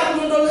 Ambia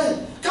akuondolee.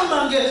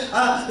 Kama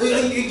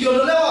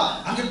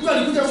ingeondolewa, angekuwa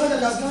alikuja kufanya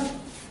kazi gani?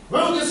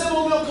 Wewe ungesema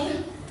umeokolewa?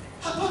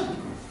 Hapana.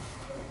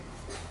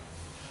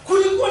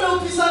 Kulikuwa na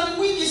upinzani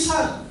mwingi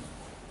sana.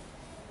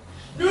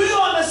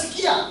 Ndio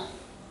anasikia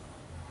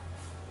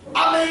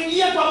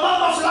ameingia kwa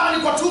mama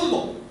fulani kwa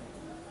tumbo,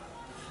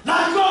 na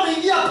akiwa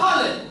ameingia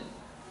pale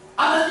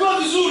anajua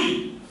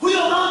vizuri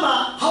huyo mama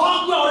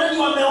hawakuwa already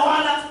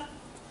wameoana.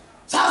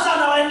 Sasa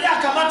anawaendea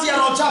kamati ya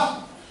roho chafu,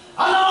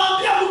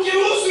 anawaambia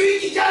mkiruhusu hii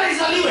kijana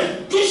izaliwe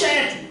kisha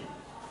yetu,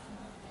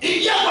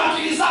 ingia kwa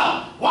akili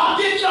zao,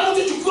 waambie kila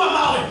mtu chukua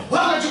mawe.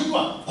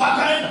 Wakachukua,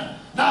 wakaenda.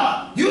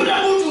 Na yule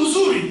mtu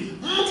uzuri,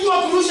 mtu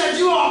wa kurusha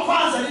jiwe wa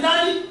kwanza ni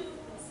nani?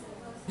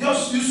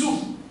 Yusufu.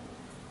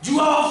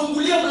 Jua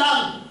wafungulie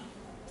mlango.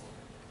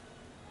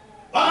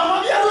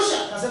 Wanamwambia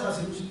rusha, akasema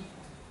sirushi.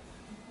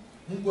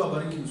 Mungu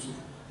abariki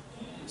Yusufu.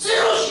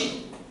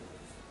 Sirushi.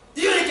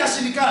 Hiyo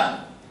ikashindikana.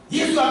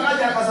 Yesu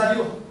akaja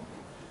akazaliwa.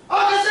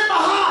 Akasema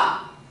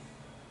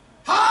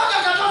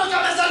katoto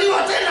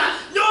kamezaliwa tena.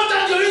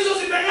 Nyota ndio hizo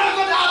zimeng'aa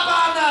kote.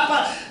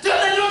 Hapana.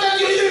 Tena nyota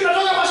ndio hiyo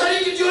inatoka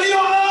mashariki ndio hiyo.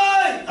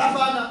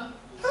 Hapana.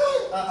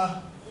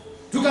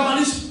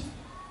 Tukamaanisha.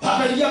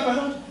 Akaingia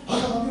pamoja.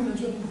 Akamwambia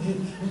unajua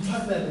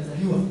mfalme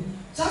amezaliwa.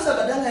 Sasa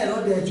badala ya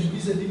Herode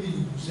ajiulize mimi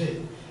ni mzee,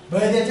 by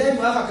the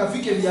time hapa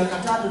kafike miaka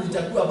 5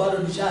 nitakuwa bado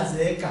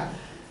nishazeeka.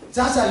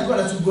 Sasa alikuwa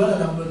anasumbuana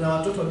na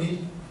watoto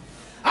nini?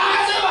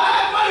 Akasema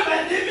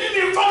bwana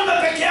mimi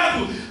mfalme peke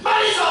yangu.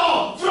 Maliza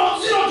from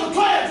 0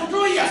 to 12 to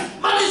 2 years.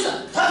 Maliza.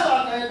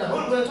 Sasa akaenda.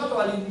 Watoto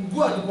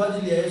waliugua ni kwa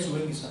ajili ya Yesu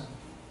wengi sana.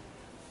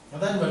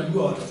 Nadhani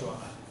waliugua watoto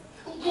wangapi?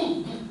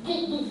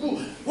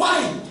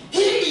 Why?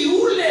 Hili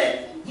ule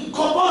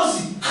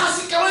mkombozi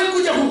hasikawahi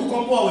kuja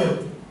kukukomboa wewe.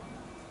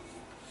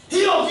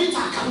 Hiyo vita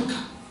akaruka.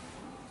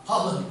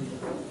 Hallelujah.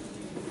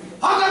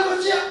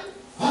 Akangojea.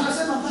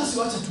 Wakasema basi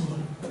wacha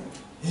tuone.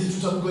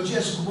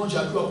 Tutamngojea siku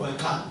moja akiwa kwa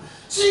hekalu.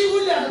 Siku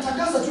ile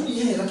anatangaza tu ni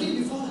yeye, lakini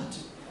before that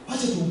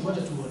wacha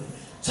tumpate tuone.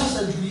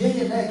 Sasa juu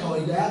yeye naye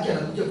kawaida yake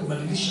anakuja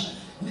kubadilisha.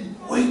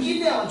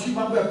 Wengine hawajui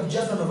mambo ya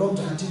kujaza na Roho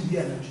Mtakatifu, pia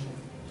anajua.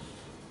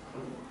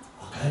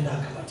 Akaenda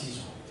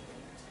akabatizwa.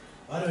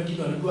 Wale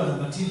wengine walikuwa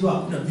wanabatizwa,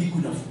 hakuna mbingu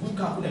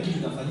inafunguka, hakuna kitu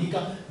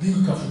kinafanyika, mbingu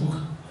ikafunguka.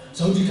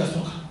 Sauti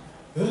ikatoka.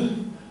 Huyu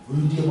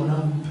ndiye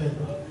mwanangu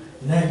mpendwa,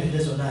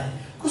 ninayependezwa naye.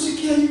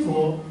 Kusikia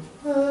hivyo,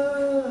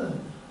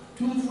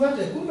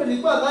 tumfuate. Kumbe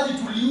nilikuwa dhani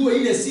tuliue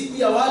ile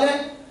siku ya wale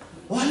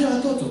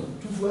watoto.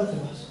 Tufuate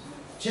basi.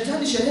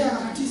 Shetani sheria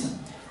akakatiza.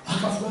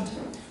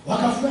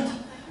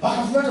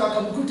 Wakafuata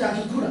wakamkuta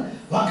akikula.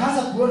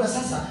 Wakaanza kuona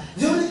sasa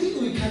the only thing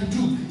we can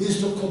do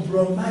is to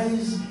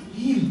compromise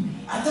him.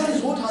 And that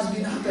is what has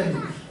been happening.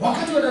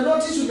 Wakati wana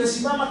notice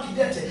umesimama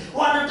kidete,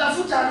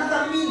 wanatafuta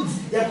another means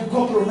ya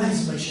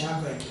kucompromise maisha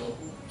yako ya kiroho.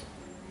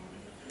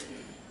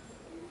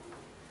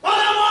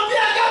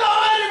 Wanamwambia kama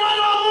wewe ni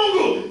mwana wa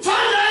Mungu,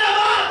 fanya haya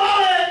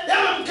mawe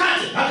yawe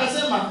mkate.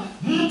 Akasema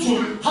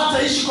mtu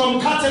hataishi kwa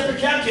mkate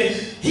peke yake,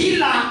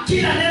 ila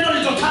kila neno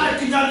litokalo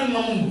kinywani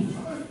mwa Mungu.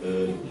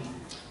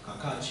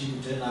 Kakaa chini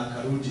tena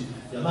akarudi.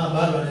 Jamaa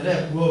bado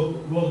anaendelea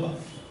kuomba.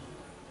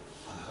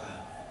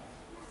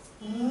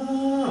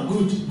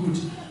 Good.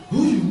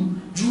 Huyu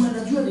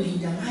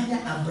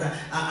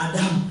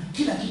Adamu,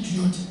 kila kitu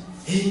yote.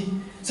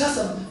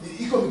 Sasa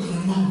iko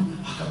mikononi mwangu.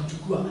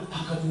 Akamchukua,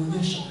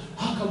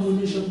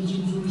 akamuonyesha mji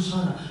mzuri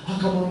sana.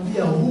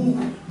 Akamwambia, huu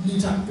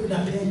nitapenda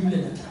pia yule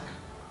nataka.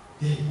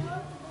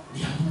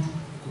 Ni abudu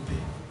kupe.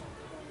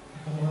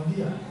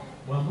 Akamwambia,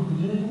 waabudu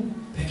Mungu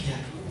peke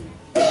yake.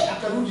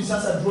 Akarudi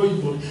sasa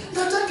drawing board.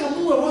 Nataka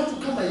muwe watu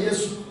kama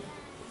Yesu.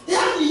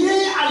 Yaani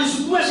yeye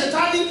alisukuma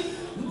shetani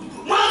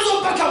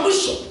mwanzo mpaka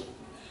mwisho.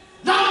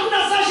 Na hakuna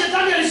saa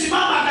shetani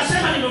alisimama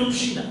akasema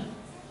nimemshinda.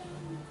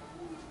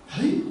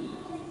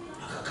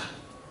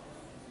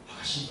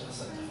 Akashinda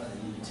sasa nitafanya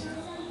nini tena?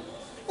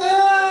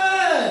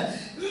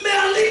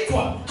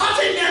 Imeandikwa,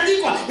 hata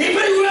imeandikwa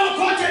very well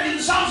quoted in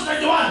Psalms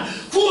 91.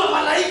 Kuwa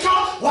malaika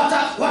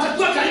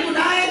watakuwa karibu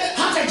naye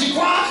hata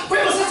jikwaa. Kwa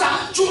hiyo sasa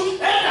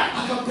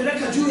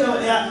akampeleka juu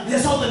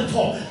ya Southern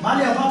Pole,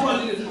 mahali ambapo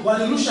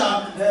walirusha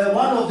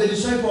one of the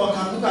disciples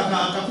akaanguka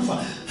akakufa.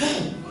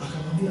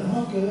 Akamwambia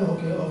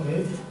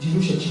okay,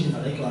 jirushe chini,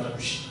 malaika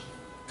watakushika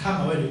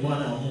kama wewe ni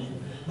mwana wa Mungu.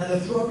 Now the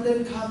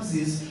problem comes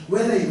is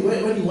when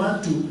you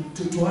want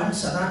to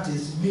answer that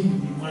is mimi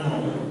ni mwana wa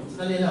Mungu.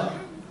 Unanielewa?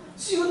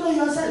 Si you know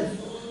yourself.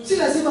 Si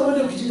lazima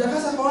wewe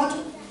ukijidakaza kwa watu.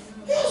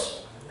 Yes.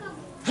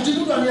 Hata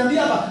mtu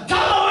ananiambia hapa,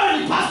 kama wewe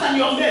ni pastor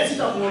niombee,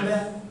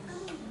 sitakuombea.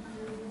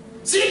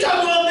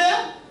 Sitakuombea.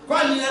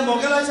 Kwani ni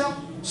mbongela cha?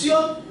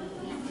 Sio?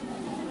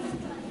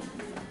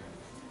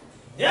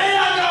 Yeye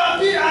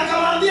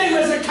akamwambia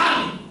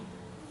iwezekani.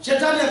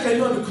 Shetani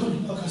akainua mikono,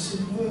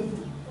 akasema wewe.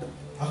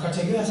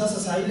 Akategea sasa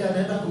saa ile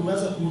anaenda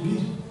kuanza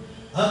kuhubiri.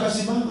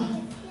 Akasimama,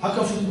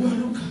 akafungua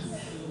Luka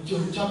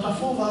chapter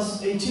 4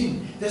 verse 18,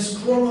 the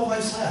scroll of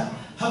Isaiah.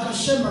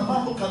 Akasema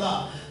mambo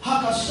kadhaa.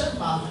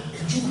 Akasema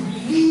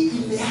Jubilee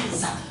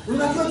imeanza.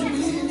 Unajua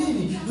Jubilee ni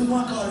nini? Ni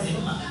mwaka wa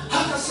rehema.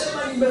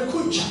 Akasema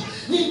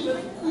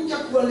nimekuja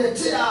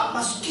kuwaletea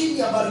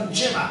maskini habari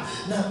njema.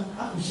 Na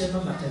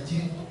hakusema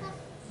matajiri.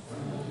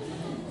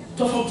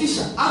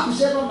 Tofautisha,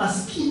 hakusema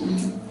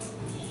maskini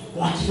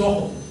wa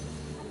kiroho.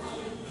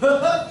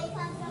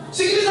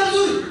 Sikiliza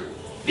vizuri.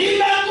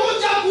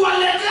 Nimekuja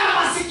kuwaletea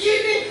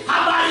masikini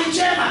habari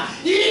njema.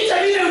 Niite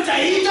vile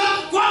utaita,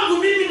 kwangu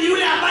mimi ni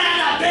yule ambaye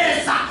ana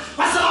pesa.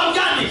 Kwa sababu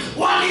gani?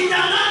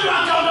 Walinyang'anywa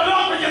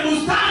wakaondolewa kwenye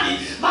bustani,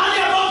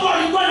 mahali ambapo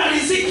walikuwa na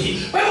riziki.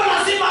 Kwa hivyo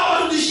lazima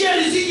warudishie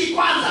riziki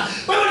kwanza.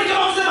 Kwa hivyo ni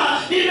kama kusema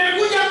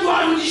nimekuja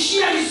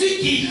kuwarudishia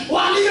riziki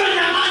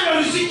walionyang'anywa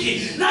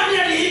riziki. Nani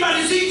aliiba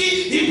riziki?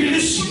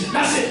 Ibilisi.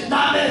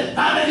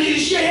 Na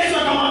amedirishia Yesu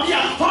akamwambia,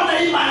 "Ona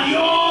imani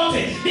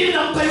yote mimi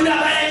nampa yule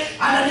ambaye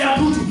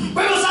ananiabudu."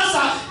 Kwa hivyo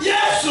sasa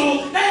Yesu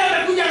naye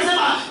amekuja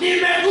kusema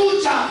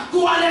nimekuja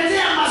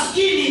kuwaletea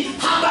maskini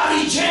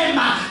habari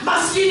njema.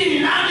 Maskini ni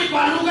nani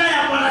kwa lugha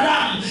ya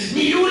wanadamu?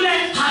 Ni yule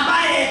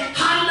ambaye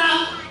hana.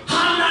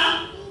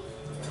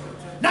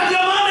 Na ndio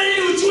maana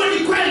ili ujue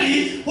ni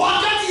kweli,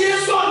 wakati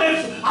Yesu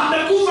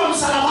amekufa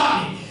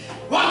msalabani,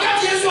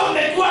 wakati Yesu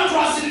amekuwa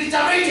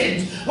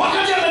transliterated,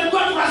 wakati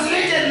amekuwa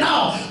translated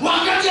now,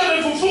 wakati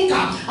amefufuka,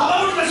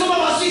 ambapo tumesoma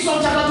verse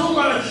 6 chapter 2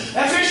 kwa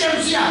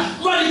Ephesians ya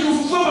kwa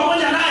alifufua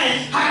pamoja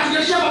naye,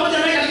 akatuketisha pamoja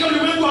naye katika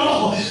ulimwengu wa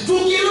roho.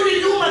 Tukirudi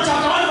nyuma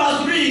chapter 1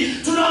 verse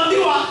 3,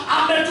 tunaambiwa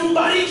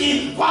ametubariki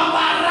kwa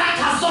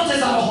baraka zote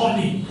za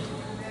rohoni.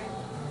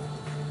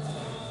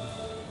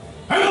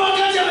 Hapo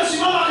wakati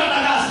amesimama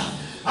akatangaza,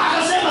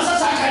 akasema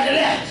sasa,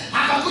 akaendelea,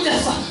 akakuja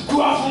sasa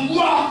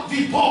kuwafungua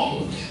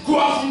vipofu,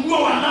 kuwafungua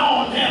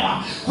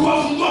wanaoonewa,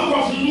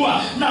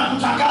 kuwafungua na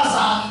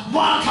kutangaza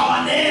mwaka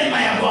wa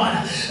neema ya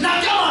Bwana. Na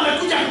kama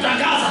amekuja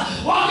kutangaza,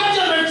 wakati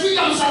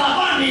amefika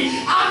msalabani,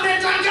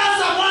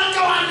 ametangaza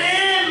mwaka wa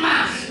neema.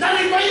 Na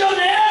ni kwa hiyo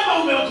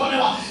neema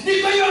umeokolewa, ni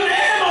kwa hiyo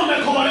neema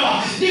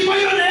umekombolewa, ni kwa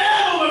hiyo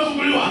neema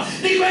umefunguliwa,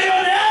 ni kwa hiyo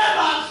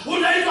neema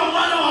unaitwa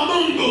mwana wa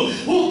Mungu,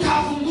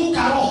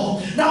 ukafunguka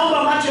roho.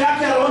 Naomba macho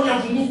yako ya roho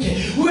yafunguke,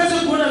 uweze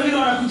kuona vile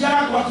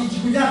wanakujana kwa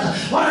kijikunyata,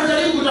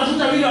 wanajaribu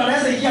kutafuta vile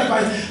wanaweza ingia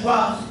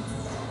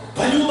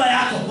kwa nyumba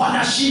yako,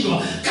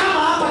 wanashindwa. Kama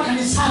hapa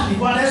kanisani,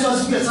 Bwana Yesu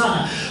asifiwe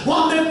sana,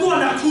 wamekuwa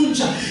na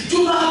kunja.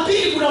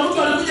 Jumapili kuna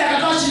mtu alikuja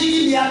akatoa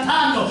shilingi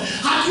 500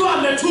 akiwa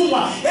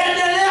ametumwa.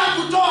 Endelea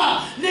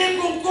kutoa, ni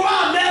kumkoa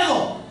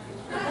mego.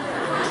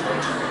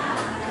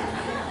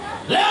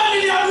 Leo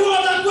niliambiwa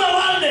watakuwa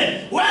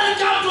wanne.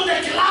 Welcome to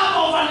the club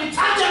of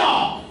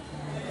untouchable.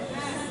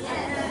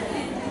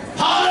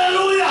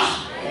 Hallelujah.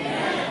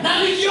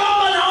 Na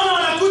nikiomba naona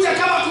wanakuja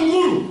kama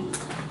kunguru.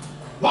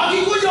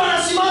 Wakikuja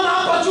wanasimama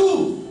hapa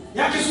juu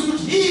ya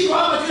kisukuti. Hii iko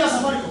hapa juu ya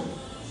Safaricom.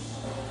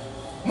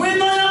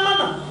 Mwema ya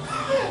mama.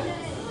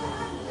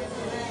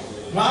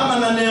 Mama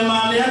na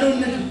neema ni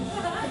adone.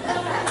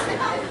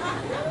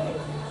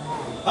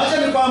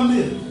 Acha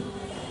nikwambie.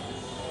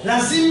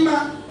 Lazima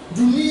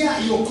dunia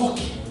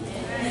iokoke.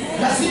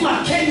 Lazima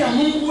Kenya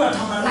Mungu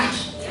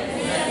atamalaki.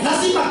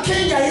 Lazima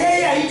Kenya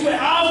yeye aitwe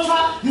Alpha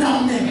na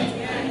Omega.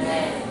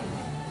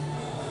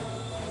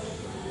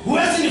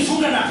 Huwezi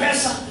nifunga na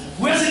pesa,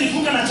 huwezi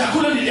nifunga na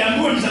chakula.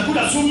 Niliambiwa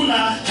nitakula sumu na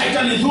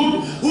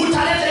haitanidhuru.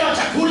 Utaleta hiyo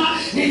chakula,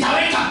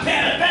 nitaweka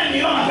peni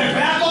hiyo na pepe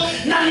yako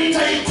na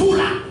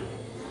nitaikula.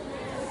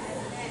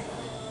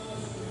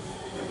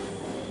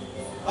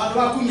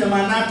 akunya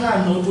manata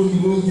na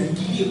utomigonya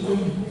kilie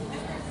kumi.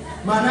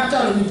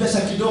 Manata ni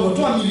pesa kidogo,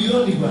 toa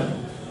milioni bwana.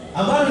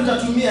 Ambayo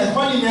nitatumia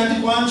kwani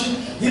imeandikwa anje,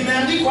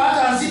 imeandikwa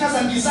hata hazina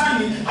za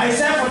gizani,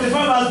 Isaiah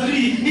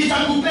 45:3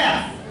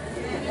 nitakupea.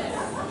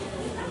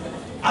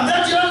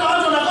 Ambaye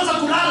watu wanakosa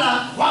kulala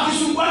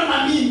wakisumbuana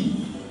na mimi.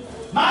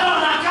 Mara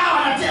wanakaa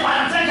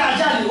wanatega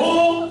ajali.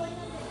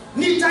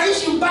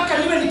 Nitaishi mpaka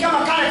niwe ni kama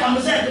kale kama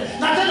mzee.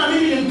 Na tena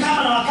mimi ni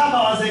mkama na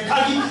wakamba wazee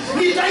kaji.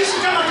 Nitaishi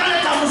kama kale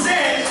kama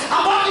mzee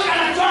ambapo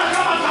kanatoa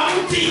kama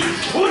kamuti.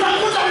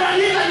 Unakuta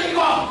unalila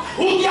niko,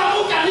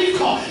 ukiamuka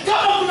niko.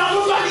 Kama kuna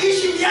mtu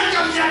aliishi miaka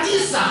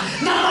 900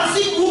 na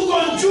masiku huko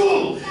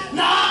juu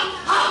na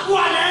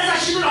hakuwa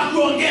anaweza shinda na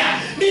kuongea.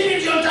 Mimi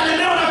ndio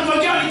nitalemewa na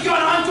kuongea nikiwa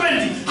na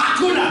 120.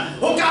 Hakuna.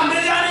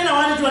 Ukaambia na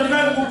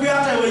 125 kukupia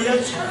hata wewe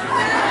Yesu.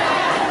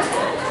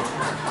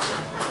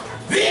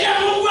 Vile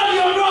Mungu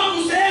aliondoa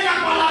kuzeeka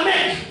kwa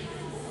Lamek,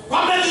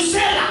 kwa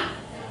Methusela,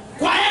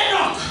 kwa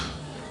Enoch,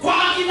 kwa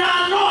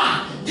akina Noa,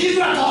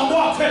 ndivyo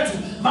ataondoa kwetu,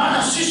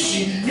 maana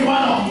sisi ni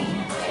wana wa Mungu.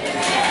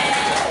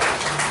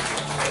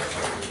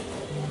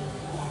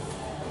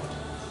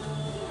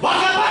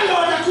 Wakabali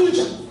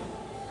watakuja.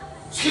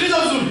 Sikiliza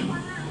vizuri.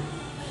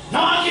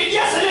 Na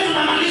wakiingia sasa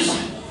tunamaliza.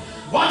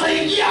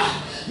 Wataingia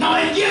na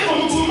waingie kwa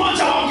mtu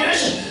mmoja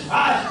waongeleshe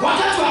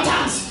watatu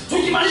watanzi.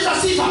 Tukimaliza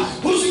sifa,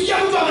 usikia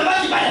mtu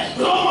amebaki pale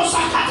roho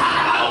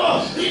sakata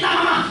roho ina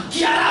mama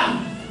Kiarabu.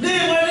 Ni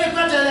mwenye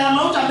kutele ya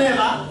mauta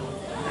beba.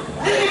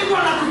 Nini mtu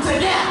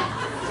anakutegea?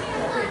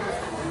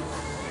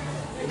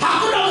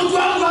 Hakuna mtu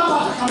wangu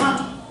hapa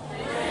atakamata.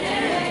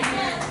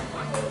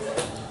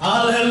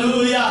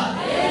 Hallelujah.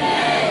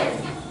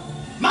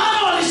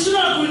 Maana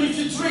walishinda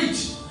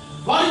kuinfiltrate.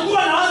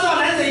 Walikuwa na wazo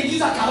wanaweza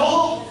ingiza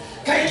karoho,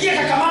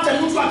 kaikia kakamata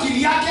mtu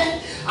akili yake,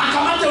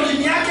 akamata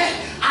ulimi yake,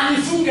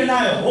 anifunge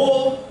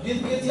nayo.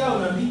 Geti yao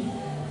nabii.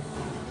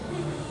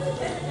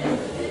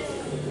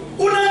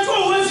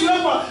 Unajua uwezi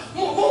wako,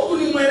 Mungu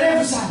ni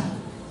mwerevu sana.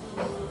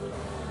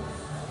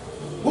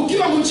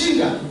 Ukiwa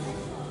mjinga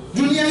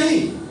dunia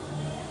hii,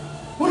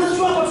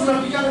 unajua hapa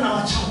tunapigana na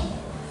wachawi,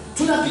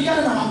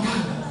 tunapigana na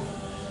waganga,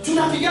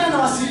 tunapigana na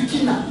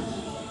wasirikina.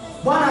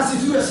 Bwana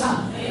asifiwe sana.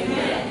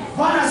 Amen.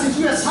 Bwana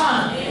asifiwe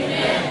sana.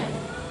 Amen.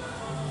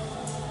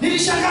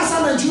 Nilishangaa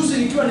sana juzi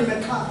nikiwa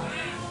nimekaa.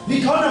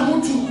 Nikaona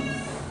mtu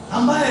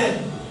ambaye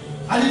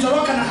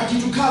alitoroka na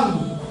kakitu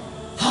kangu.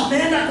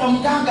 Ameenda kwa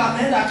mganga,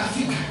 ameenda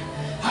akafika.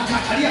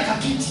 Akakalia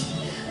kakiti.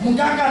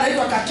 Mganga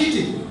anaitwa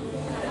Kakiti.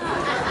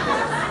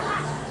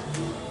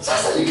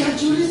 Sasa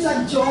nikajiuliza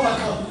Jehova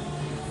kwa.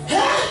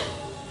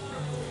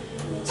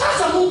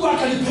 Sasa Mungu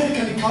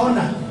akanipeleka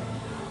nikaona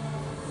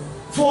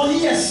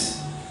 4 years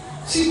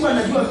sikuwa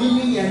najua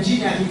mimi ya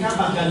jina ya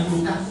kikamba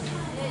ngaliuka.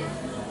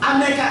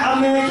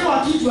 Amewekewa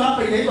kitu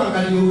hapa inaitwa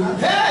ngaliuka.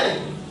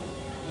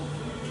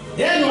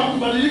 Ni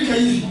wakubadilika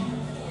hivi.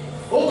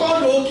 Uko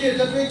ndo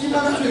tatwe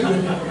kila na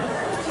wewe.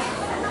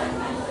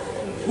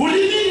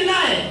 Ulimini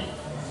naye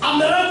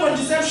amewekwa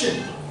deception.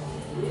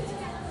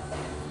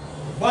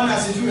 Bwana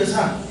asifiwe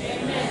sana.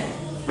 Amen.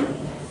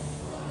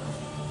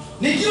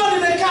 Nikiwa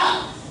nimekaa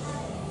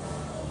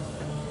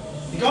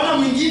nikaona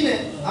mwingine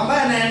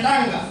ambaye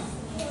anaendanga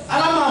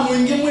alama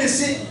mwingi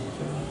mwese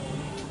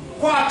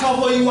kwa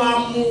kavoi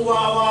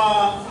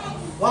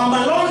wa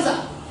Malonza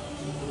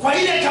kwa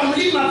ile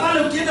kamlima pale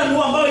ukienda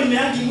ndio ambao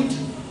imeangi mtu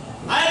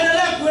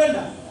aendelea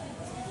kuenda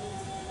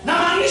na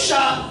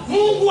maanisha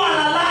Mungu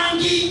ana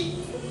rangi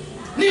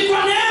ni kwa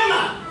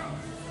neema.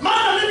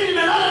 Maana mimi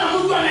nimelala na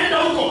Mungu anaenda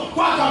huko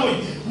kwa kavoi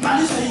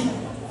maliza hii.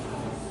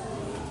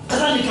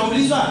 Sasa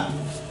nikauliza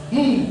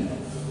Mungu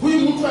huyu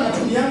mtu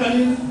anatumianga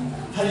nini?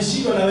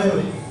 Halishindwa na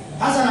wewe.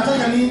 Sasa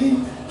anataka nini?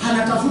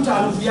 Anatafuta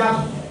harufu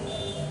yako.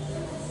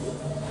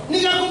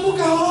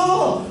 Nikakumbuka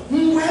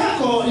Mungu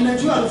yako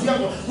inajua harufu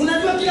yako.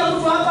 Unajua kila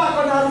mtu hapa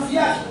ako na harufu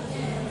yake.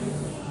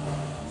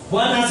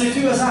 Bwana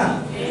asifiwe sana.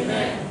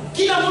 Amen.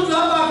 Kila mtu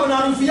hapa ako na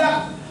harufu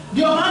yako.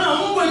 Ndio maana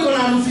Mungu iko na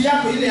harufu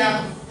yako ile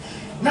yako.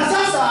 Na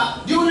sasa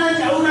ndio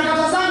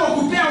unakatazanga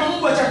kupea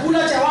Mungu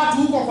chakula cha watu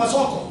huko kwa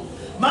soko.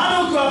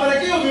 Maana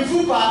ukiwapelekea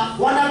mifupa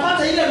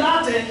wanapata ile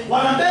mate,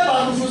 wanabeba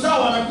harufu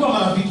zao wanakuwa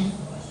marafiki.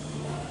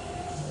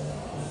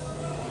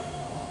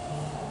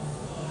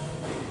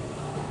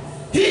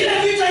 Ile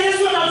vita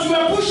Yesu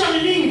anatuepusha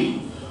ni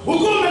mingi.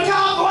 Ukiwa umekaa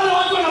hapo wale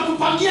watu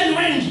wanakupangia ni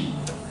wengi.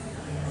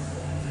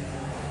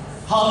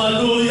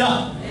 Hallelujah.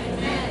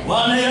 Amen.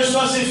 Bwana Yesu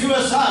asifiwe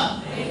sana.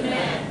 Amen.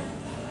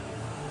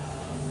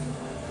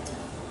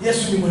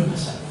 Yesu ni mwema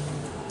sana.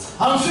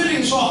 I'm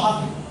feeling so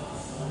happy.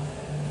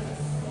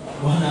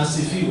 Bwana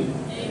asifiwe.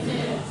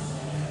 Amen.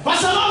 Kwa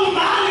sababu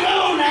mahali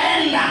wewe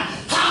unaenda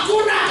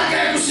hakuna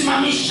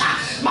atakayekusimamisha.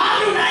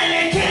 Mahali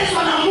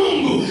unaelekezwa na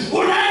Mungu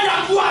unaenda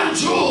kuwa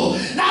juu.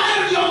 Na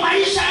hayo ndio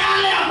maisha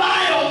yale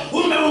ambayo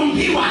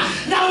umeumbiwa.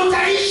 Na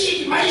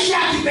utaishi maisha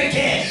ya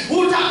kipekee.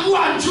 Utakuwa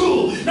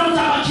juu na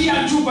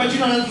utabakia juu kwa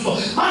jina la Yesu.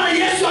 Maana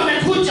Yesu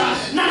amekuja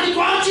na ni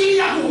kwa ajili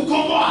ya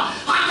kukukomboa.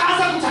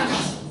 Akaanza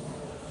kutangaza.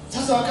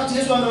 Sasa wakati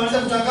Yesu amemaliza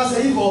kutangaza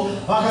hivyo,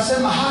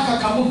 wakasema haka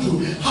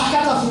kamutu,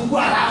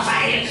 hakatafungua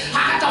Rafael,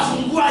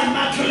 hakatafungua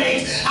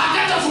Immaculate,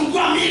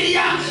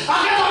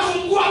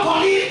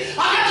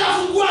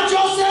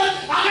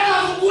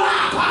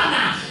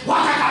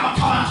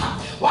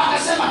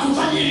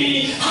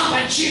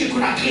 chini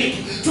kuna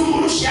clip,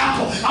 tumrushe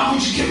hapo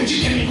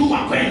akujike miguu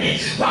akwende.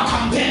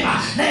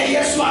 Wakambeba na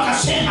Yesu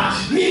akasema,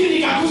 mimi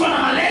nikakufa na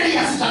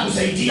malaria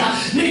sitakusaidia,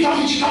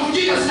 nikavujika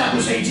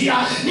sitakusaidia,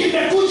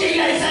 nimekuja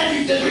ile Isaiah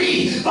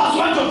 53 verse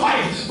 1 to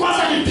 5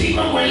 kwanza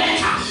nipigwe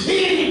mweleka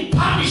ili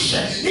nipanish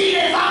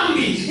ile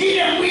dhambi,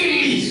 ile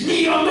mwili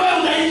niondoe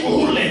udhaifu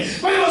ule.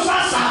 Kwa hivyo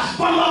sasa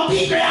kwa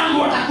mapigo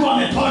yangu watakuwa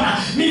wamepona,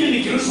 mimi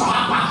nikirushwa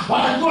hapa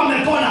watakuwa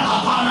wamepona.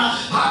 Hapana,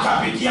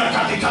 akapitia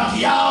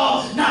katikati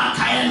yao na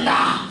akaenda.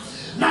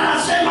 Na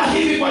nasema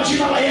hivi kwa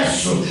jina la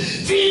Yesu,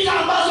 vita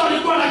ambazo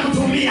walikuwa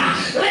nakutumia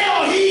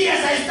leo hii, as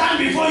I stand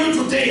before you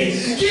today,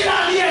 kila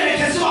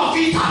aliyeelekezewa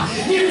vita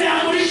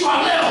nimeamrishwa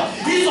leo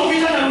hizo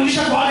vita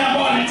narudisha kwa wale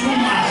ambao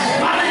walituma.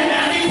 Maana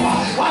imeandikwa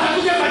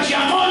watakuja kwa njia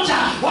moja,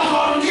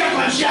 wakawarudia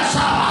kwa njia 7.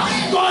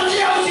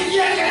 Ngojea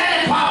usikie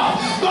kelele kwao,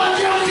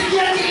 ngojea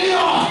usikie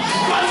kilio,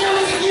 ngojea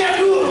usikie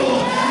duru.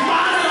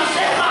 Maana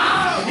nasema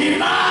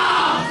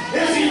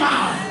enough is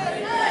enough.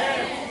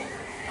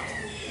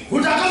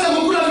 Utakaza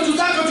kukula vitu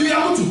zako juu ya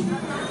mtu,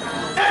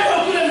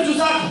 hebu kule vitu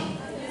zako.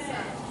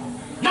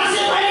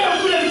 Nasema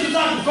hebu kule vitu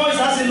zako kwa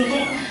sasa ndio.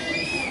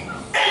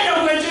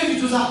 Hebu uenjoy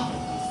vitu zako.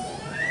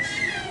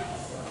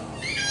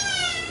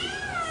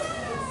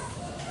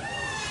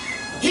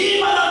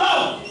 Hii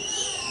madhabahu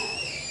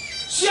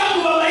sio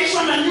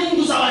kubabaishwa na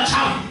nyungu za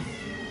wachawi,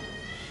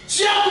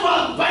 sio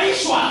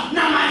kubabaishwa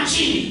na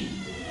majini.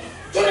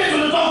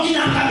 Tunatoa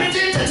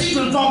kinangabete tatizo,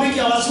 tunatoa beki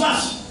ya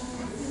wasiwasi,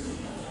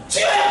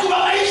 sio ya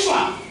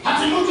kubabaishwa.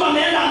 Hata mtu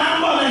ameenda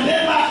mambo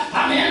amebeba,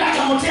 ameenda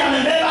kamotea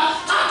amebeba,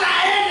 hata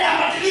aende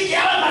abadilike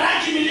awe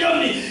marangi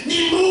milioni,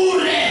 ni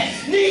bure.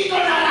 Niko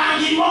na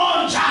rangi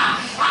moja,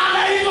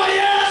 anaitwa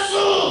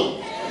Yesu.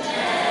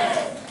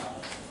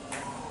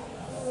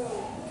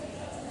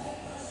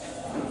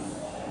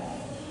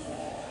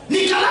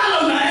 Nikalala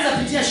unaweza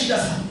pitia shida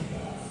sana.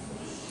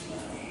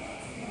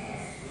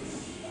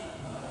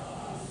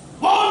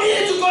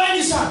 Waumini tuko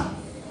wengi sana,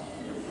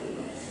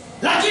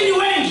 lakini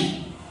wengi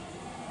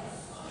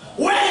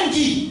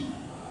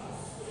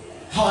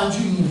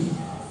hawajui Mungu.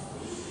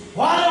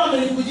 Wale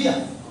wamelikujia,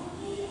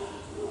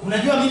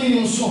 unajua mimi ni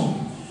msomo.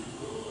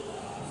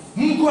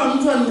 Mungu wa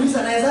mtu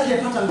anauliza nawezaje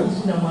pata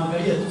nguvu, na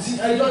muangalia.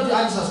 I don't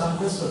answer some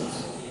questions.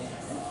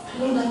 I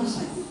don't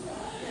answer.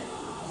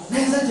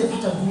 Nawezaje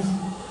pata nguvu?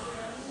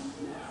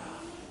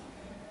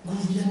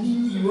 Nguvu ya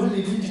nini? You only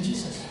need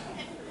Jesus.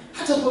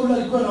 Hata Paulo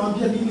alikuwa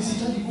anawaambia mimi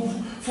sihitaji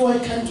nguvu, for I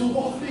can do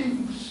all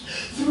things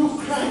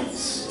through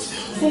Christ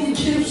who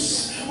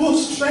gives, who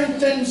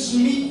strengthens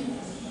me.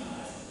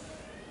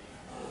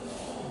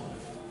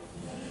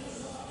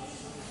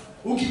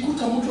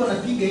 Ukikuta mtu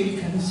anapiga hili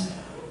kanisa,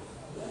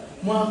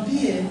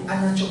 mwambie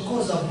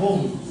anachokoza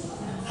bomu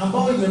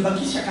ambao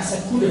imebakisha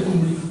kasekule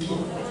kumlipukia.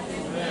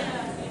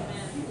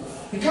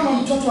 Ni kama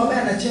mtoto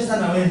ambaye anacheza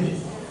na wembe.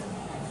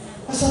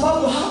 Kwa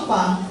sababu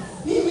hapa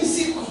mimi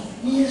siko,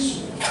 ni Yesu.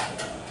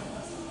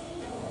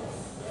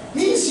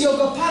 Mimi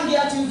siogopangi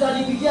ati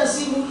utanipigia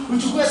simu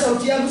uchukue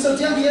sauti yangu.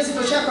 Sauti yangu Yesu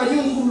toshia kwa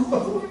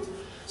nyungu.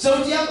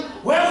 Sauti yangu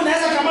wewe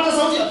unaweza kamata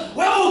sauti.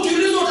 Wewe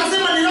ukiulizwa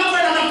utasema ni roho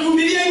na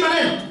nakuhubiria hii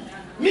maneno.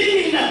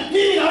 Mimi na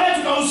wewe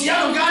tuna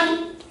uhusiano gani?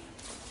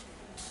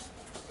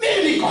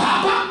 Mimi niko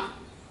hapa.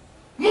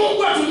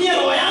 Mungu atumie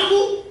roho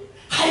yangu,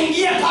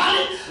 haingie pale,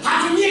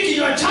 atumie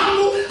kinywa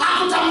changu,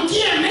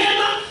 akutamkie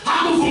mema,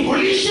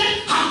 akufungulishe,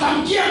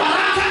 akutamkie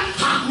baraka,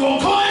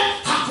 akuokoe,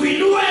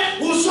 akuinue,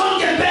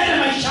 usonge mbele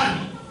maishani.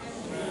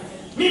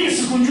 Mimi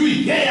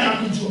sikunjui, yeye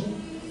anakujua.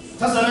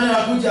 Sasa nani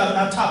anakuja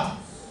na tapu?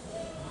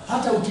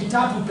 Hata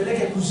ukitapu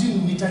upeleke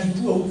kuzimu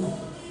nitajua huko.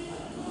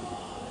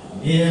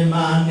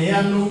 Imani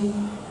yanu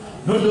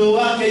nundu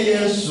wake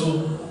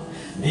Yesu,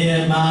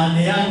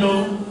 imani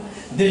yanu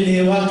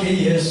ndini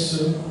wake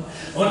Yesu.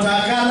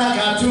 Otakana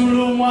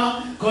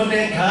katulumwa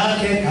kone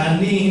kake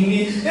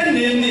kanini,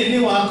 nini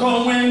wako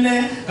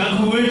mwene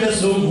kakuwete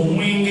sumu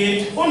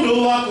mwingi.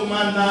 Undu wako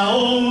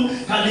manao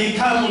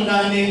kalika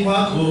mundani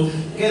kwako,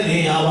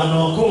 kelia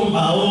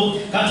wanokumbao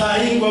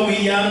kataingwa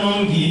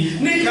wiyanongi.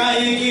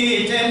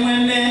 Nikaikite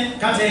mwene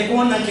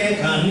katekuna ke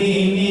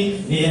kanini,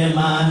 ni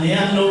imani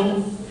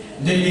yanu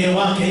ndini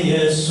wake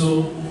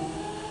Yesu.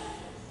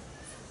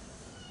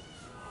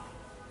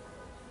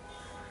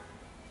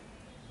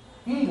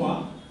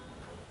 Mbwa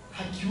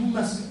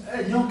hakiuma,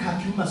 nyoka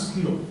hakiuma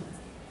squirrel.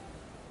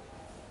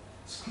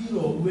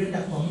 Squirrel huenda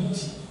kwa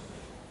mti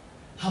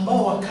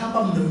ambao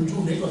wakamba mnaujua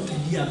unaitwa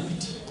kilia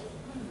piti.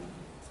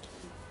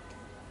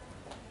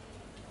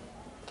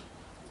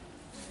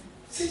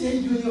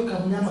 Sijaijua hiyo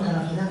kamnyama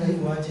kanafanyanga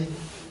hivyo aje.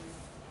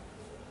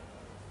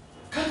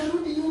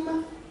 Kanarudi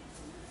nyuma,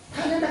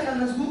 kanaenda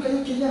kanazunguka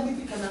hiyo kilia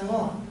piti,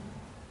 kanangoa.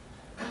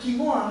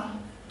 Akingoa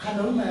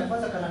kanauma ya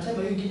kwanza, kanatema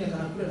hiyo nyingine,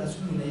 kanakula na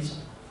sumu inaisha.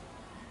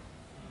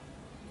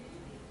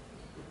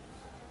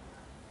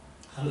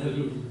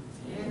 Hallelujah.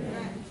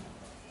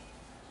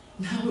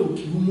 Nawe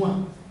ukiumwa,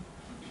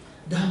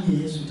 damu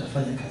ya Yesu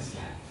itafanya kazi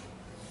yake.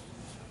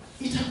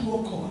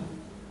 Itakuokoa.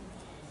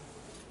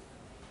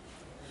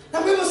 Na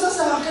kwa hivyo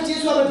sasa wakati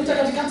Yesu amepita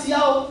katikati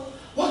yao,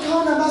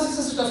 wakaona basi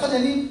sasa tutafanya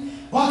nini?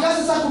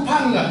 Wakaanza sasa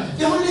kupanga.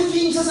 The only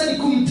thing sasa ni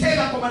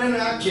kumtega kwa maneno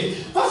yake.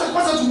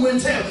 Kwanza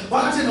tumwentee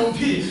wakati na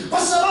upili. Kwa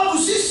sababu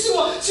sisi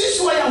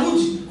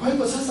Wayahudi. Kwa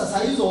hivyo sasa saa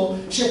hizo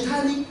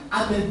shetani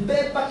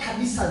amebeba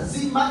kanisa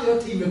zima,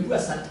 yote imekuwa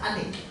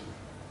satanic.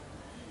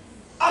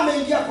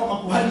 Ameingia kwa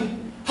makuhani,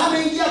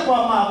 ameingia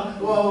kwa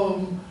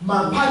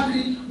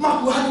mapadri,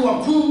 makuhani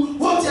wakuu,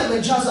 wote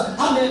amejaza,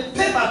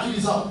 amebeba akili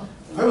zao.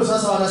 Kwa hivyo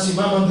sasa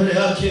wanasimama mbele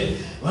yake,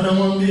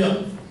 wanamwambia,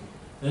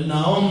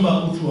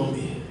 naomba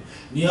utuambie,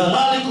 ni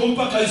halali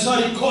kumpa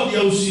Kaisari kodi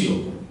ya usio?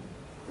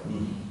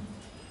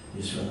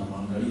 Yesu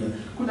anamwangalia.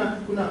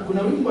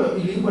 Kuna wimbo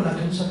iliimbwa na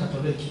kanisa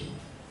Katoliki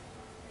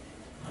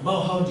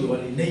ambao hao ndio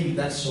wali nail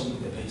that song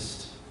the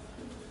best,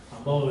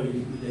 ambao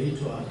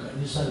inaitwa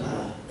kanisa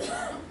la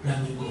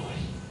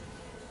Migori.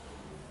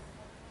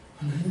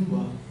 Anaimbwa,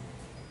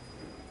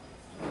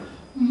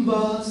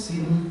 basi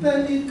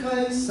mpeni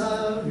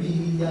Kaisari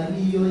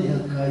yaliyo ya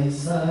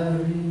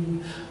Kaisari,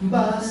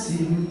 basi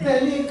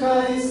mpeni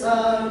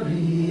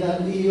Kaisari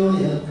yaliyo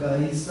ya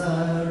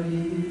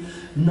Kaisari,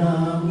 na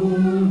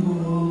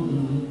Mungu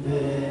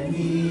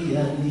mpeni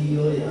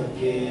yaliyo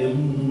yake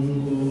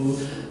Mungu,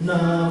 na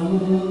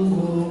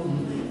Mungu.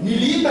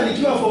 Niliimba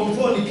nikiwa form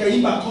 4,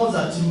 nikaimba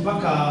concert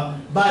mpaka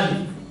Bali.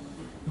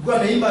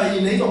 Nilikuwa naimba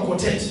inaitwa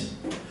quartet.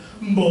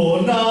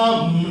 Mbona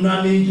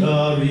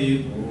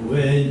mnanijaribu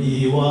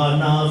wenyi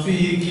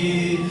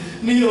wanafiki,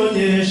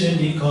 nionyeshe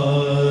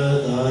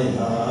nikadha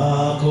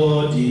ya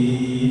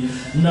kodi.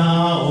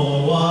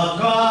 Nao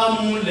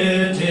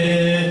wakamlete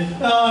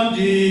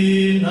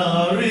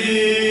dinari,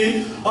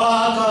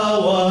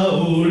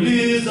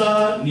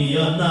 akawauliza ni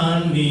ya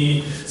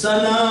nani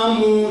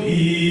sanamu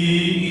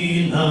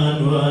hii,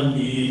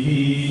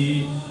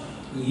 inanwani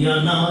ya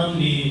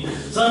nani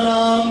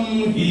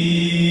sanamu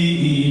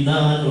hii,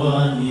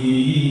 inanwani?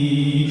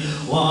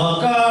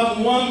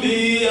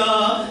 Wakamwambia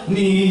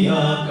ni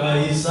ya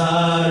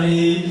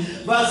Kaisari.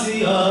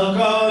 Basi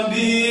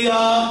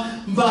akaambia,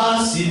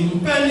 basi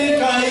mpeni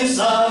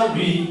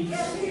Kaisari.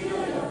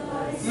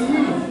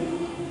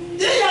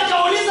 Yeye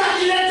akauliza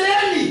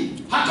jileteni,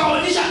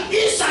 akaonyesha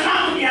hii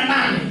sanamu ni ya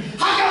nani.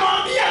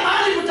 Akamwambia,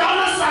 mahali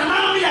mtaona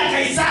sanamu ya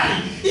Kaisari,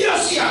 hiyo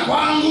si ya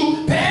kwangu,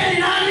 peni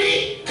nani?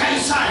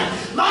 Kaisari.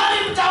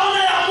 Mahali mtaona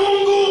ya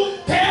Mungu,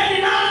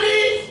 peni nani?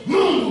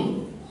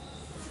 Mungu.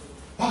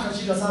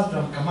 Wakashika sasa,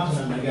 tutamkamata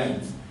namna gani?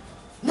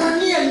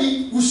 Nani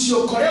ni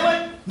usiokolewe,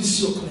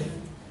 nisiokolewe.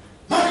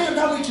 Maana hiyo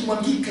damu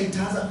ikimwangika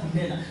itaanza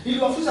kunena.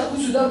 Niliwafunza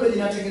kuhusu damu ile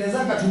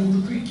inatengenezanga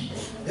tumbutuiki.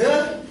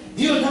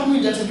 Hiyo damu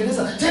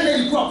inatengeneza. Tena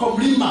ilikuwa kwa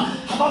mlima,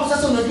 ambapo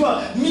sasa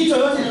unajua mito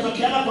yote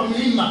inatokeana kwa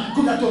mlima.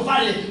 Kuna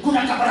tofali,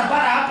 kuna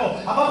kabarabara hapo,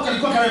 ambapo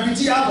kalikuwa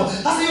kanapitia hapo.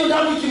 Sasa hiyo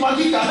damu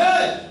ikimwangika,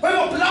 kwa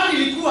hivyo plan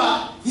ilikuwa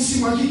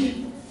isimwangike.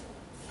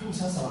 Hapo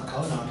sasa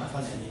wakaona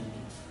watafanya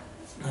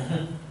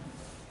nini?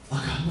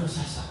 Wakaamua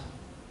sasa.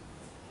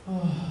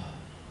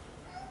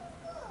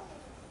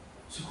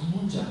 Siku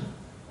moja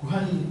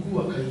kuhani mkuu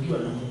akaingiwa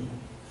na Mungu,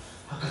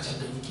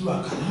 akachanganyikiwa,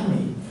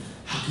 akalani,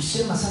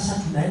 akisema sasa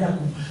tunaenda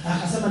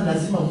akasema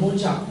lazima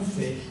mmoja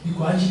akufe, ni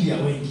kwa ajili ya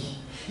wengi.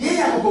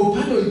 Yeye ako kwa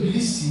upande wa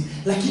Ibilisi,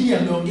 lakini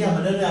ameongea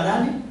maneno ya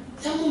nani?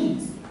 Ya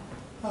Mungu.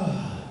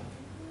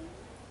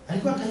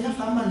 Alikuwa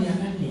Kayafa ama ni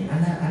nani?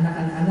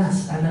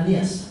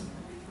 Ananias.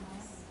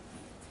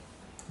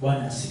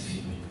 Bwana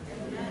asifiwe.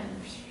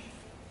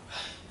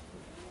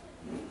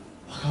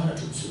 Wakaona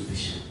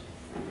tumsulubishe.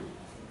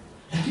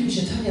 Lakini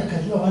shetani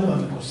akajua wale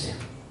wamekosea.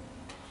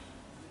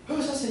 Kwa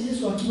hiyo sasa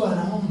Yesu akiwa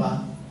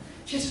anaomba,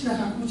 Yesu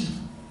akakuja.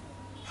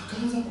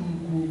 Akaanza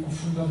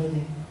kufunga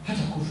wenye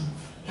hata kufa.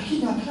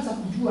 Lakini akaanza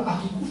kujua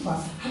akikufa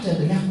hata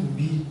endelea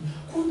kuhubiri.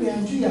 Kumbe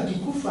ajui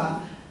akikufa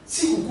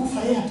si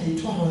kukufa, yeye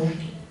ataitoa roho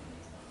yake.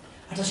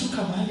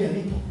 Atashuka mahali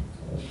alipo.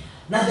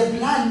 Na the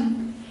plan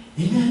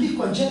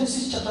imeandikwa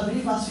Genesis chapter 3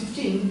 verse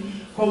 15,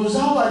 kwa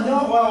uzao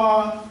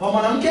wa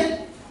mwanamke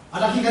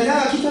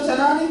atakikanyaga kichwa cha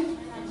nani?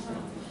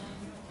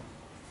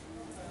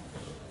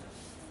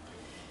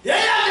 Yeye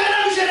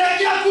akaenda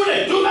kusherehekea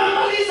kule,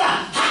 tumemaliza,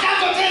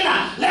 hakako tena,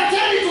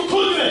 leteni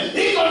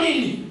tukunywe, iko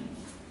nini?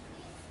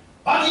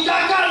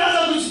 Wakikaka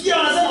anaanza kusikia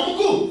wanasema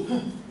Mungu,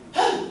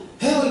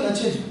 hewa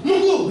inacheza.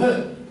 Mungu,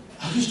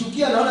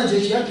 akishtukia naona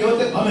jeshi yake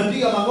yote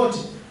wamepiga magoti.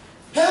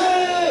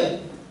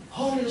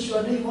 Holy is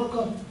your name, O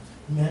God.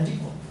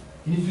 Imeandikwa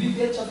in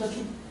Philippians chapter 2,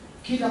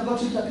 kila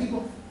goti litapigwa,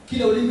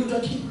 kila ulimi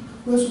utakiri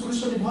Yesu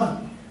Kristo ni Bwana.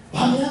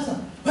 Wameanza,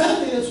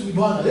 Yesu ni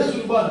Bwana, Yesu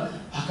ni Bwana.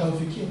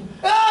 Akamfikia,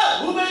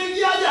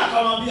 umeingiaje?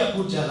 Akamwambia,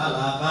 kuja lala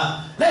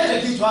hapa,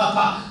 lete kichwa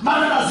hapa,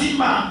 maana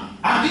lazima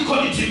andiko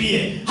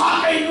litimie.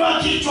 Akainua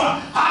kichwa,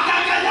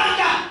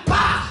 akakanyaga,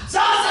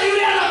 sasa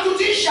yule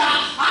anakutisha,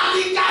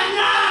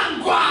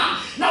 alikanyangwa.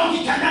 Na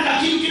ukikanyaga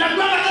kitu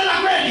kinakuanga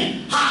tena kweli?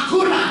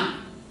 Hakuna.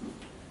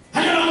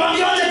 Hata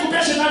nakwambia aje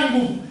kupea shetani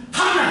nguvu.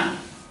 Hana.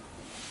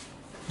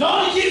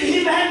 Don't give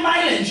him hand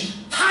mileage.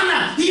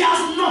 Hana. He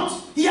has not.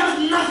 He has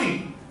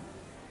nothing.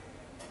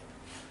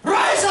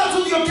 Rise up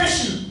to the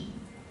occasion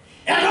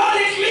and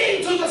only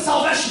cling to the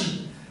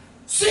salvation.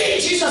 See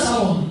Jesus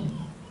alone.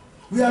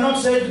 We are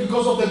not saved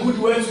because of the good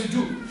works we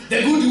do.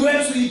 The good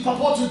works we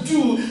purport to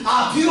do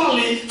are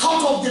purely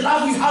out of the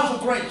love we have for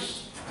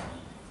Christ.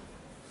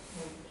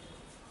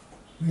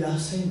 We are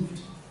saved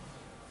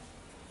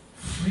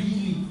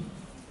freely.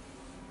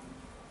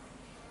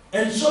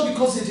 And so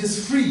because it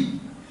is free,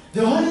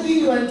 the only thing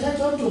you are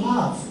entitled to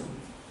have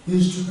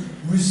is to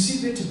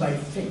receive it by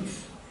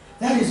faith.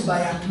 That is by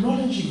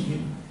acknowledging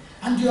Him.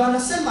 And you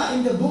anasema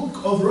in the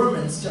book of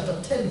Romans chapter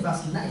 10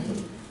 verse 9,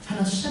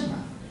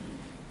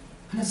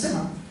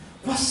 anasema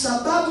kwa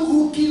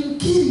sababu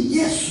ukimkiri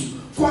Yesu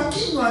kwa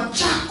kinywa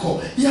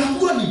chako ya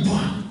kuwa ni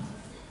Bwana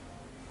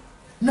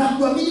na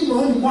kuamini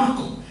moyoni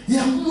mwako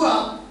ya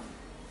kuwa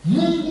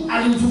Mungu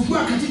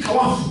alimfufua katika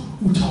wafu,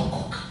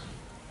 utaokoka.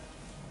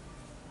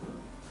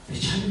 The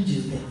challenge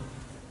is there.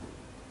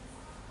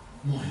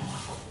 Moyo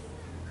wako.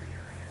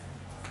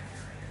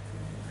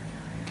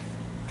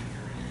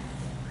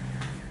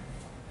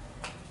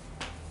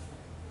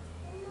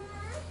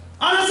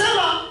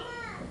 Anasema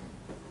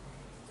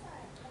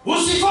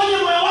usifanye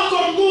moyo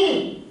wako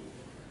mgumu.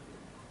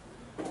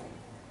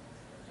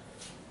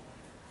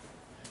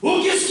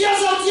 Ukisikia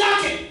sauti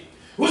yake,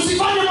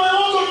 usifanye moyo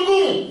wako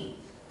mgumu.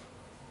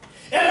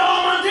 And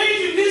our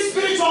mandate in this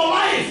spiritual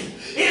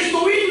life is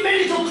to win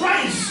many to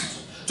Christ,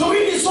 to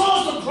win the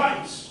souls to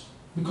Christ,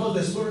 because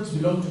the spirits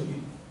belong to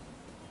Him.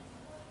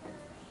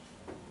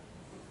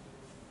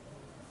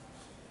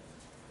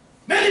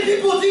 Many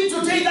people think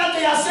today that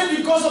they are saved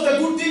because of the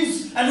good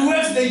things and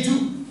works they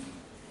do.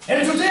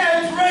 And today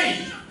I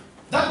pray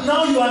that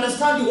now you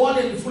understand the word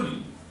and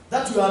fully,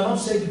 that you are not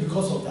saved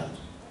because of that.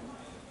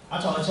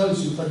 Hata wachawi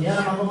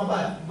usifanyiana mambo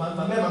mabaya,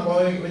 mema kwa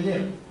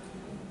wenyewe.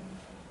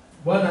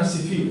 Bwana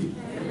asifiwe.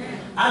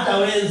 Hata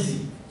wenzi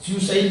si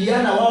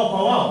usaidiana wao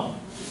kwa wao.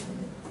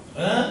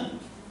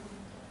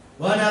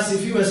 Bwana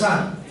asifiwe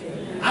sana.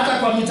 Hata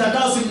kwa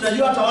mitandao si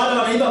mnajua hata wale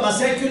wanaiba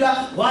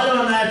masekula, wale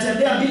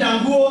wanatembea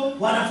bila nguo,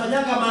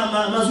 wanafanyanga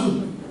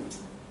mazuri.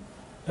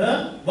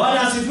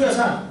 Bwana asifiwe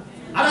sana.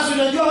 Hata si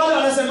unajua wale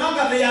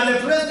wanasemanga they are the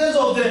presidents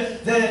of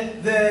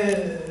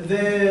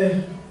the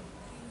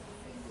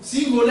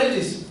single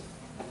ladies.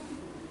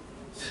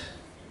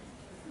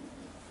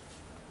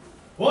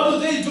 What do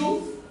they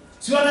do?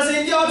 Si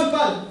wanasaidia watu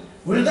pale.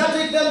 Will that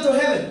take them to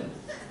heaven?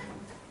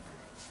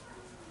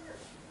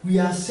 We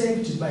are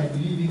saved by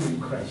believing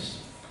in Christ.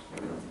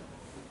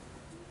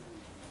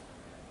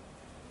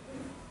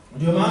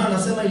 Ndio maana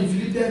anasema in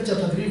Philippians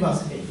chapter 3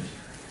 verse 8.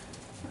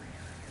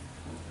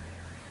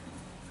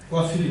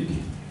 Kwa Filipi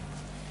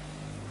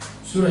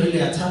sura ile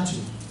ya 3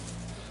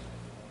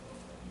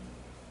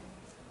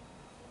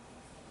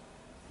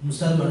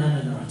 mstari wa 8 na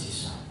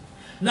 9.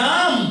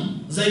 Naam,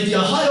 zaidi ya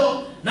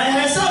hayo na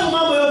yahesabu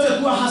mambo yote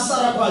kuwa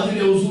hasara kwa ajili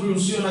ya uzuri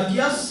usio na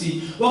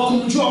kiasi wa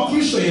kumjua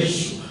Kristo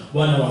Yesu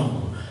Bwana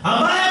wangu,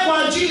 ambaye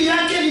kwa ajili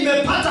yake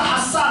nimepata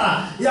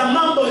hasara ya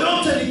mambo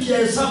yote,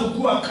 nikihesabu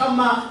kuwa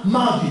kama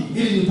mavi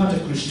ili nipate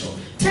Kristo,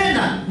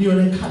 tena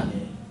nionekane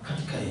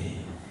katika yeye,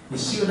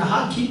 nisio na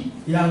haki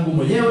yangu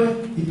mwenyewe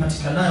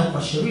ipatikanayo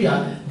kwa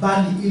sheria,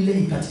 bali ile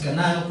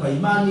ipatikanayo kwa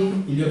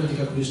imani iliyo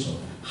katika Kristo,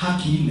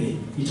 haki ile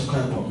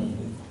itokayo kwa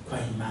Mungu kwa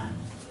imani.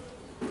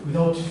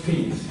 Without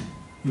faith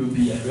you will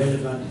be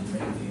irrelevant in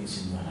many things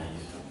in your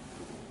life.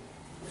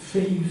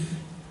 Faith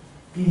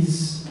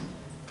is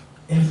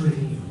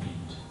everything you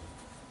need.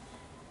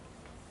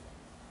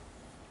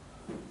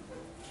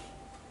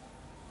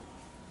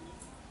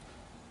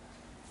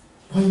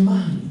 Kwa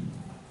imani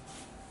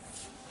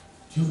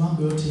ndio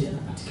mambo yote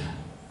yanapatikana.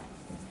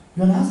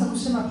 Yanaanza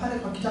kusema pale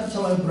kwa kitabu cha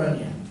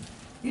Waebrania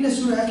ile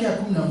sura yake ya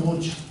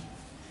 11.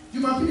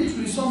 Jumapili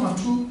tulisoma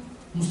tu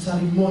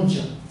mstari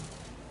mmoja.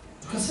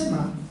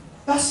 Tukasema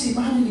basi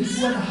imani ni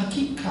kuwa na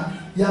hakika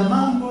ya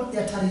mambo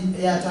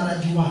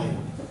yatarajiwayo,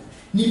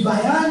 ni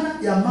bayana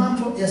ya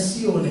mambo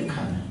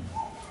yasiyoonekana.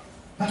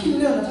 Lakini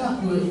leo nataka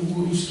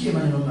kusikia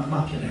maneno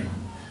mapya leo.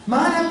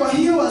 Maana kwa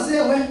hiyo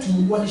wazee wetu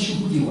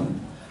walishuhudiwa,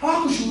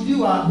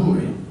 hawakushuhudiwa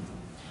bure.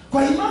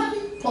 Kwa imani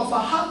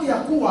twafahamu ya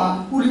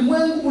kuwa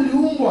ulimwengu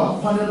uliumbwa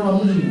kwa neno la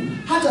Mungu,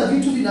 hata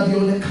vitu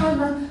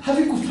vinavyoonekana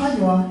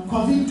havikufanywa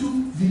kwa vitu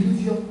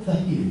vilivyo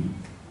dhahiri.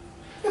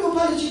 Hivyo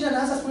pale chini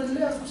anaanza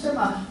kuendelea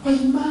kusema kwa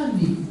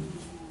imani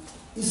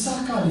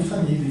Isaka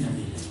alifanya hivi na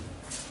vile.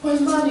 Kwa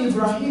imani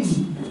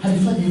Ibrahimu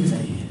alifanya hivi na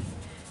vile.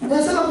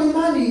 Anasema kwa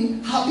imani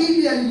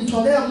Habili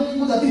alimtolea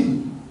Mungu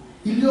dhabihu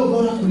iliyo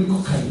bora kuliko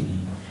Kaini.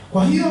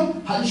 Kwa hiyo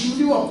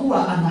alishuhudiwa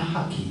kuwa ana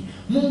haki.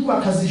 Mungu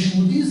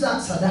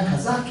akazishuhudiza sadaka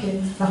zake,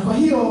 na kwa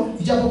hiyo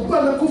ijapokuwa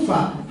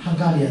amekufa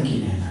hangali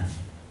akinena.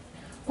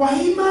 Kwa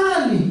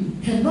imani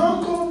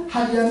Henoko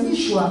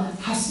alihamishwa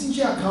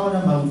hasije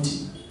akaona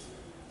mauti,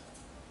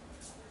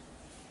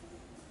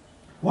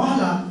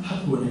 wala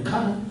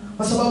hakuonekana,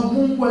 kwa sababu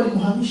Mungu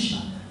alimhamisha.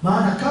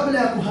 Maana kabla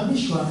ya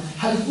kuhamishwa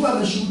alikuwa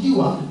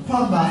ameshuhudiwa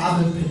kwamba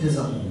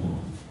amempendeza Mungu.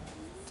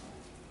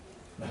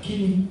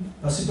 Lakini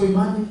pasipo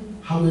imani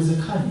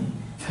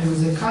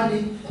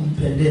haiwezekani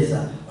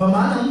kumpendeza. Kwa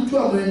maana mtu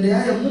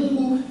amwendeaye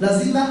Mungu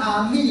lazima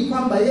aamini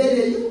kwamba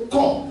yeye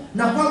yuko,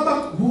 na kwamba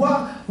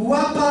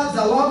huwapa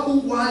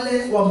thawabu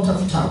wale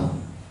wamtafutao.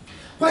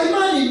 Kwa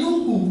imani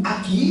Nuhu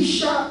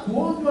akiisha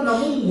kuonywa na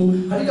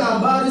Mungu katika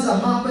habari za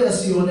mambo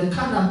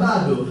yasiyoonekana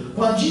bado,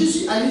 kwa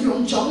jinsi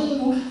alivyomcha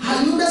Mungu,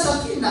 aliunda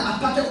safina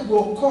apate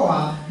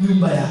kuokoa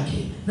nyumba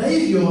yake. Na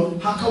hivyo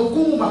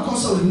hakahukumu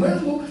makosa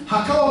ulimwengu,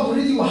 hakawa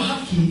mrithi wa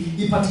haki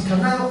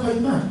ipatikanayo kwa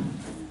imani.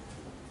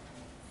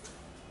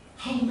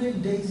 How many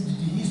days did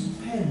he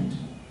spend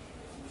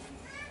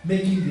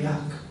making the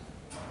ark?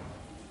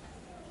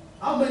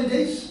 How many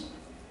days?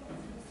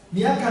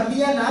 Miaka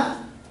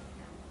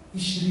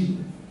 120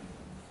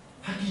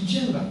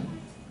 hakijenga,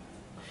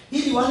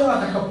 ili wale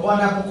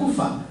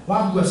wanapokufa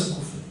wangu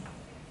wasikufe.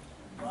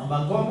 Wamba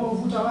ngoma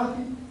uvuta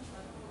wapi?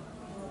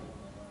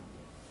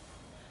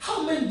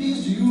 How many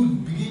days do you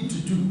begin to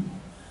do?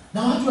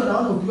 Na watu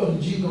wanaona ukiwa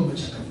mjinga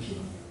umechanganyikiwa.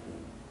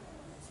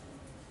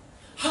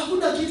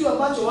 Hakuna kitu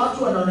ambacho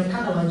watu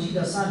wanaonekana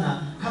wajinga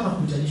sana kama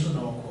kutanishwa na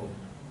wokovu.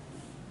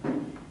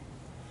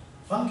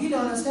 Wengine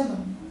wanasema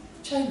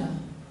China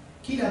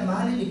kila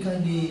mahali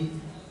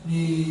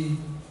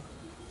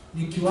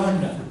ni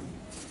kiwanda.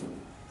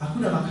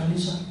 Hakuna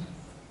makanisa.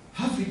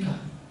 Afrika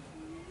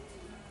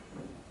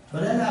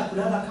badala ya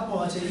kulala kama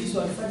wachelizi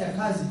wakifanya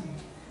kazi,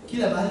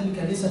 kila mahali ni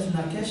kanisa,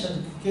 tunakesha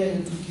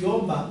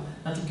tukiomba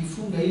na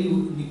tukifunga ili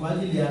ni kwa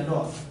ajili ya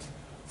ndoa.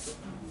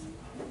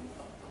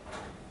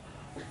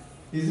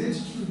 Is it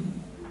true?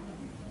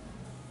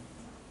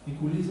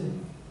 Nikuulize,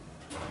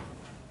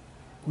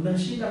 kuna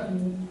shida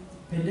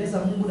kupendeza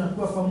Mungu na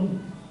kuwa kwa Mungu?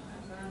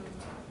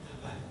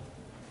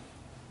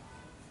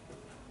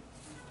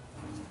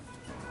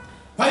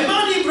 Kwa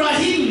imani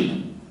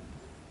Ibrahim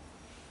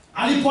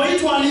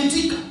alipoitwa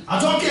aliitika,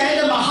 atoke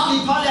aende mahali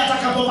pale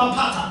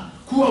atakapopapata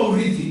kuwa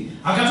urithi.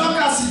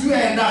 Akatoka asijue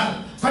aendako.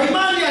 Kwa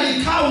imani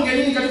alikaa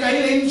ugenini katika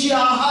ile nchi ya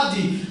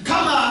ahadi,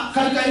 kama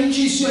katika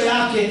nchi isiyo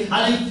yake.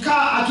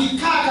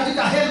 Akikaa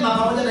katika hema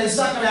pamoja na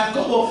Isaka na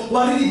Yakobo,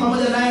 warithi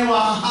pamoja naye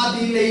wa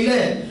ahadi ile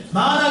ile.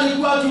 Maana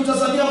alikuwa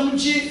akiutazamia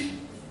mji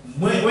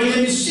wenye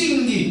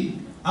misingi,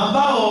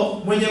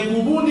 ambao mwenye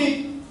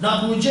kubuni na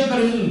kujenga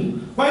ni Mungu.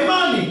 Kwa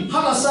imani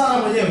hata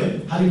Sara mwenyewe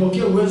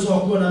alipokea uwezo wa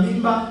kuwa na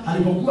mimba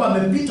alipokuwa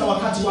amepita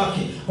wakati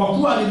wake, kwa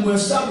kuwa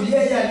alimhesabu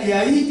yeye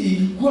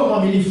aliyeahidi kuwa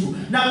mwaminifu.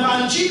 Na kwa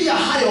ajili ya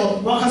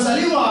hayo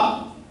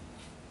wakazaliwa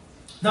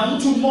na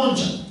mtu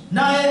mmoja,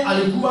 naye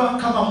alikuwa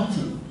kama mtu,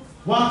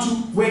 watu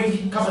wengi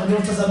kama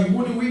nyota za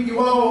mbinguni wingi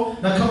wao,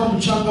 na kama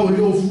mchanga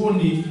ulio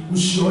ufuoni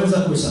usioweza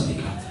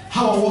kuhesabika.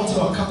 Hawa wote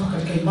wakapa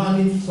katika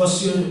imani,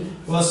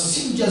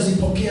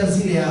 wasijazipokea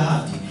zile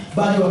ahadi,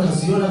 bali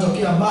wakaziona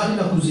tokea mbali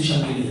na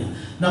kuzishangilia,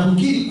 na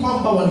kukiri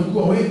kwamba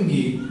walikuwa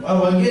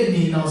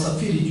wageni na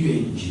wasafiri juu ya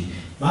nchi.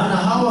 Maana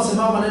hawa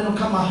wasemao maneno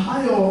kama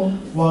hayo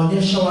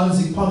waonyesha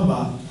wazi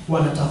kwamba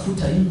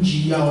wanatafuta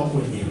nchi yao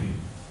wenyewe.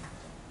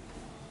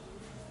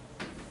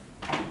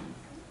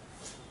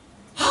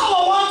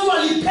 Hawa watu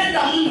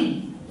walipenda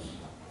Mungu.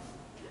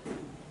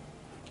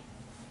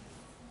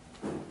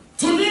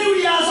 Today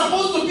we are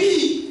supposed to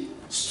be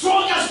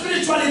stronger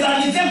spiritually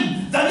than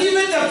them, than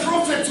even the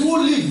prophet who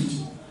lived.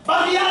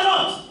 But we are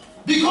not,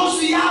 because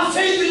we are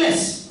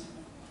faithless.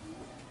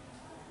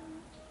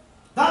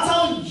 That's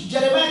how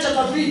Jeremiah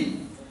chapter 3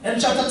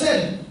 and chapter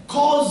 10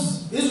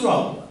 calls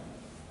Israel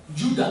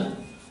Judah.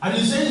 And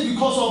he says,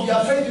 because of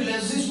your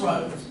faithless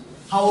Israel,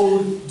 I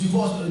will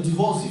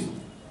divorce you.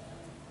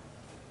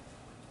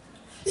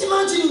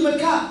 Imagine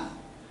umekaa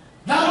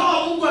na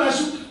roho Mungu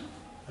anashuka,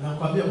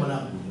 anakuambia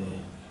mwanangu,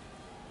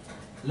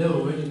 leo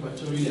uende kwa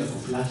choo ile ya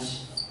kuflash.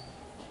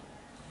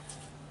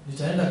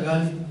 Nitaenda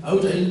gani? Au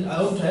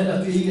utaenda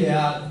pia ile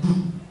ya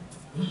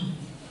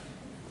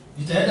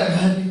nitaenda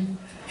gani?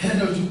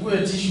 Enda uchukue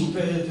tissue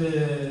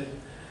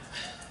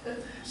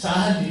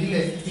sahani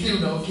ile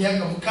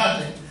unaokianga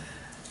mkate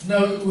na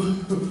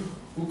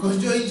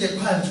ukojoe nje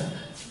kwanza,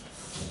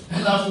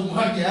 alafu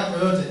mwage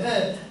hapo yote.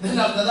 Then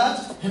after that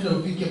enda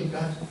upike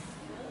mkate.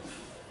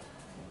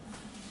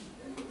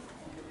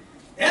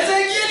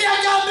 Ezekieli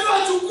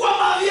akaambiwa chukua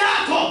mavi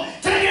yako,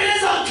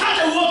 tengeneza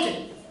mkate uoke.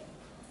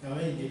 Na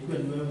wewe ingekuwa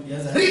ni wewe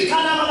ulianza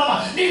rika na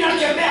mama,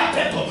 ninakemea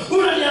pepo,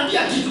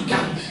 unaniambia kitu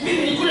gani?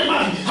 Mimi nikule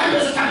mavi,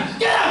 haiwezekani.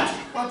 Get out.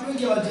 Watu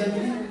wengi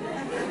hawajiamini.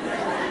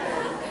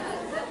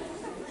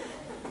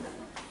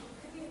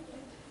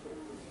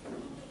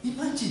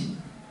 Imagine.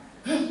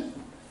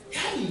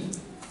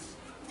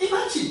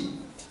 Imagine.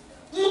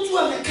 Mtu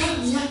amekaa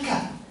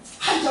miaka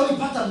hajawahi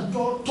pata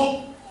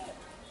mtoto.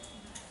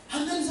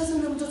 Hangani sasa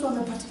yule mtoto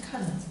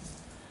amepatikana.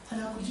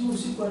 Anakujua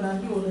usiku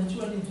anaambiwa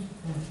unajua nini?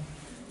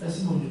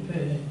 Lazima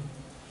unipe.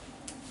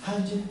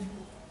 Haje.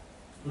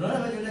 Unaona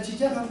bado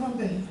unachinja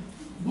ng'ombe.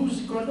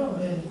 Mbuzi kondoo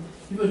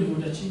hivyo ndivyo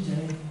utachinja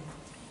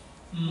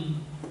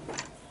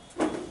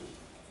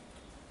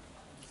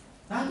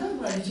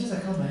Adamu alicheza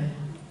kama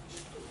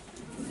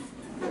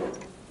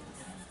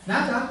na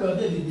hata hapo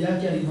bibi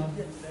yake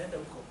alimwambia tunaenda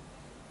huko.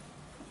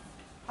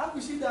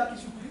 Hakushinda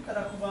akishughulika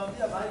na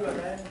kumwambia mahali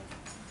wanaenda.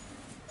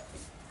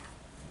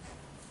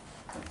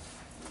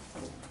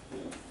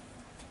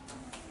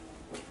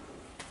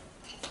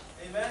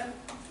 Amen.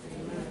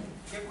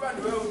 Ingekuwa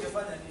ni wewe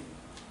ungefanya nini?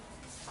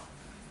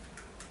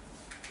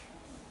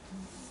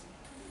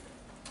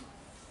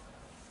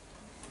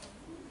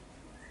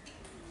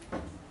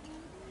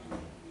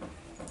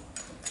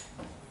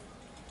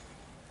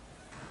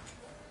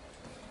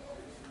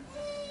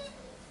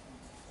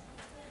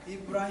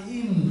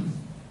 Ibrahimu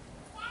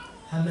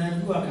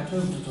ameambiwa akatoe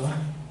mtoto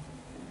wake.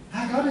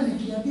 Akaona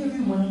nikiambia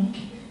huyu mwanamke,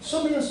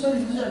 soma hiyo story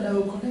vizuri na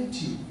will connect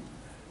you.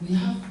 We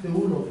have the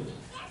whole of it.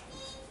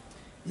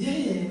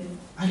 Yeye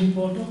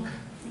alipoondoka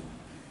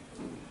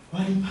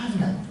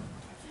walipanda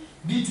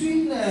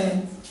between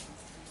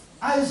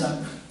Isaac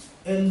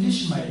and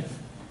Ishmael.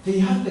 They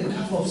had the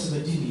gap of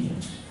 17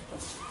 years.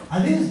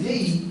 And this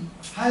day,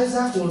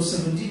 Isaac was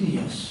 17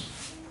 years.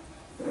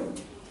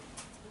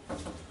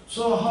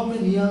 So how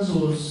many years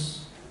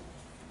was?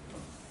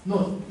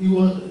 No, he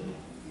was.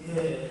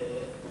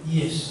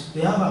 Yes,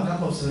 they have a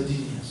gap of 17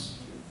 years.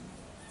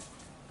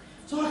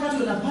 So wakati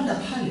wanapanda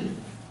pale,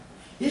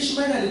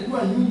 Ishmael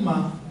alikuwa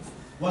nyuma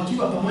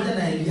wakiwa pamoja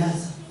na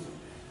Eliaza.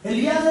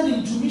 Eliaza ni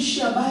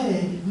mtumishi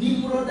ambaye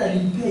Nimrod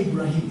alimpea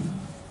Ibrahimu.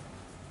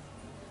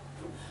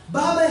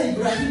 Baba ya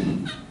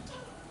Ibrahimu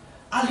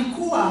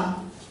alikuwa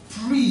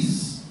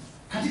priest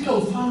katika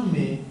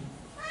ufalme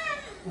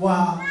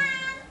wa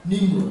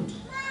Nimrod,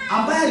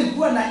 ambaye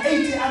alikuwa na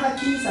 80 other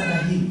kings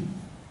under him.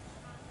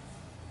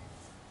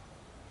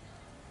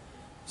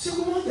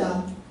 Siku moja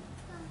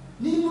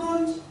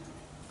Nimrod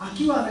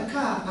akiwa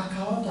amekaa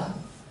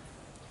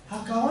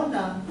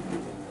akaona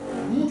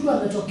mtu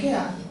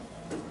ametokea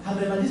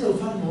amemaliza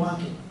ufalme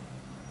wake.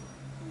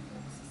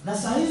 Na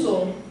saa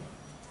hizo,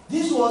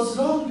 this was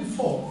long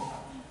before,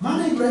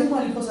 maana Ibrahimu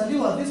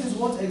alipozaliwa, this is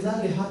what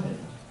exactly happened.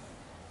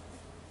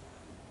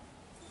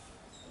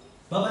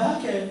 Baba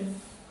yake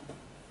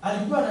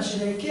alikuwa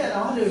anasherehekea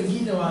na wale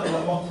wengine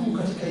wakuu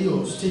katika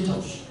hiyo state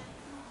house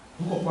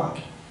huko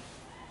kwake.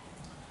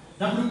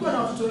 Na kulikuwa na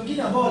watoto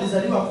wengine ambao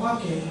walizaliwa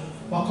kwake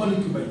wa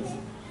concubines.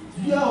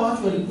 Ndio hao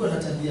watu walikuwa na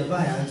tabia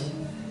mbaya aje.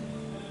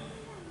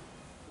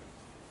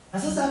 Na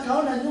sasa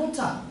akaona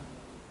nyota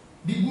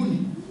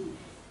mbinguni.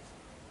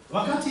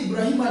 Wakati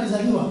Ibrahimu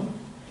alizaliwa,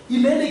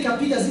 imeenda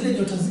ikapiga zile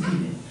nyota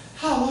zingine.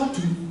 Hao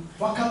watu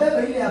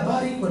wakabeba ile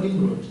habari kwa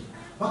Nimrod.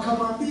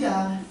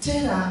 Wakamwambia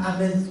tena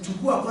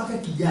amechukua kwake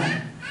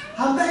kijana.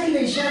 Ambaye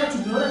ile ishara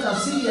tumeona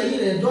tafsiri ya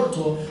ile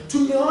ndoto,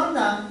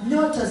 tumeona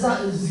nyota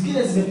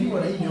zingine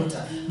zimepigwa na hii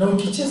nyota. Na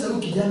ukicheza huyu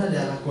kijana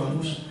ndiye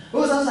anakuangusha.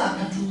 Kwa sasa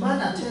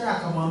akatumana tena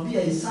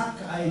akamwambia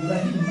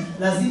Ibrahimu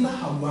lazima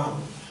hauawe.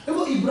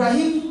 Hivyo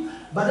Ibrahimu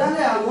badala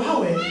ya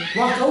auawe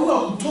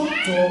wakaua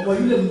mtoto wa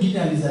yule mwingine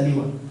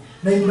alizaliwa.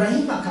 Na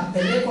Ibrahimu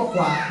akapelekwa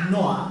kwa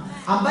Noa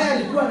ambaye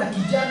alikuwa na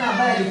kijana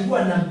ambaye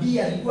alikuwa nabii,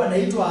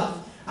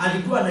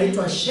 alikuwa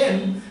anaitwa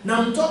Shem,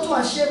 na mtoto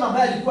wa Shem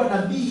ambaye alikuwa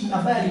nabii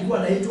ambaye alikuwa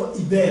anaitwa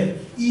Eber,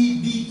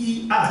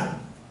 E-B-E-R.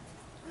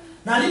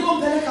 Na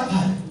alipompeleka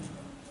pale,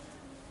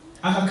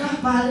 akakaa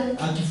pale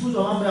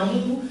akifunzwa mambo ya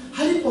Mungu.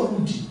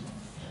 Aliporudi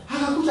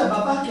akakuta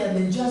babake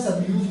amejaza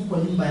miungu kwa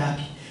nyumba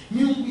yake,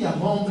 miungu ya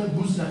ng'ombe,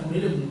 mbuzi na kuna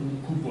ile mungu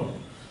mkubwa.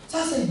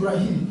 Sasa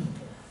Ibrahimu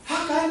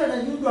akaenda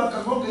na nyundo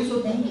akagonga hizo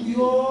miungu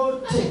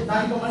yote, na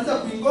alipomaliza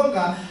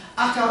kuingonga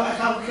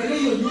akawekelea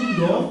hiyo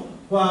nyundo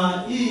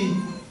kwa hii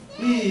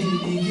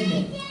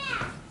nyingine,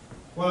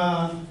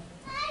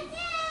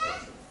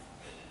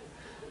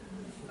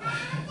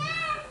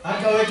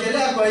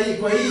 akawekelea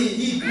kwa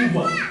hii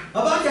kubwa.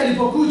 Babake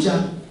alipokuja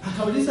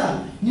akauliza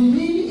ni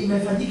nini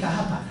imefanyika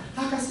hapa?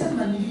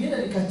 Akasema nilienda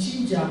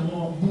nikachinja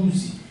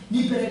mbuzi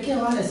nipelekea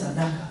wale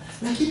sadaka,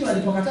 lakini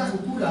walipokataa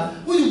kukula,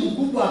 huyu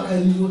mkubwa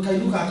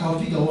akainuka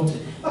akawapiga wote.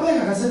 Babake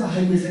akasema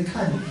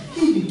haiwezekani,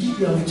 hii ni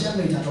kitu ya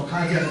mchanga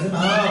itatokaje?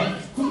 Akasema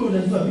kumbe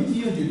unajua mimi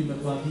hiyo ndio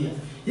nimekuambia.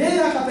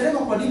 Yeye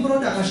akapelekwa kwa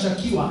Nimrod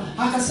akashtakiwa,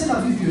 akasema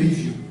vivyo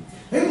hivyo.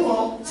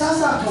 Hivyo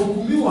sasa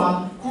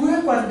akahukumiwa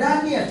kuwekwa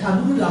ndani ya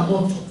tanuru la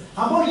moto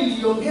ambao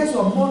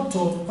liliongezwa moto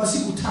kwa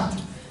siku 3,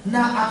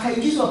 na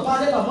akaingizwa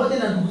pale pamoja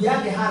na ndugu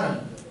yake Haran.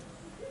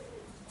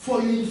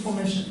 For your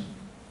information,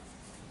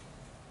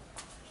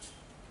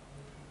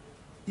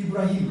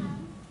 Ibrahim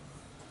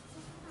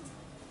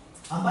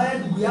ambaye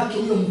ndugu yake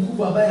huyo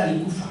mkubwa ambaye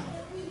alikufa,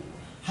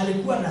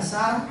 halikuwa na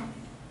Sara,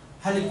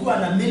 halikuwa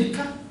na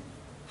Milka,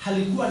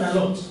 halikuwa na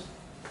Lot.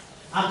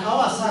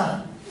 Akaoa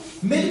Sara.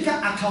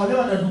 Milka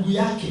akaolewa na ndugu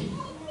yake,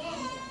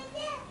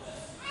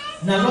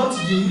 na Lot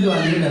ndiye yule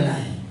walienda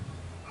naye.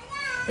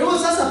 Hivyo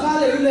sasa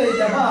pale yule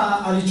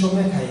jamaa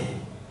alichomeka yeye.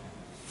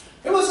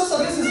 Hivyo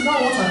sasa this is now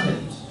what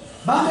happened.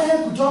 Baada ya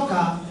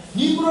kutoka,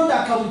 Nimrod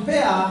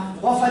akampea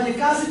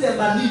wafanyakazi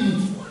 80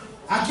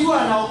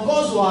 akiwa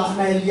anaongozwa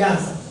na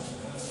Eliaza.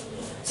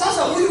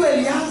 Sasa huyu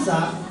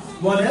Eliaza,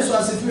 Bwana Yesu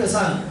asifiwe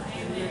sana.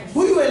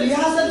 Huyu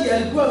Eliaza ndiye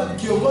alikuwa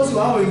kiongozi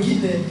wa hao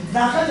wengine,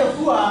 na akaja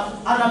kuwa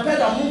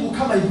anapenda Mungu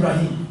kama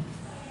Ibrahimu.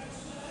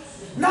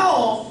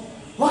 Nao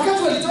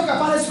wakati walitoka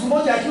pale siku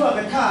moja akiwa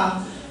amekaa,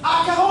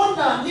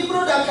 akaona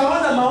Nimrod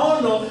akaona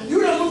maono,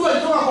 yule mtu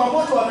alitoka kwa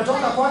moto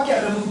ametoka kwake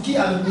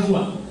amemrukia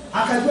amemuua.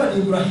 Akajua ni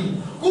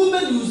Ibrahimu. Kumbe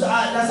ni uzao,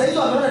 na sasa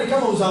hizo ameona ni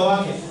kama uzao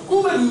wake.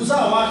 Kumbe ni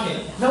uzao wake.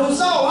 Na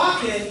uzao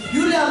wake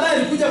yule ambaye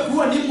alikuja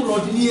kuua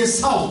Nimrod ni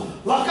Esau.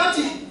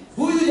 Wakati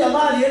huyu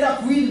jamaa alienda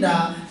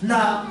kuinda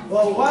na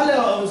wale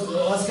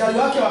askari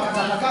wake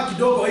wakataka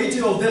kidogo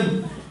 80 of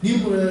them,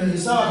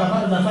 Esau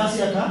akapata nafasi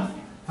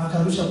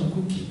akarusha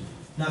mkuki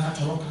na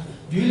akatoroka.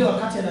 Ndio ile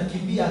wakati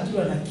anakimbia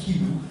akiwa na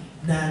kiu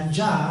na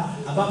njaa,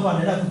 ambapo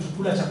anaenda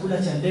kuchukula chakula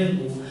cha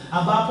ndengu,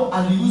 ambapo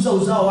aliuza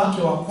uzao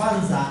wake wa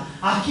kwanza,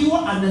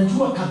 akiwa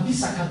anajua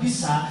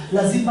kabisa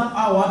lazima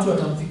hao watu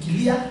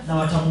watamfikiria na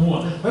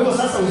watamuua. Kwa hivyo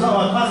sasa uzao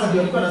wa kwanza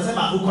ndio alikuwa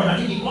anasema uko na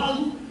nini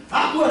kwangu?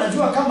 Hakuwa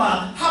anajua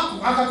kama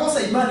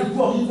akakosa imani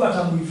kuwa Mungu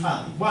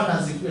atamhifadhi. Bwana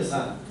asifiwe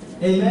sana.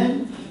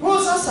 Amen.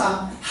 Kwa sasa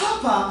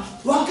hapa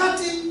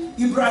wakati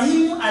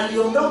Ibrahimu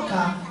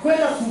aliondoka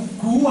kwenda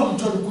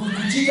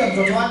kuchinja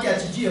mtoto wake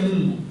achijie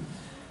Mungu,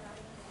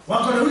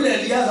 wako na yule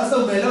Eliaza. Sasa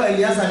umeelewa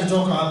Eliaza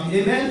alitoka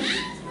wapi? Amen.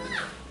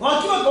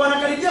 Wakiwa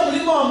wanakaribia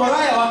mlima wa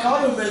Moraya,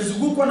 wakaona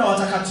umezungukwa na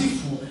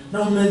watakatifu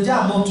na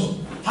umejaa moto.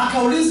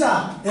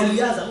 Akauliza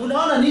Eliaza,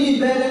 unaona nini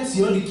mbele?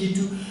 Sioni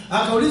kitu.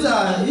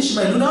 Akauliza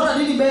Ishmael, unaona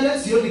nini mbele?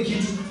 Sioni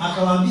kitu.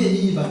 Akawaambia,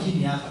 nyinyi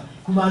bakini hapa.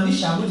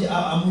 Kumaanisha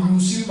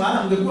amruhusiwi,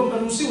 maana mngekuwa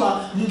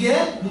mmeruhusiwa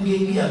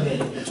mngeingia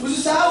mbele.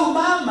 Usisahau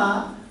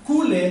mama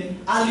kule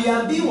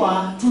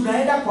aliambiwa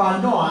tunaenda kwa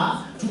Noa,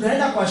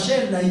 tunaenda kwa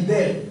Shem na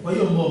Ibel. Kwa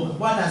hiyo mboma.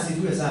 Bwana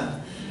asifiwe sana.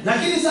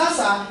 Lakini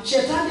sasa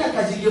shetani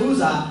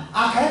akajigeuza,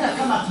 akaenda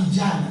kama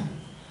kijana.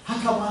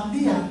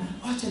 Akamwambia,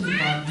 wacha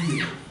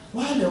nikwambie,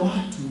 wale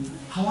watu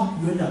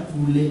hawakuenda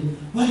kule,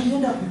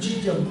 walienda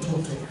kuchinja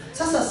mtoto.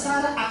 Sasa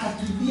Sara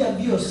akakimbia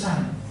mbio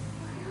sana,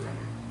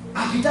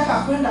 akitaka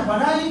kwenda kwa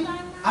nani?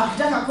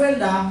 Akitaka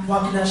kwenda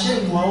kwa kina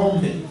Shemu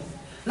waombe.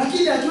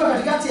 Lakini akiwa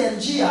katikati ya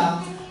njia,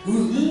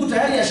 Mungu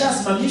tayari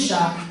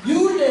ashasimamisha.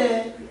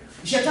 Yule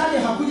shetani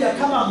hakuja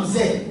kama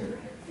mzee.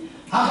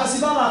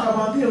 Akasimama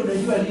akamwambia,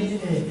 unajua nini?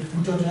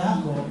 Mtoto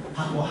yako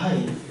hapo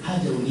hai,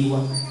 hajauliwa.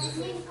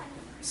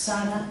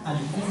 Sara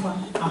alikufa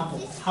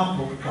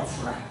hapo kwa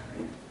furaha.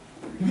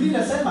 Biblia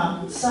inasema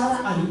Sara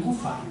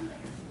alikufa,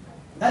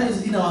 that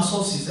is in our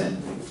sources,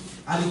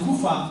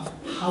 alikufa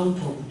out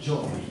of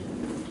joy.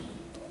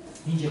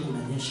 Nje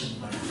kunanyesha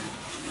baraka.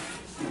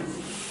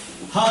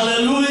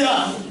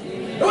 Hallelujah.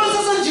 Wewe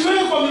sasa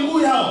jiweke kwa miguu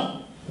yao.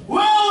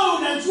 Wewe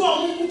unajua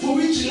Mungu to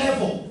which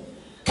level.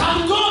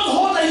 Can God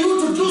order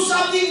you to do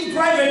something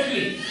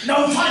privately?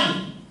 Na ufanye.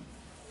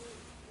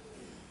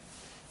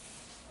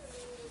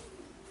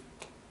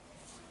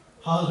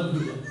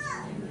 Hallelujah.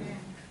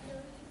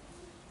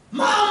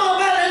 Mama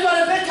mbele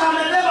Rebeka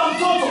amebeba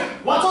mtoto,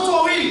 watoto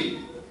wawili.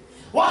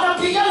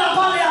 Wanapigana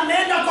pale,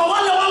 ameenda kwa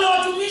wale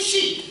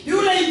watumishi,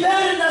 yule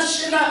Iberi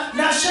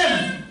na Shem.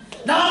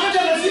 Na wakati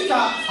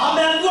amefika,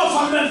 ameambiwa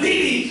falme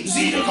mbili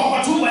zije kwa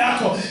matumbo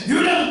yako.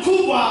 Yule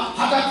mkubwa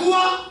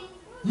atakuwa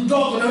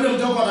mdogo na yule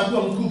mdogo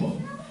atakuwa mkubwa.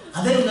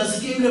 Hadi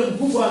unasikia yule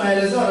mkubwa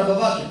anaelezewa na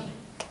babake,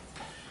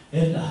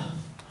 enda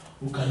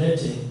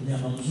ukalete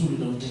nyama mzuri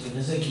na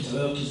utengeneze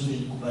kitoweo kizuri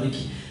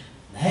nikubariki.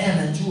 Na yeye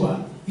anajua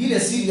ile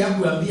siri ya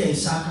kuambia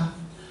Isaka.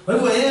 Kwa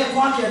hivyo yeye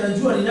kwake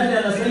anajua ni nani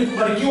anastahili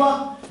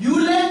kubarikiwa,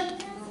 yule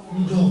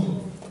mdogo.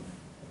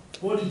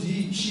 What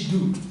did she do?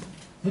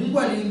 Mungu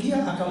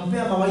aliingia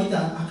akampea mawaidha,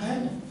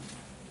 akaenda.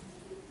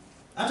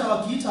 Hata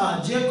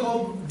wakiita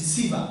Jacob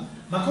deceiver,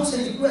 makosa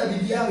ilikuwa ya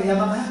bibi yake, ya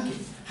mama yake.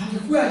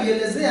 Hakikuwa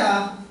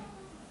alielezea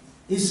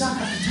Isaka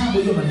kitambo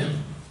hiyo maneno.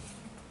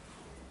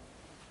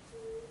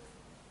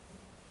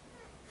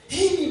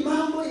 Hii ni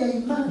mambo ya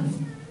imani.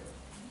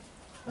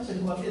 Acha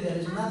nikwambie,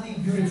 there is nothing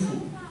beautiful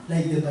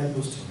like the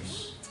Bible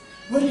stories.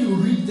 When you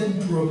read them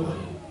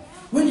properly,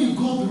 when you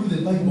go through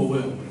the Bible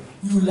well,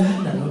 you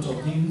learn a lot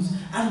of things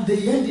and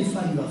they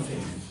edify your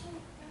faith.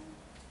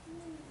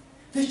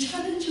 The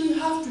challenge we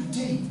have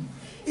today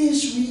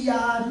is we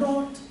are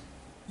not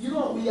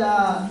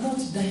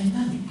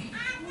dynamic.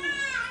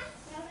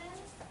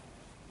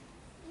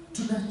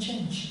 Tuna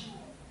change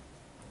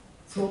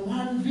from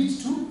one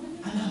beat to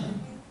another.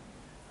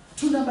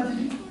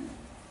 Tunabadilika.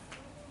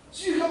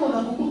 Sijui kama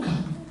unakumbuka,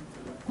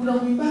 kuna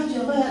mwimbaji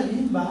ambaye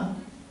aliimba,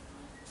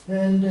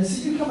 and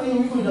sijui kama hiyo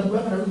wimbo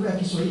inakuwa na lugha ya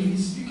Kiswahili,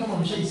 sijui kama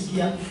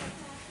umeshaisikia.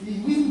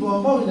 Ni wimbo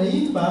ambao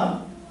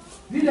inaimba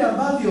vile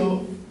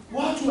ambavyo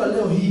watu wa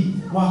leo hii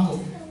wako.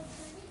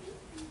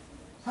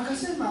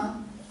 Akasema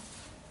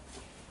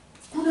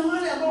kuna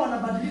wale ambao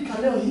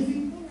wanabadilika leo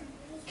hivi,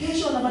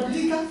 kesho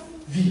wanabadilika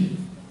vile.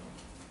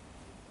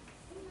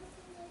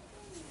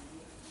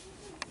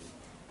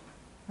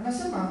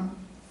 Anasema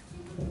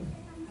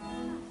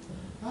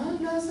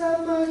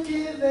anasema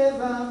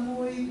kibeba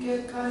muike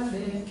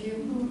kale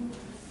kibu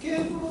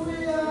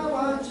ya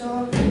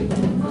wacho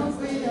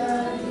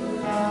kibuya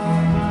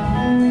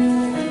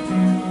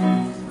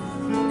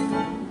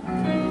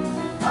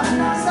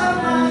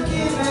anasema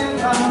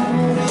kibeba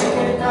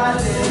muike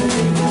kale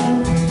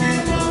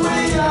kibu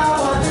ya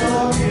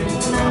wacho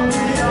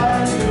kibuya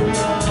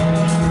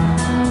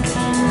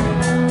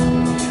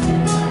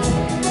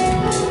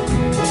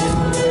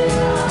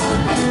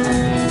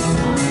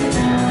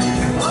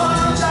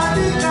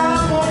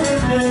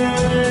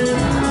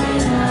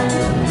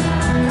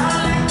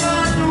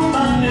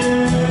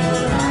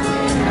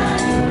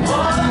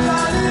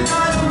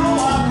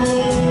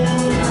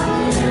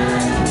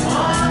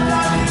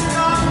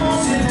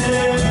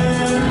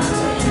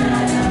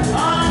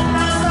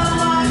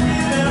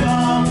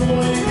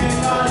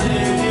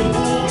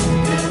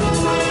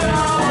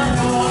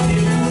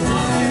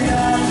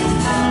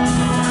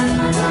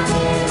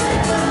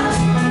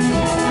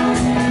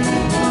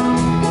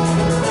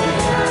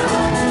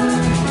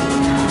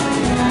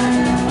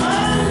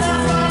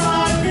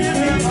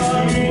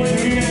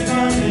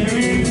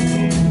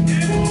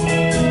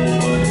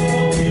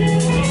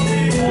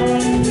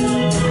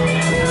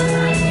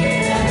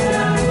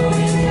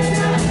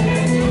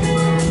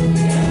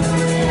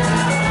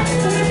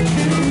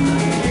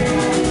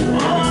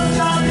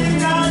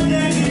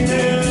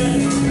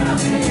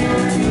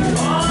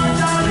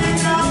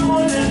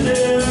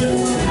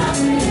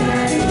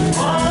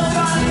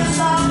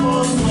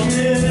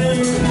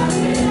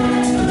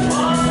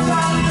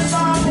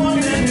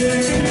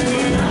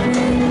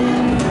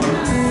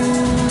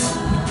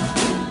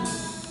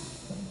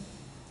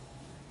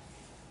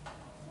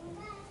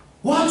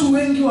Watu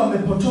wengi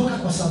wamepotoka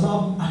kwa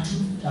sababu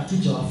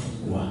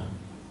hatujawafungua.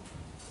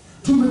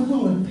 Tumekuwa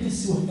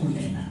wepesi wa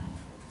kunena.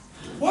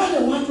 Wale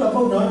watu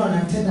ambao unaona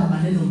wanatenda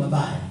maneno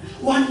mabaya,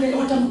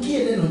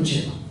 watamkie neno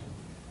njema.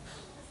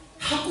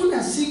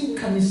 Hakuna siku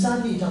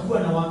kanisani itakuwa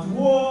na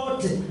watu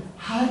wote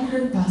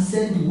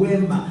 100%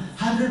 wema,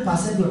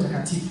 100%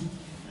 watakatifu.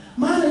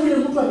 Maana yule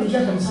mtu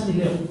ameingia kanisani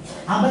leo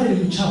ambaye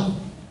ni mchawi,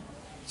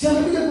 si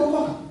amekuja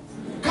kuokoka?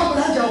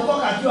 Kabla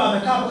hajaokoka akiwa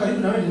amekaa hapo karibu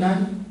na wewe ni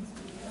nani?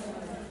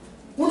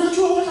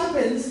 Unajua what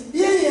happens?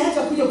 Yeye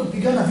hata kuja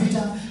kupigana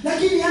vita,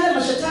 lakini yale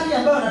mashetani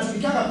ambayo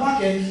anatumikanga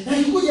kwake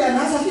yakikuja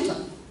anaanza vita.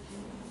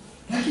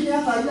 Lakini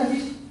hapa haina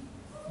vita.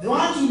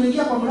 Watu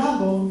wameingia kwa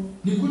mlango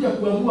ni kuja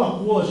kuamua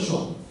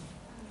kuoshwa.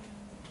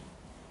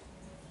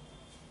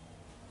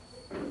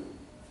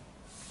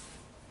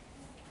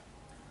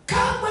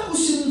 Kama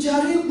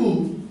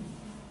usimjaribu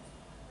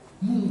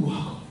Mungu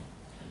wako,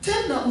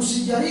 tena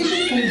usijaribu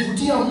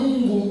kumvutia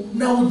Mungu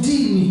na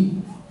udini.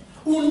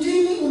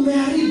 Udini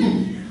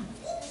umeharibu.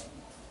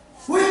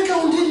 Weka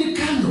udini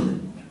kando.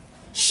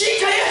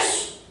 Shika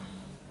Yesu.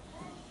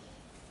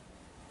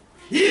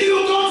 If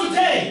you go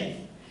today,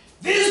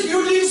 these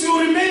buildings will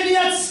remain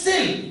yet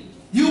still.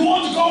 You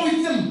won't go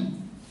with them.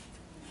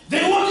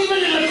 They won't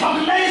even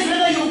recognize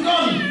whether you've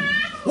gone.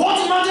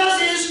 What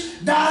matters is,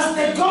 does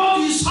the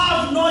God you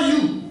serve know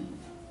you?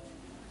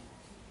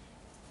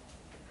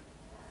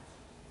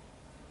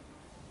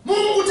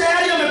 Mungu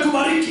tayari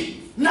amekubariki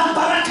na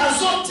baraka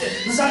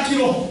zote za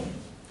kiroho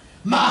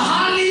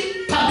mahali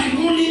pa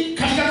mbinguni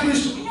katika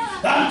Kristo.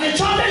 And the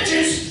challenge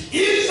is,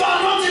 if you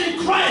are not in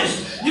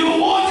Christ, you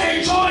won't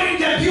enjoy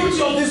the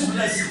beauty of these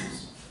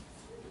blessings.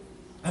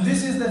 And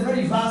this is the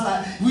very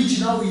verse which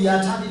now we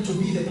are turning to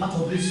be the part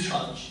of this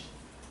church.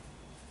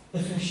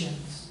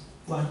 Ephesians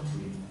 1:3.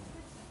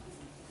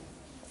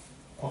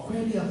 Kwa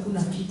kweli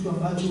hakuna kitu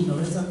ambacho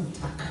unaweza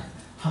kutaka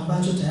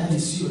ambacho tayari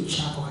sio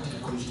chako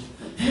katika Kristo.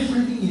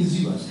 Everything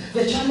is yours.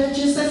 The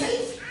challenge is the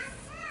faith.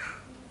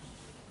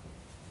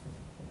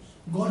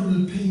 God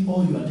will pay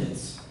all your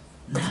debts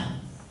now.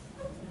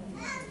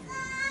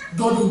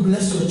 God will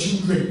bless your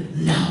children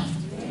now.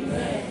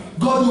 Amen.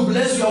 God will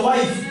bless your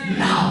wife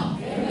now.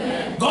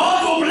 Amen.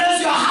 God will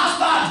bless your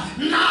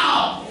husband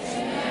now.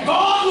 Amen.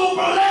 God will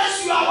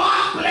bless your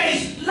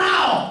workplace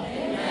now.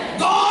 Amen.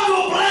 God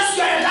will bless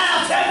your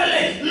entire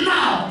family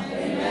now.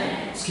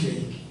 Sikia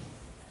hiki.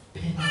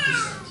 Penda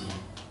kusaidia.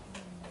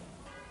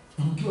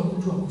 Na ukiwa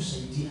mtu wa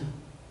kusaidia,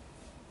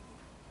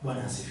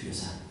 Bwana asifiwe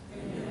sana.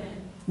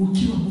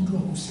 Ukiwa mtu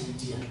wa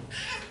kusaidia,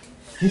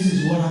 this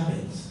is what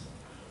happens.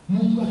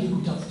 Mungu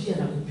akikutafutia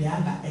na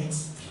kupeanga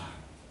extra.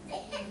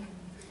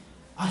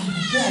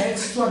 Akikupea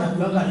extra na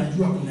kuanga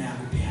anajua kuna ya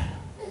kupeana.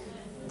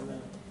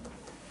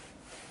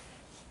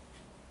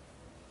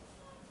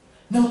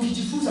 Na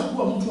ukijifunza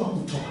kuwa mtu wa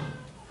kutoa,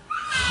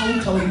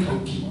 hautaweka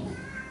ukiwa.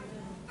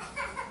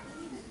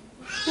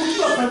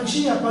 Ukiwa kwa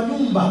njia kwa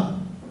nyumba,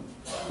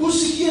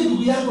 usikie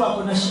ndugu yako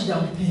ako na shida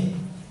mpe.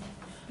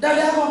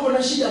 Dada yako ako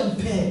na shida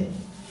mpe.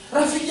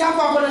 Rafiki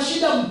yako ako na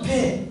shida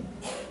mpe.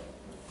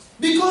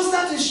 Because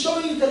that is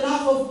showing the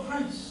love of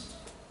Christ.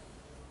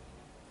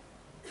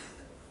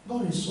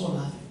 God is so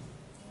loving.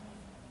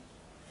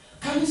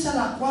 Kanisa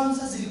la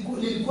kwanza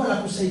lilikuwa la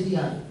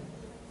kusaidiana.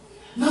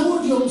 Na huo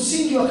ndio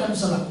msingi wa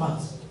kanisa la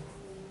kwanza.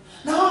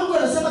 Na watu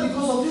wanasema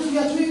because of this we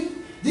are doing,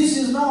 this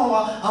is now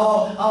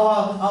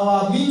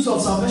our means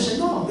of salvation.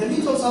 No, the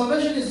means of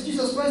salvation is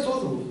Jesus Christ all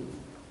the way.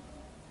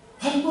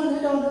 Walikuwa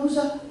wanaenda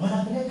wanauza,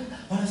 wanapeleka,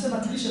 wanasema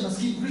tulishe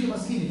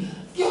maskini.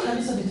 Hiyo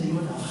kanisa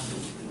nitaiona wapi?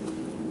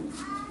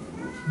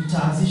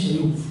 Nitaanzisha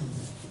hiyo mfumo.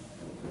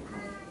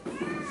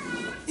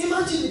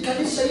 Imagine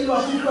kanisa hilo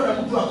hakuwa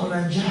na mtu ako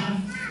na njaa.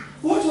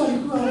 Watu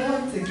walikuwa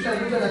wote, kila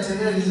mtu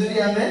anatembea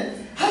vizuri, amen.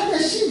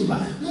 Hata shimba.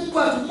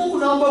 Mungu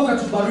naomba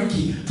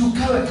ukatubariki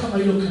tukawe kama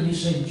hilo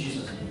kanisa in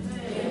Jesus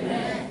name.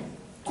 Amen.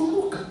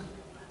 Kumbuka,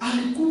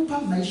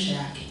 alikupa maisha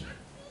yake.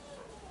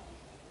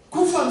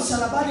 Kufa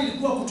msalabani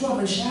ilikuwa kutoa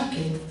maisha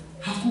yake,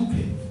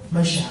 hakupe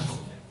maisha yako.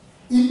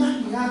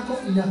 Imani yako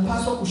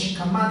inapaswa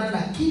kushikamana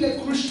na kile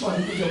Kristo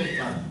alikuja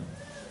kufanya.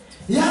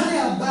 Yale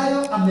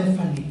ambayo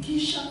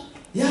amefanikisha,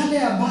 yale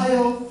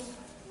ambayo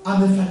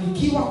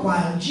amefanikiwa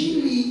kwa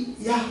ajili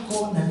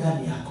yako na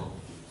ndani yako.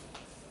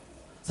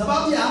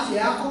 Sababu ya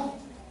afya yako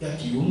ya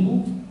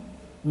kiungu,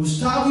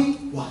 ustawi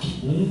wa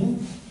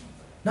kimungu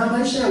na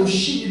maisha ya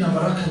ushindi na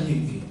baraka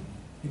nyingi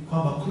ni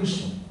kwamba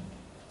Kristo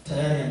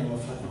tayari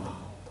amewafanya wako.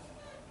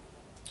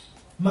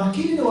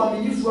 Makini na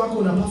uaminifu wako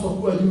unapaswa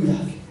kuwa juu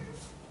yake.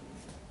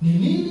 Ni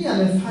nini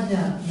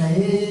amefanya na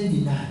yeye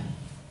ni nani?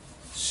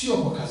 Sio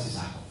kwa kazi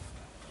zako.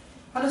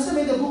 Anasema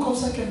in the book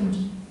of 2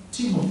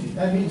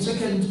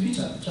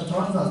 Peter chapter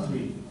 1 verse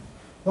 3.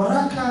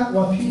 Waraka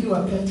wa pili wa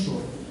Petro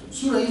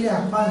sura ile ya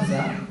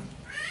kwanza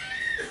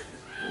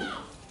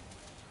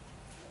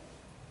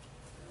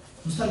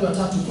mstari wa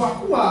 3, kwa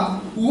kuwa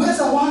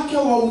uweza wake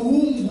wa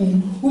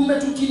uungu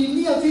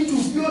umetukirimia vitu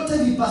vyote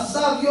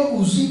vipasavyo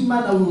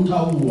uzima na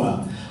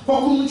utauwa,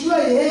 kwa kumjua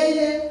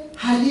yeye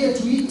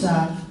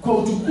aliyetuita kwa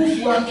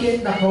utukufu wake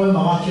na kwa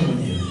wema wake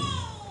mwenyewe.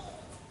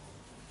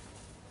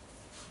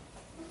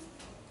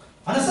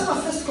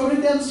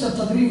 Philippians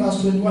chapter 3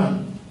 verse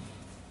 21.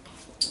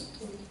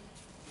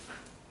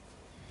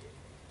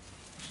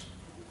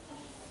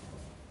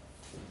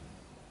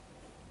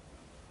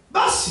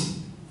 Basi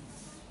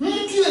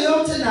mtu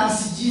yeyote na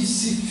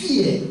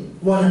asijisifie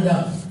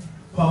wanadamu,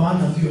 kwa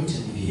maana vyote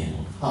ni vyenu.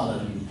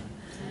 Haleluya.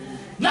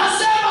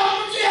 Nasema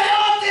mtu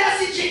yeyote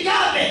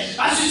asijigambe,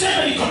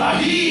 asiseme niko na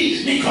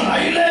hii, niko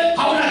na ile,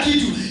 hauna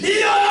kitu.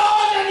 Hiyo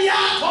yote ni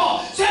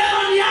yako.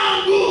 Sema ni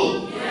yangu.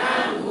 Ni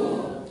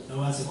yangu. Na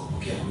waanze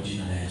kupokea kwa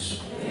jina la Yesu.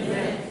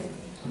 Amen.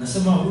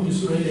 Anasema Warumi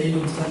sura ile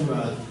mstari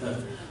wa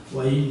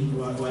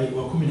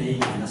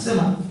 14.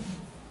 Anasema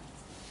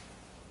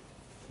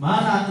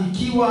maana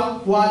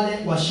ikiwa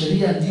wale wa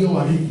sheria ndio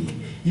warithi,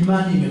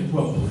 imani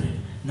imekuwa bure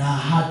na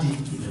ahadi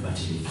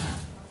imebatilika.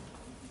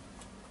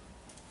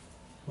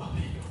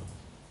 Wapendwa,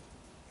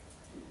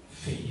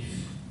 faith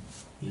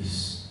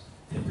is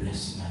the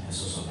blessing and the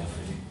source of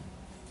everything.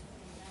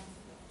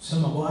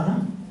 Sema Bwana,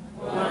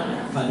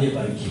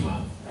 aliyebarikiwa,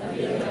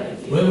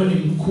 wewe ni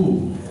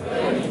mkuu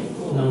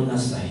na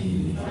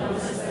unastahili.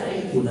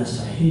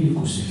 Unastahili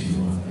kusifiwa.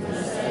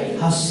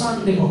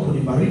 Asante kwa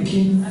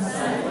kunibariki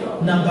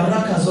na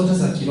baraka zote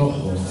za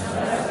kiroho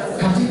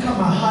katika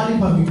mahali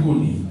pa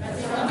mbinguni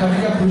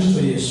katika Kristo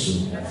Yesu,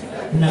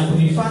 na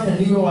kunifanya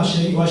niwe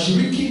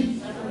washiriki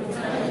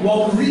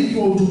wa urithi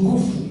wa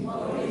utukufu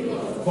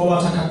wa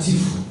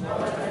watakatifu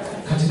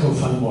katika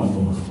ufalme wa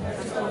Mungu.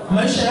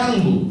 Maisha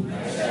yangu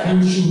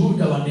ni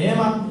ushuhuda wa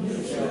neema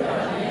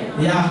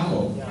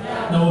yako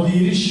na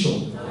udhihirisho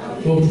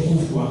wa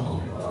utukufu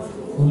wako,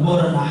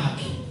 ubora na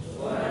haki,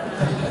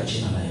 katika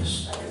jina la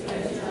Yesu.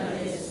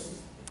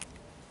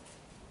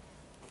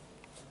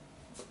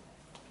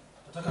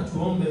 Nataka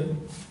tuombe.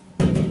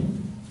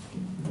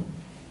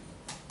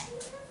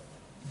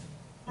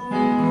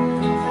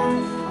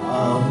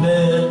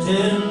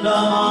 Ametenda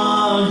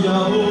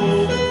maajabu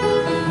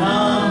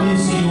nami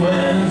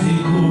siwezi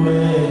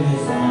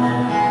kueleza,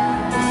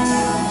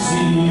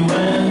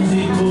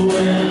 siwezi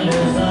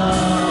kueleza,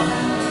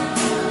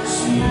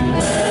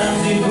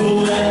 siwezi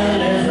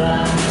kueleza.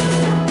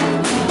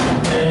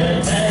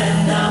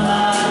 Ametenda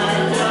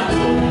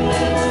maajabu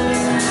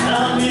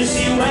nami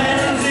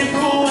siwezi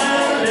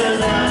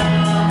kueleza.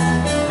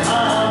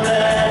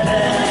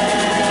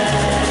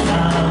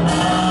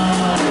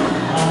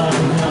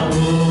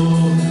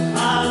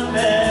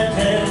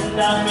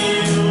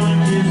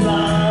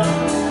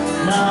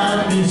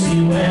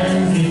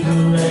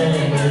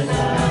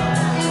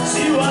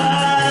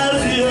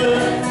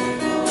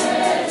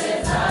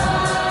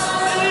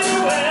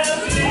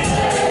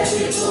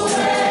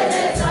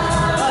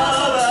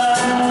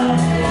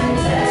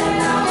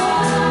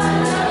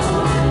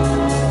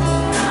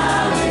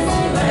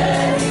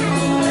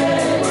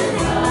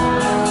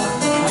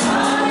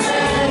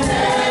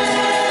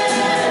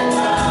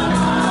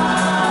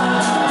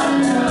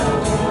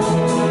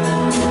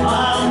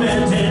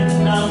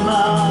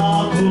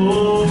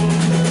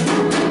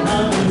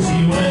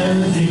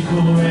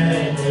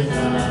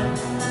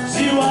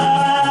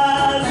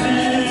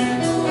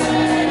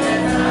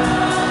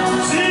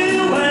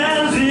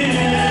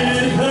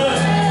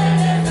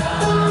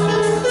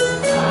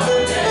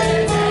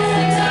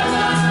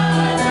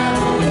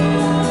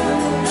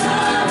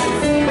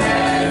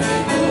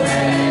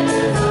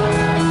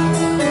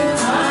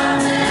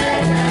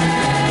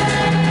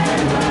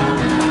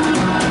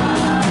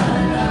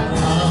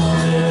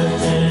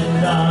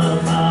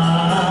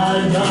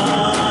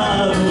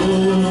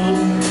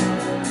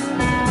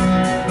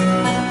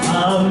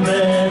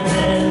 Amen.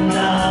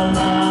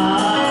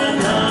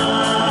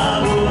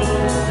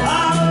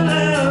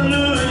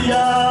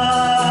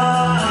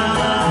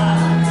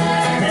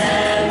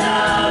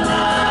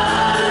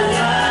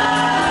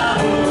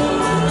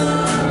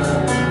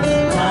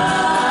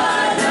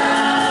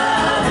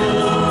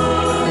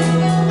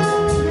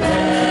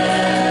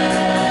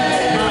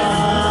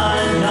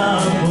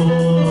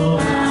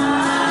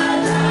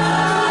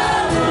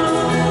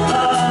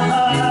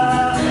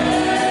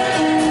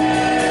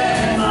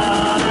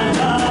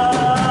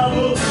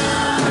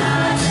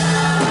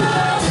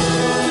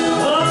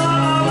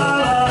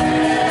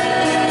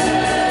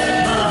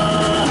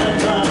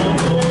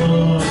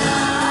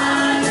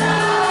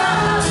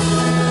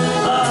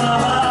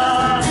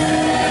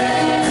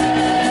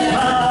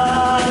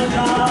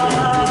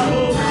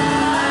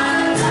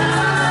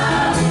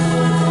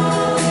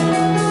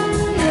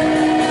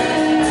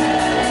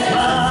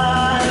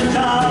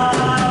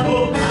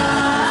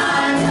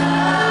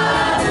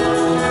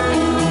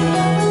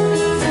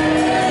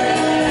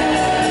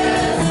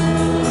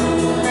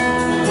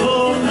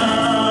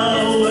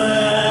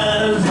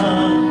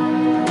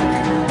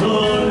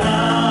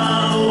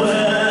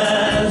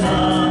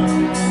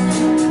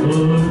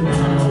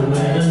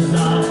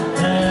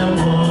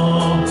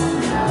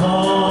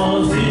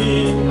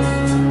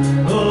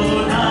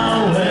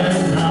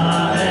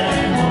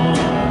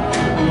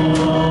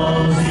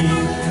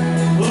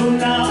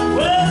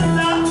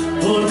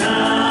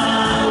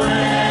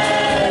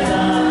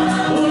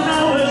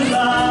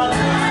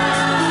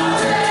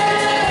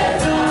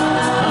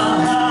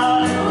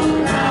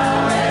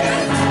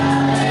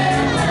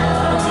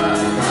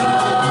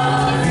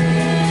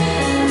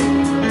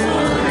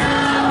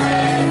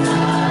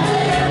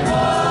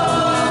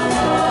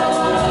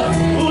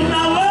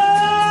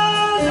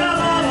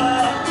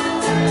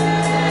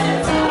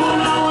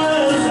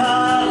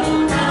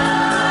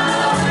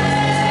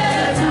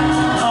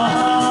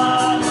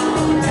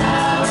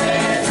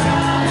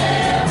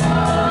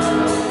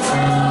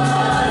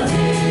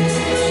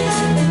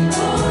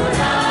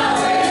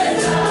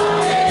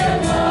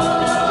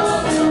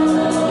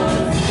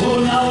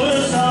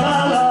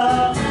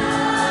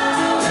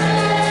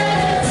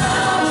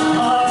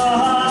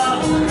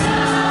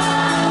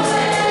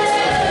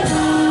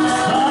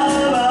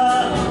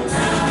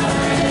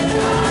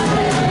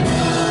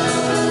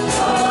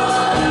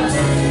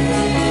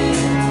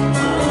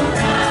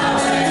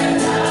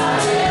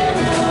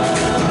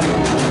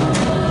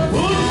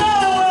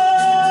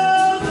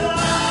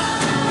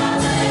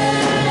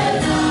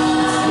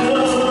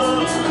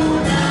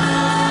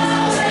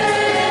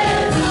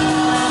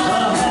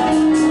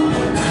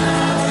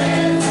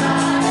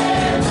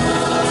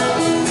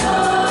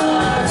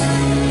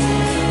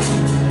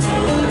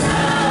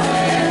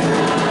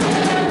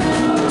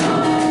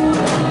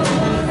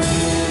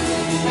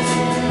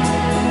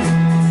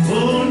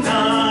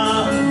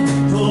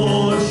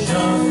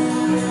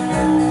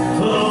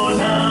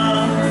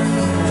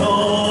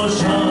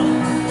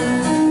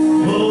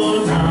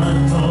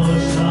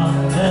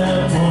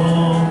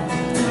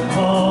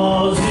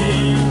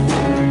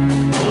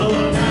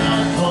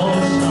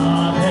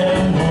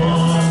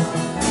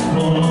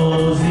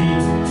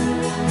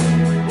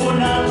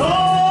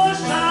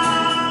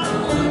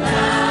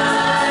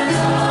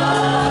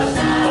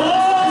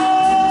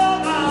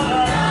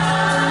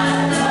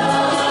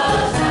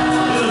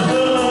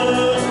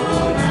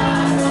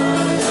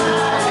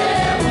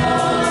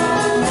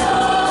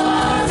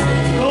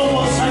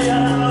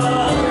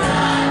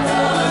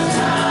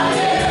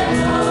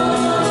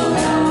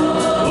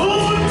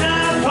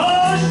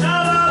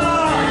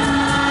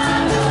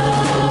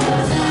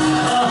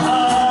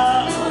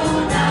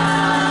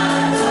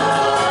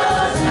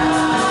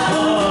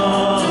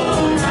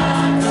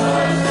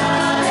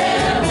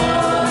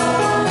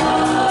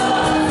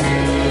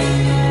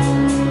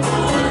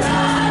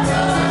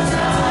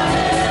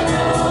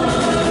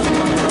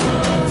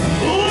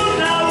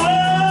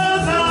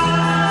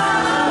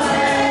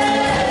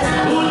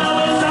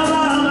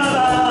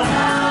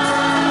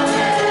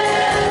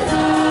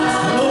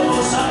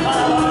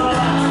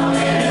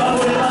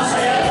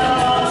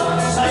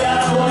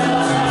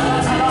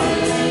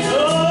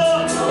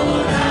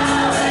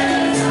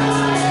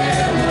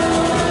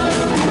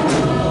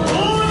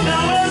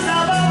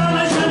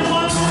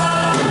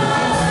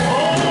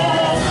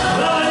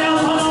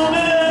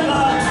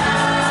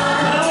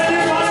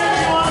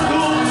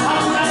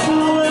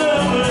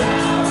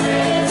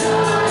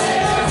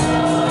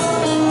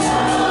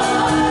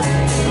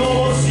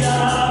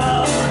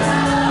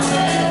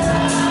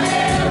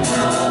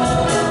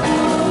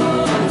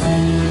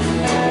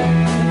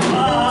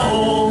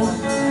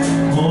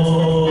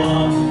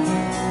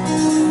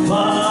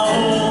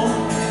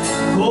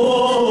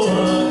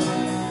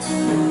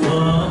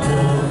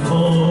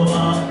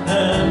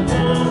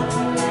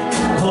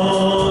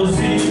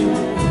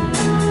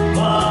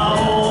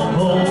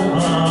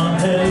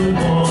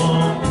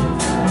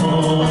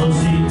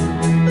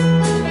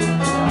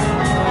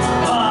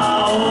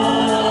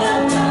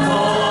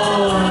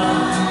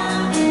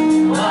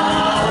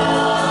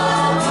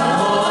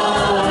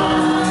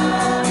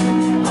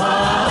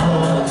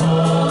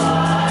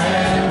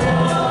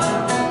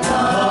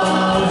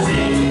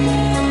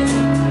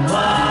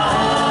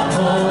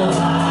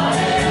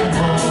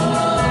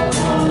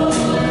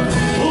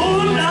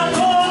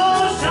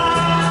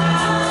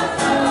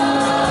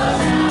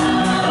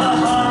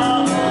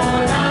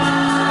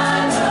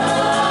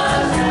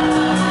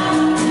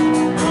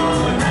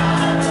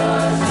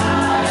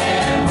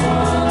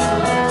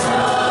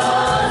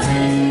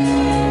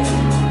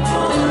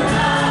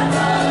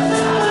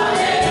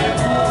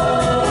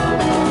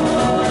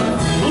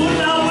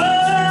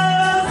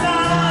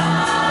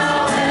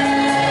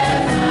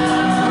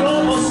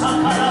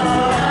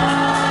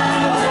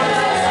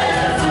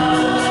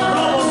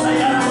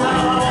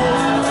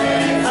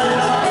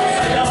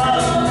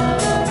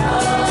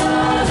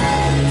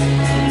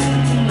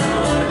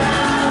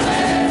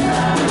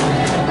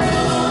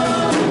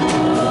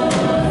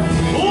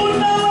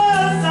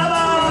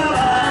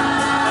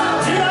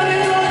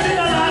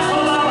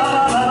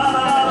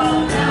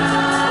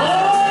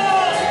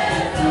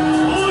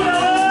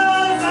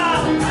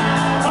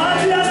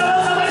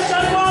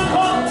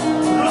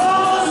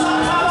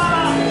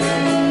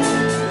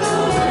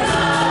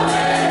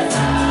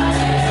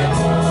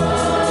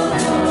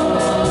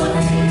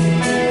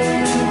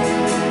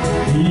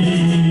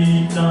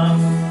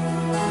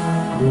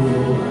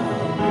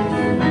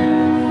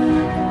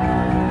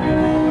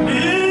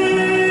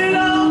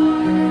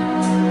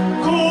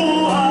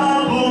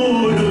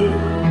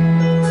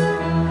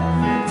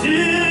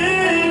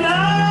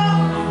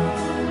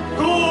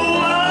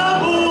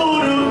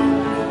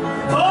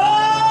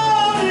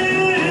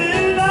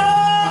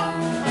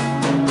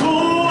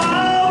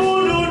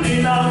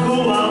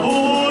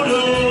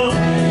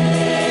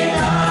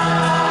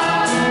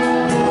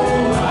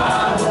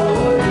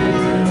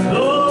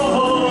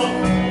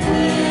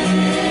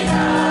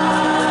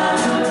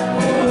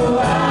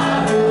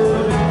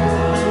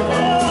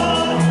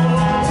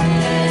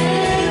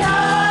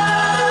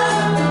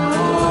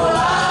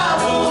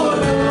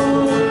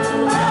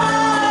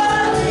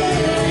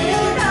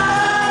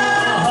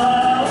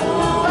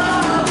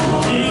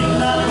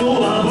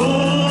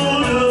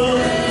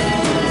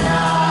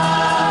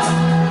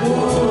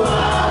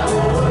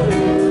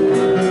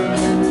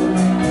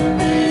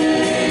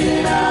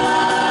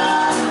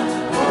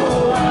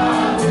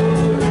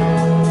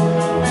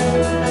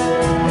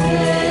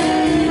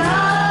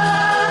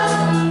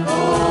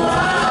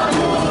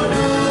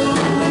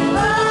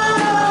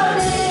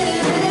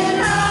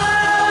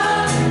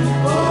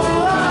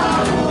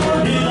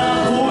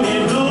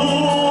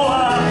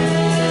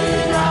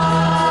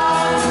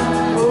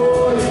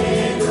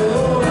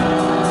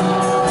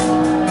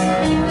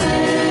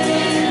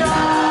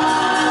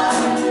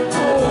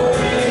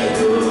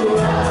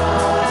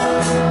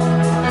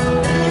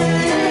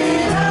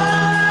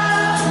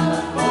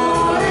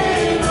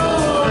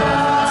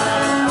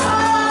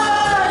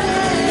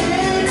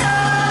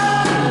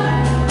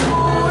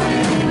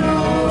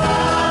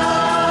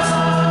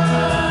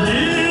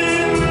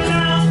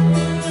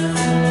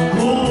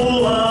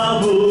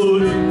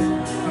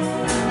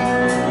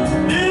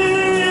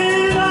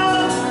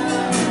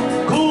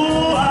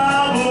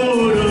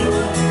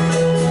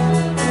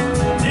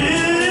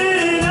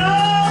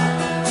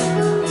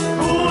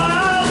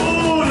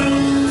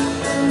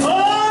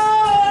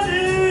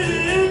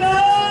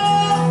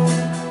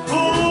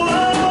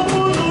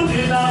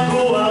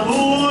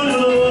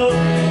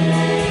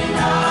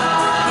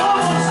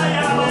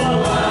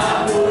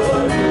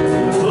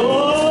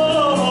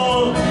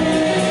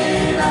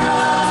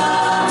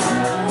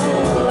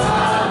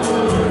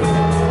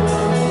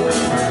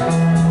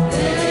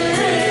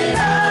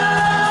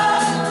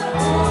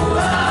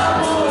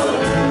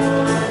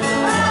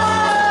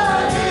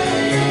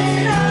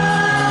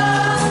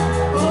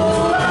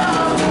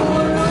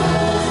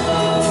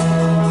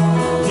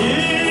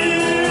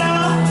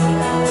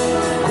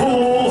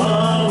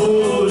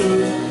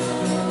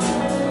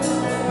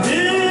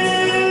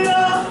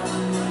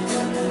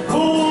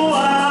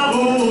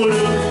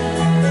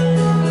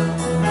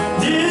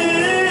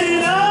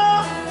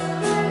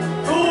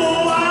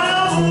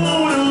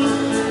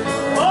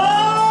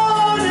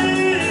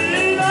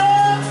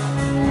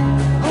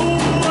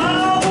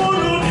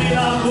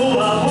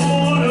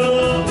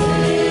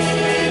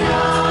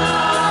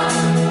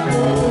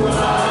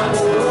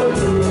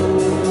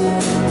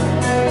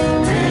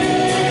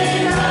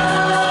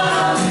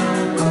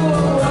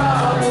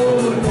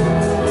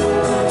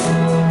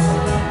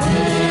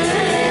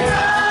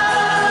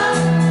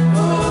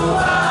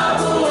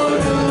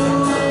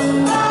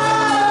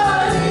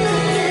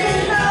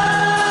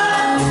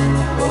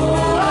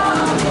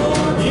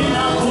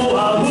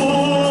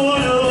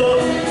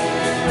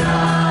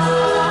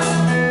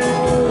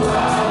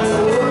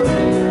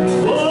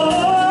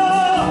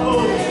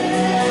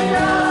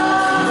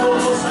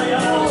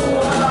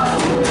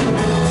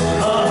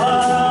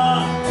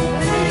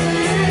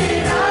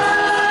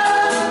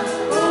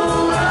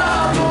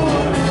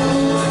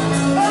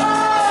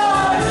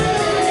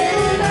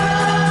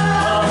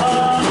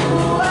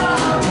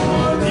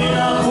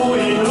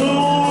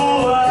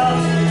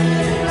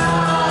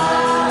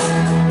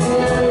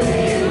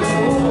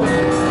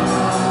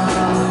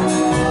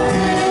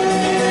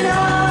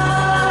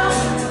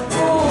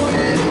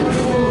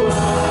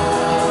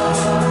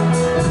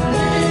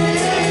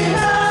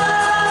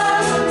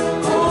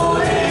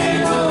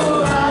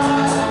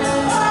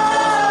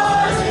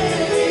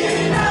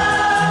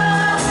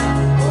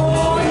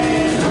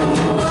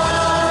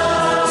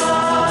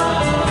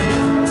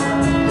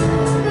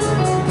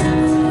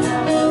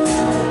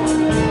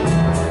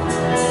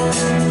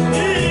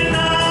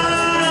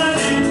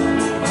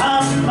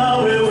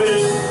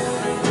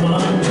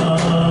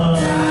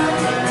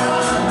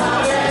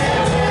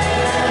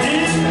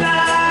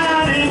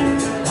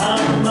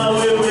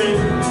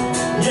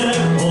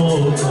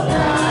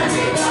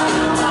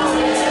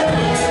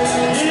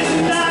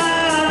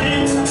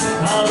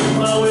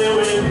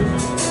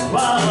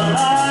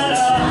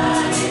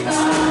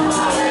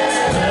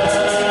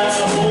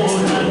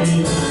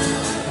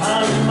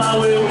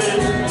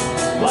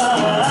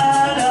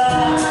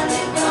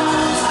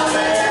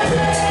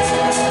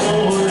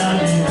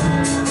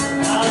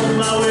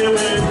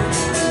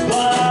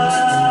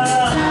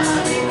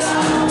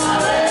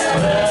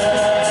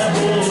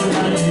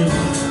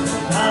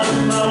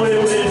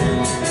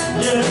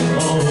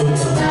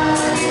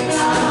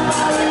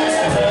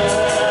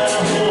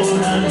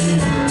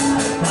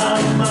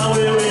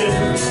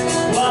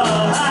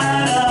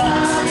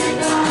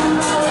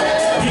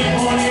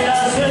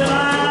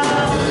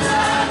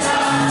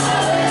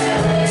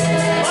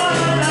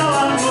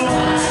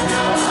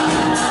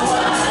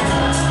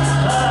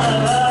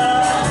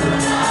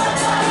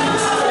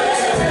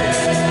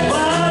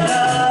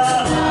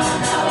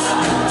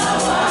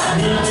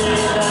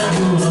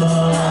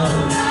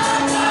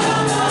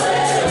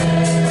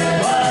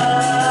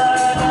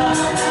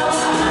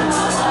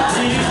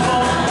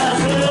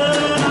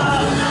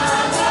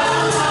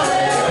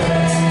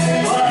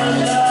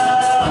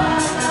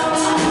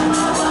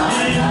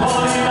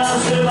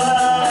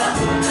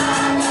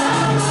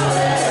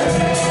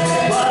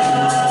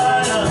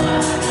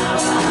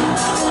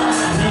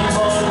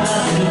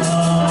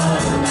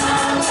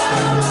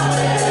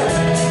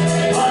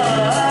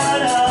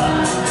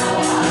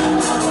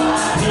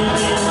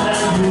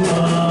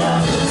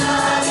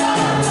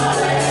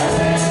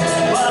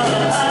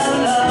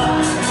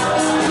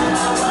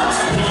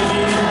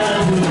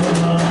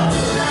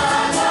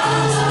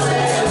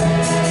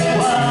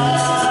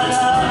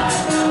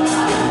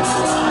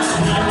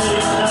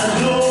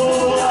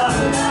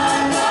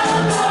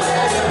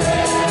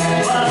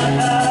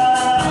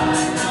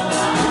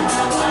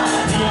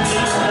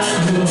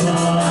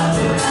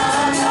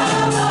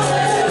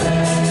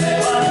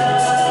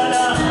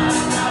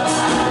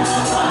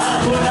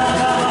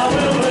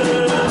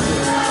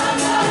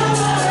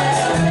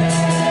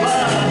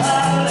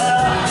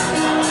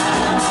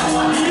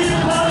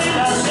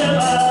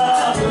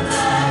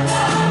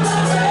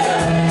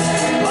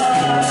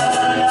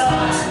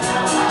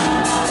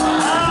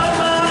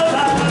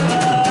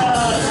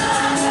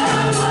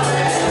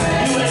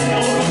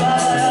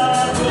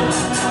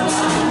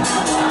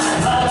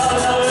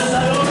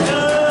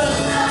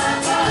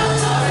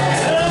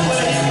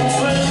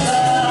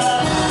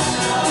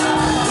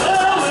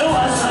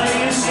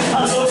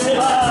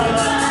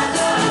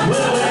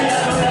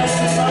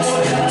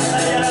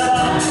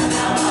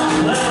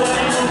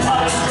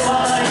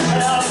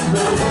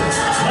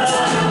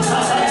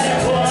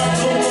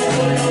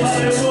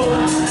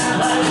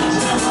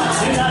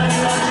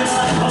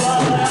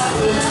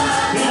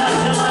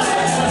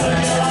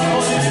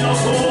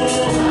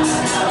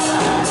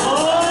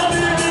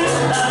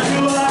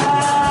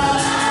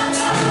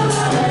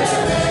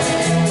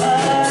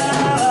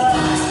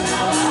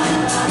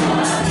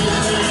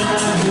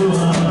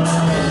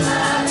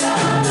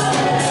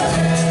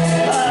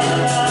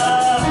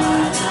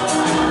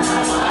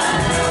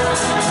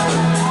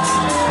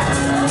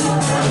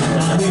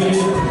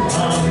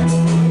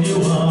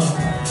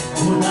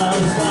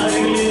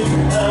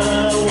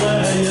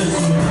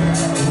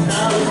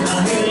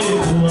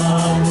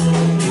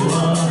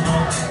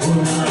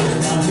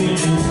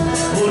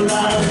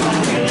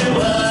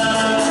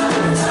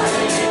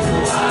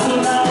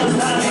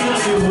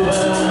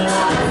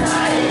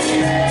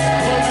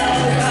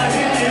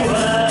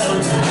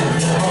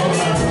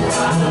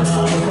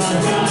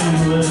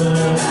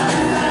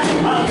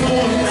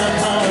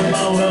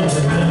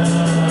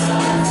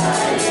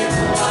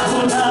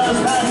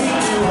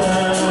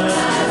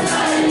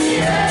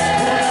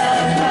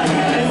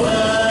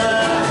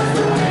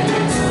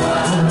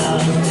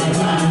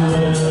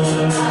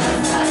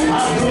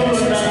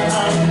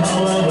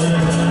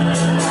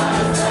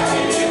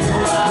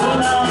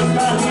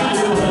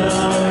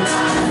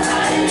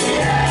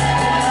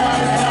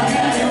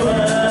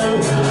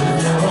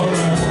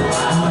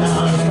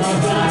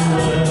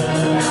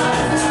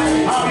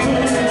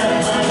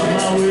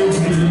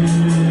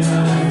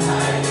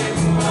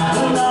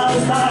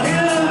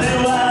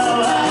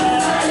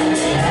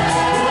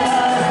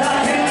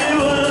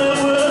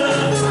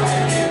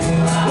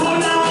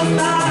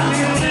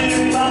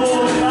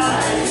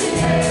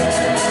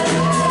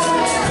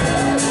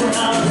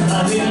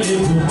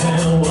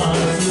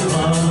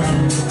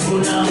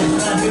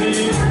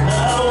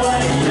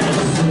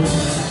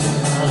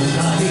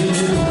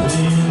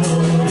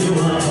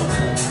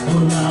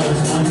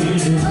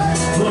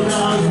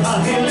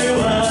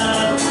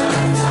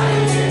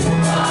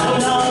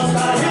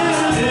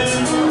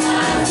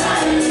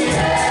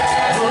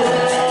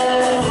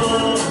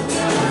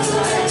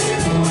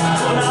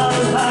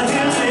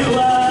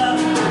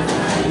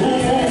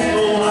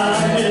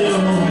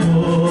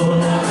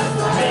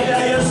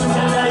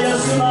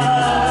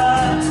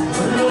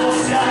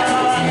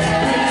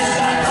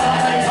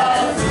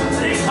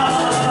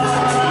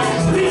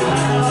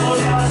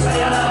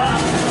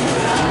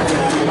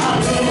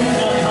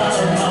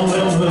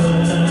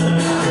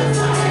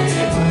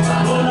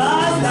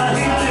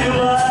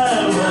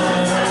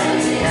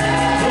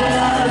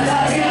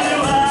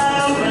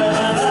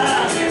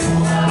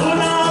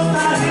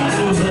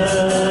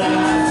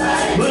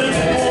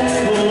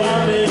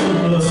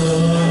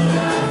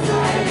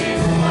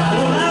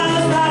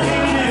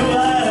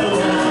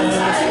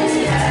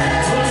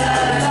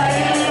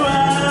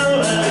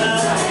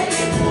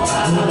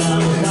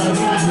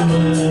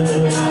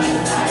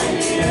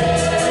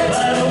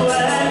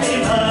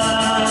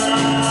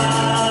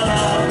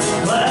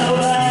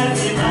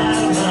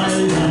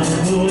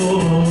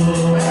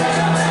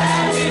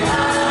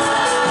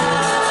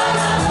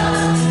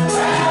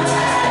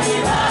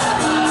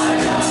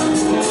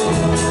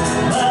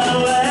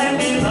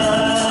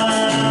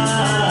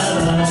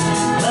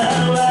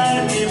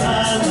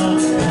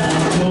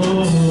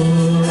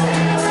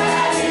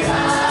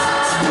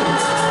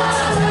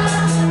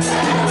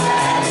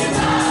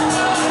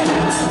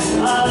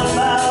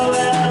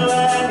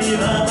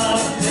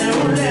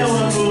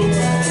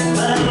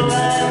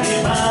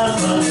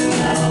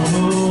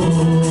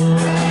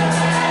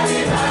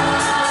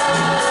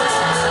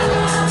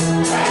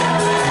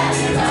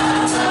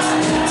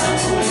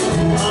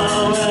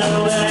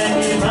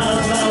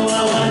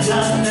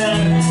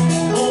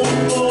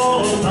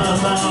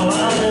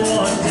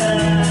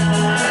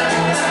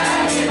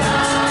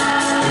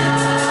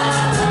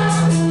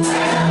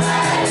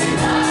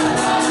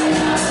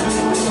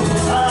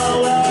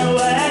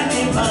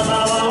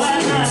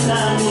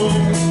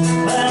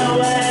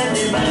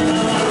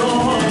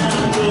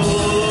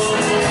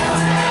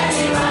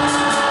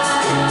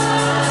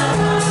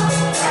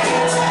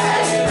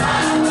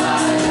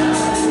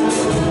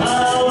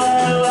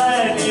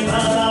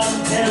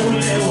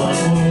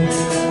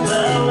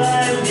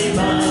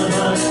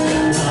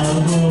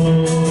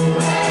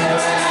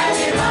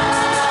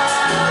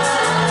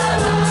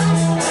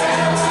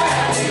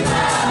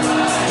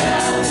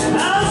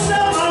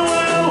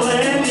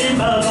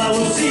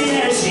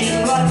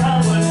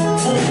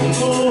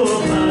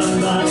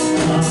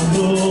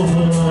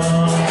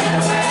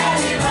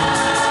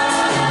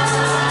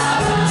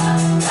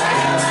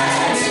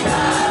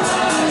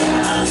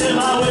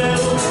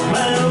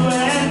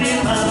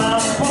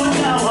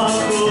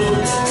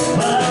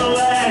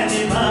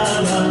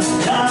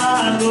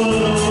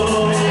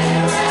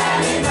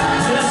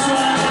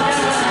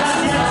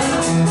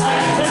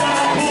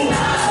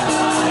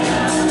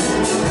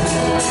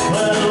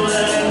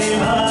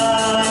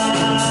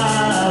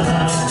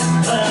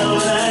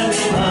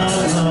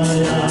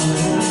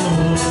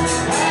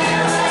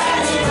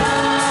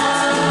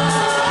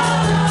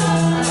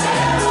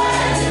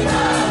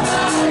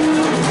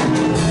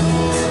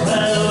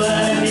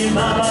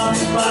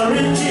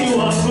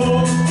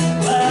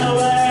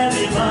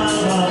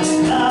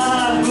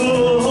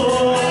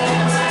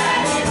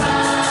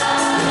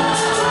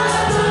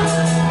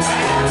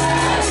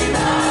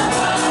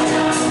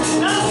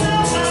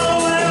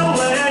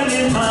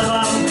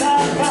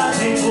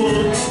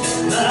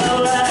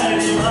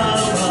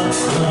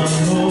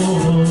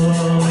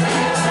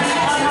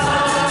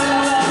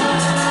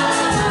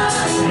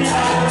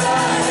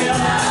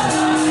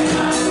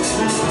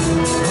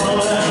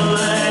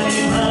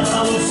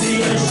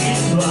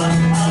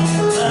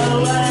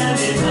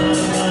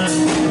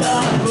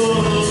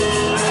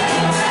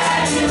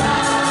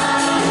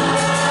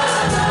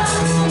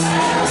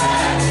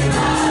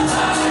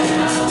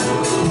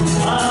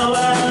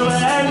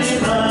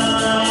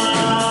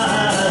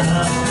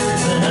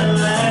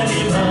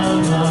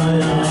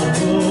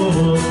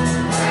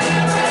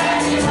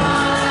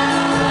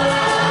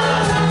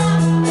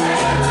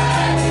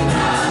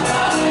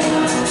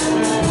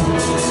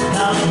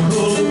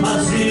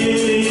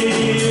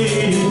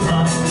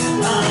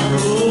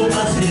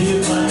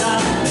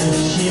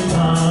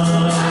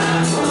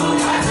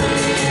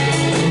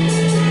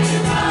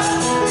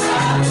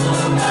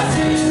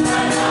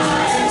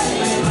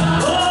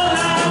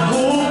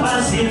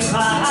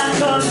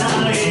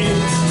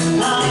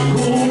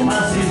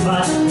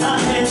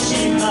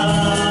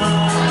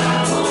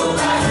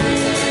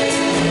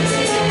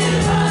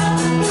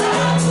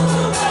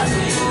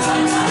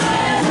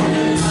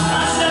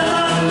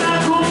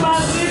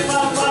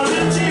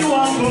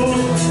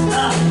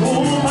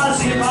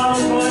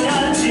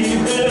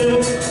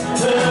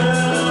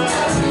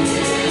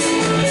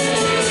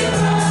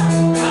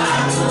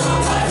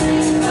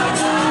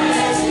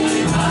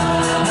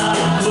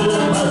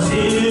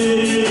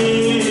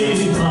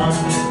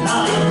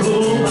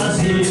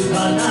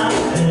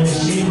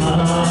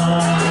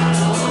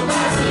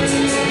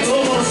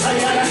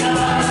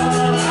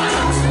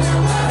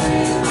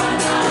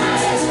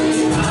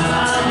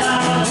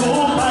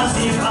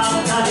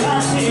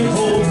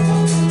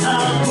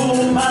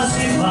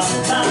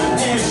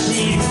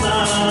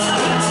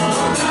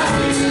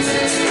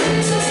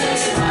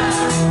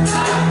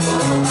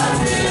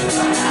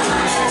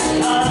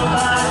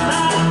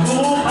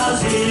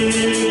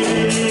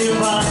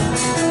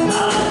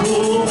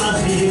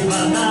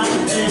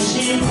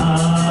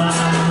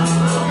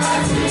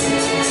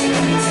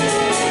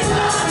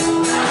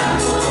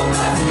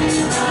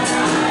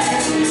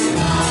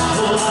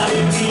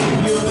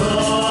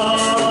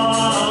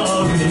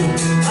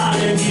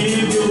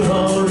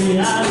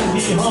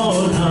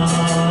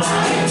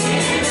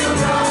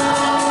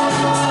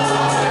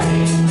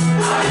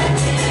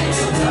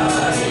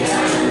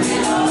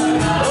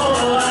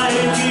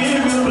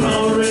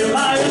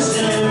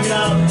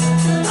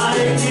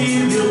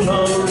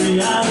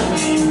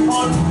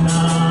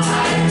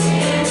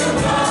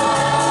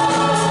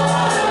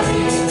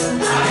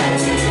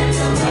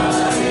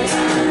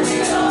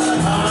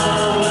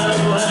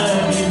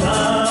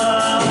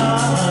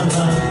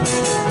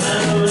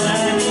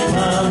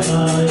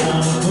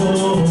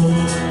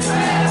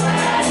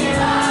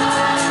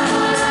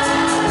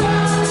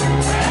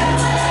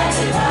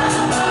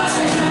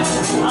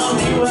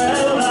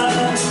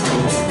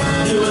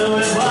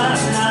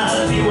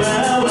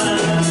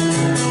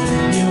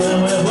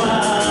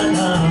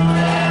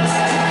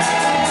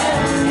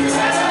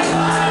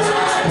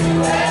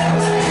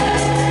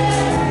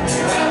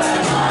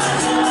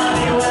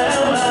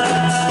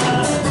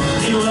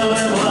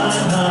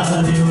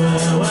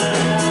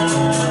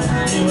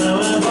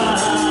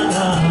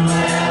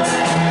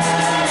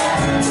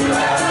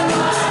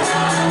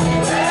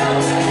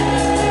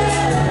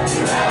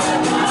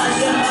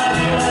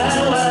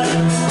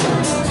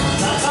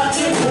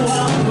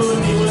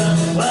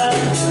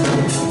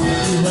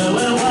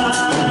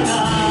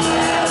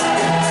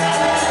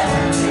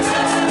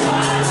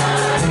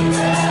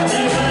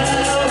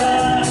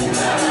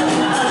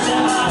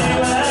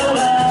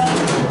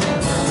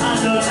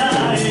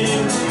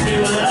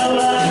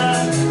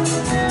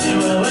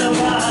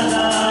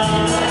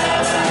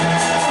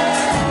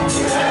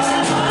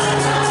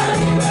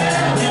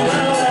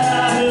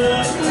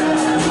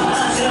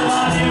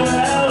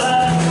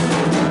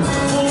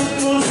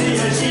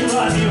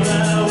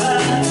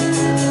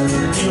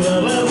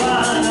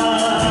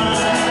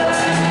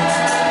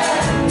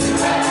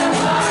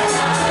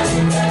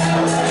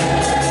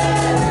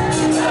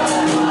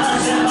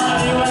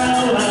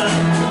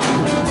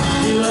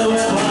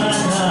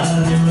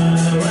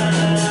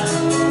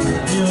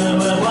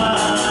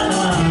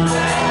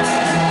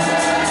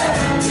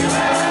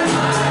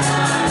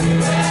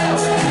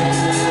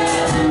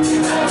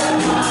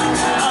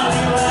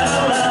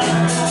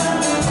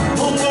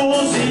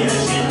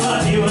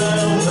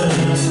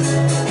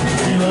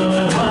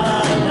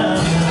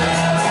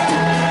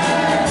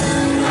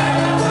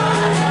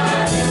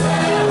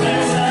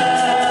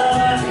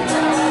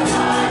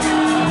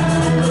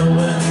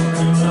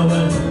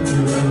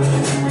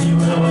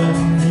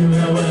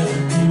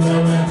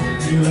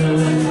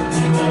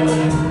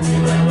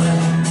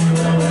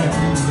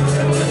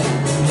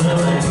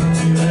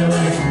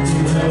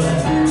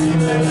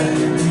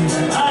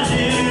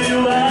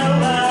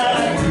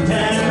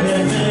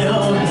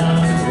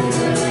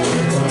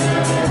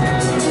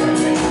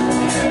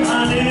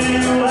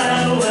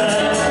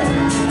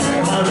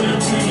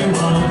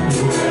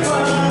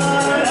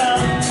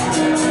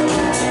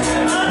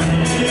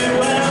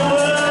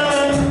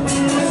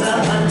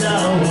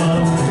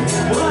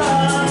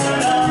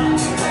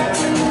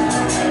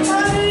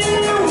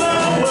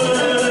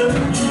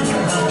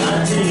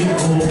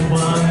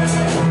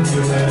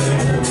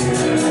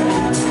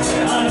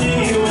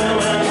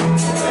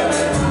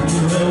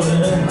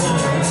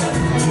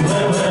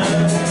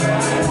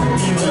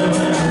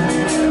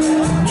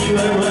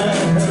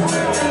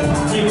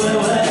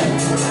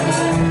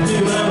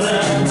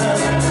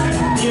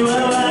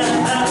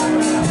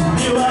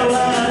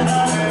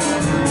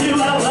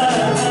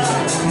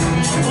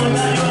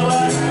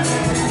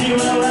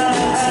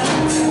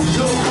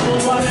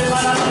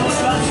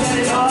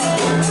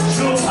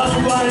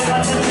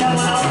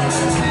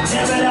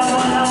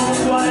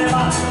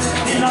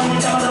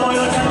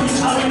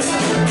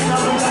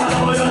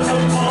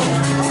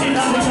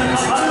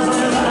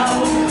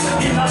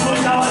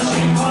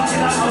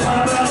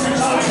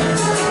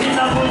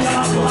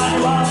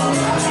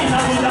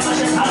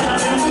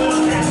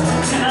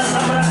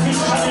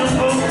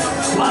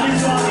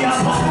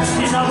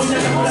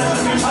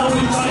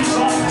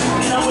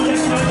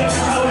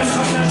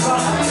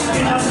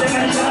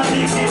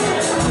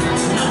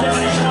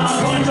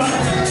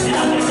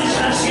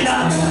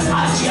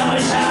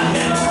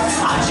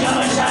 Achia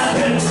maisha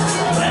yake,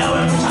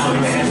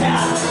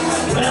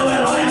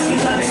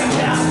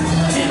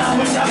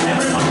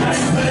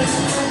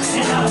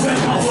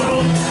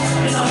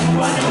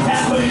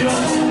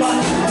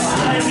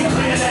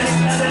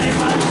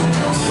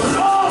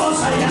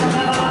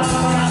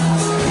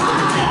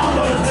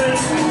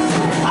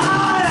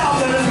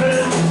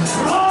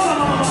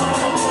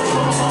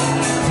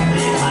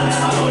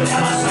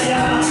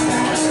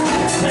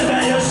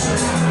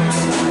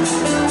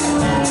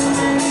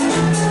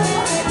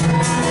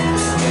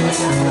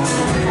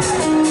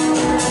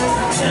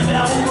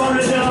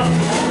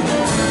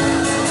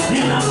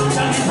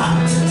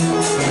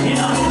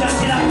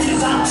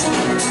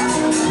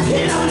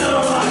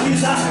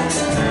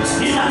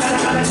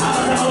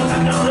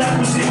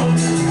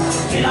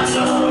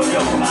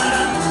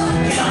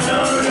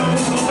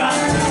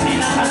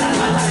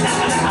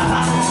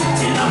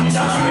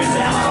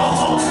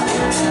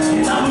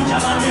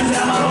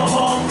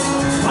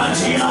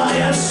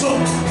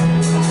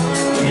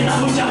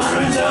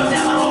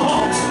 magonjwa,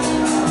 maroho,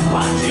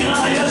 kwa jina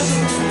la Yesu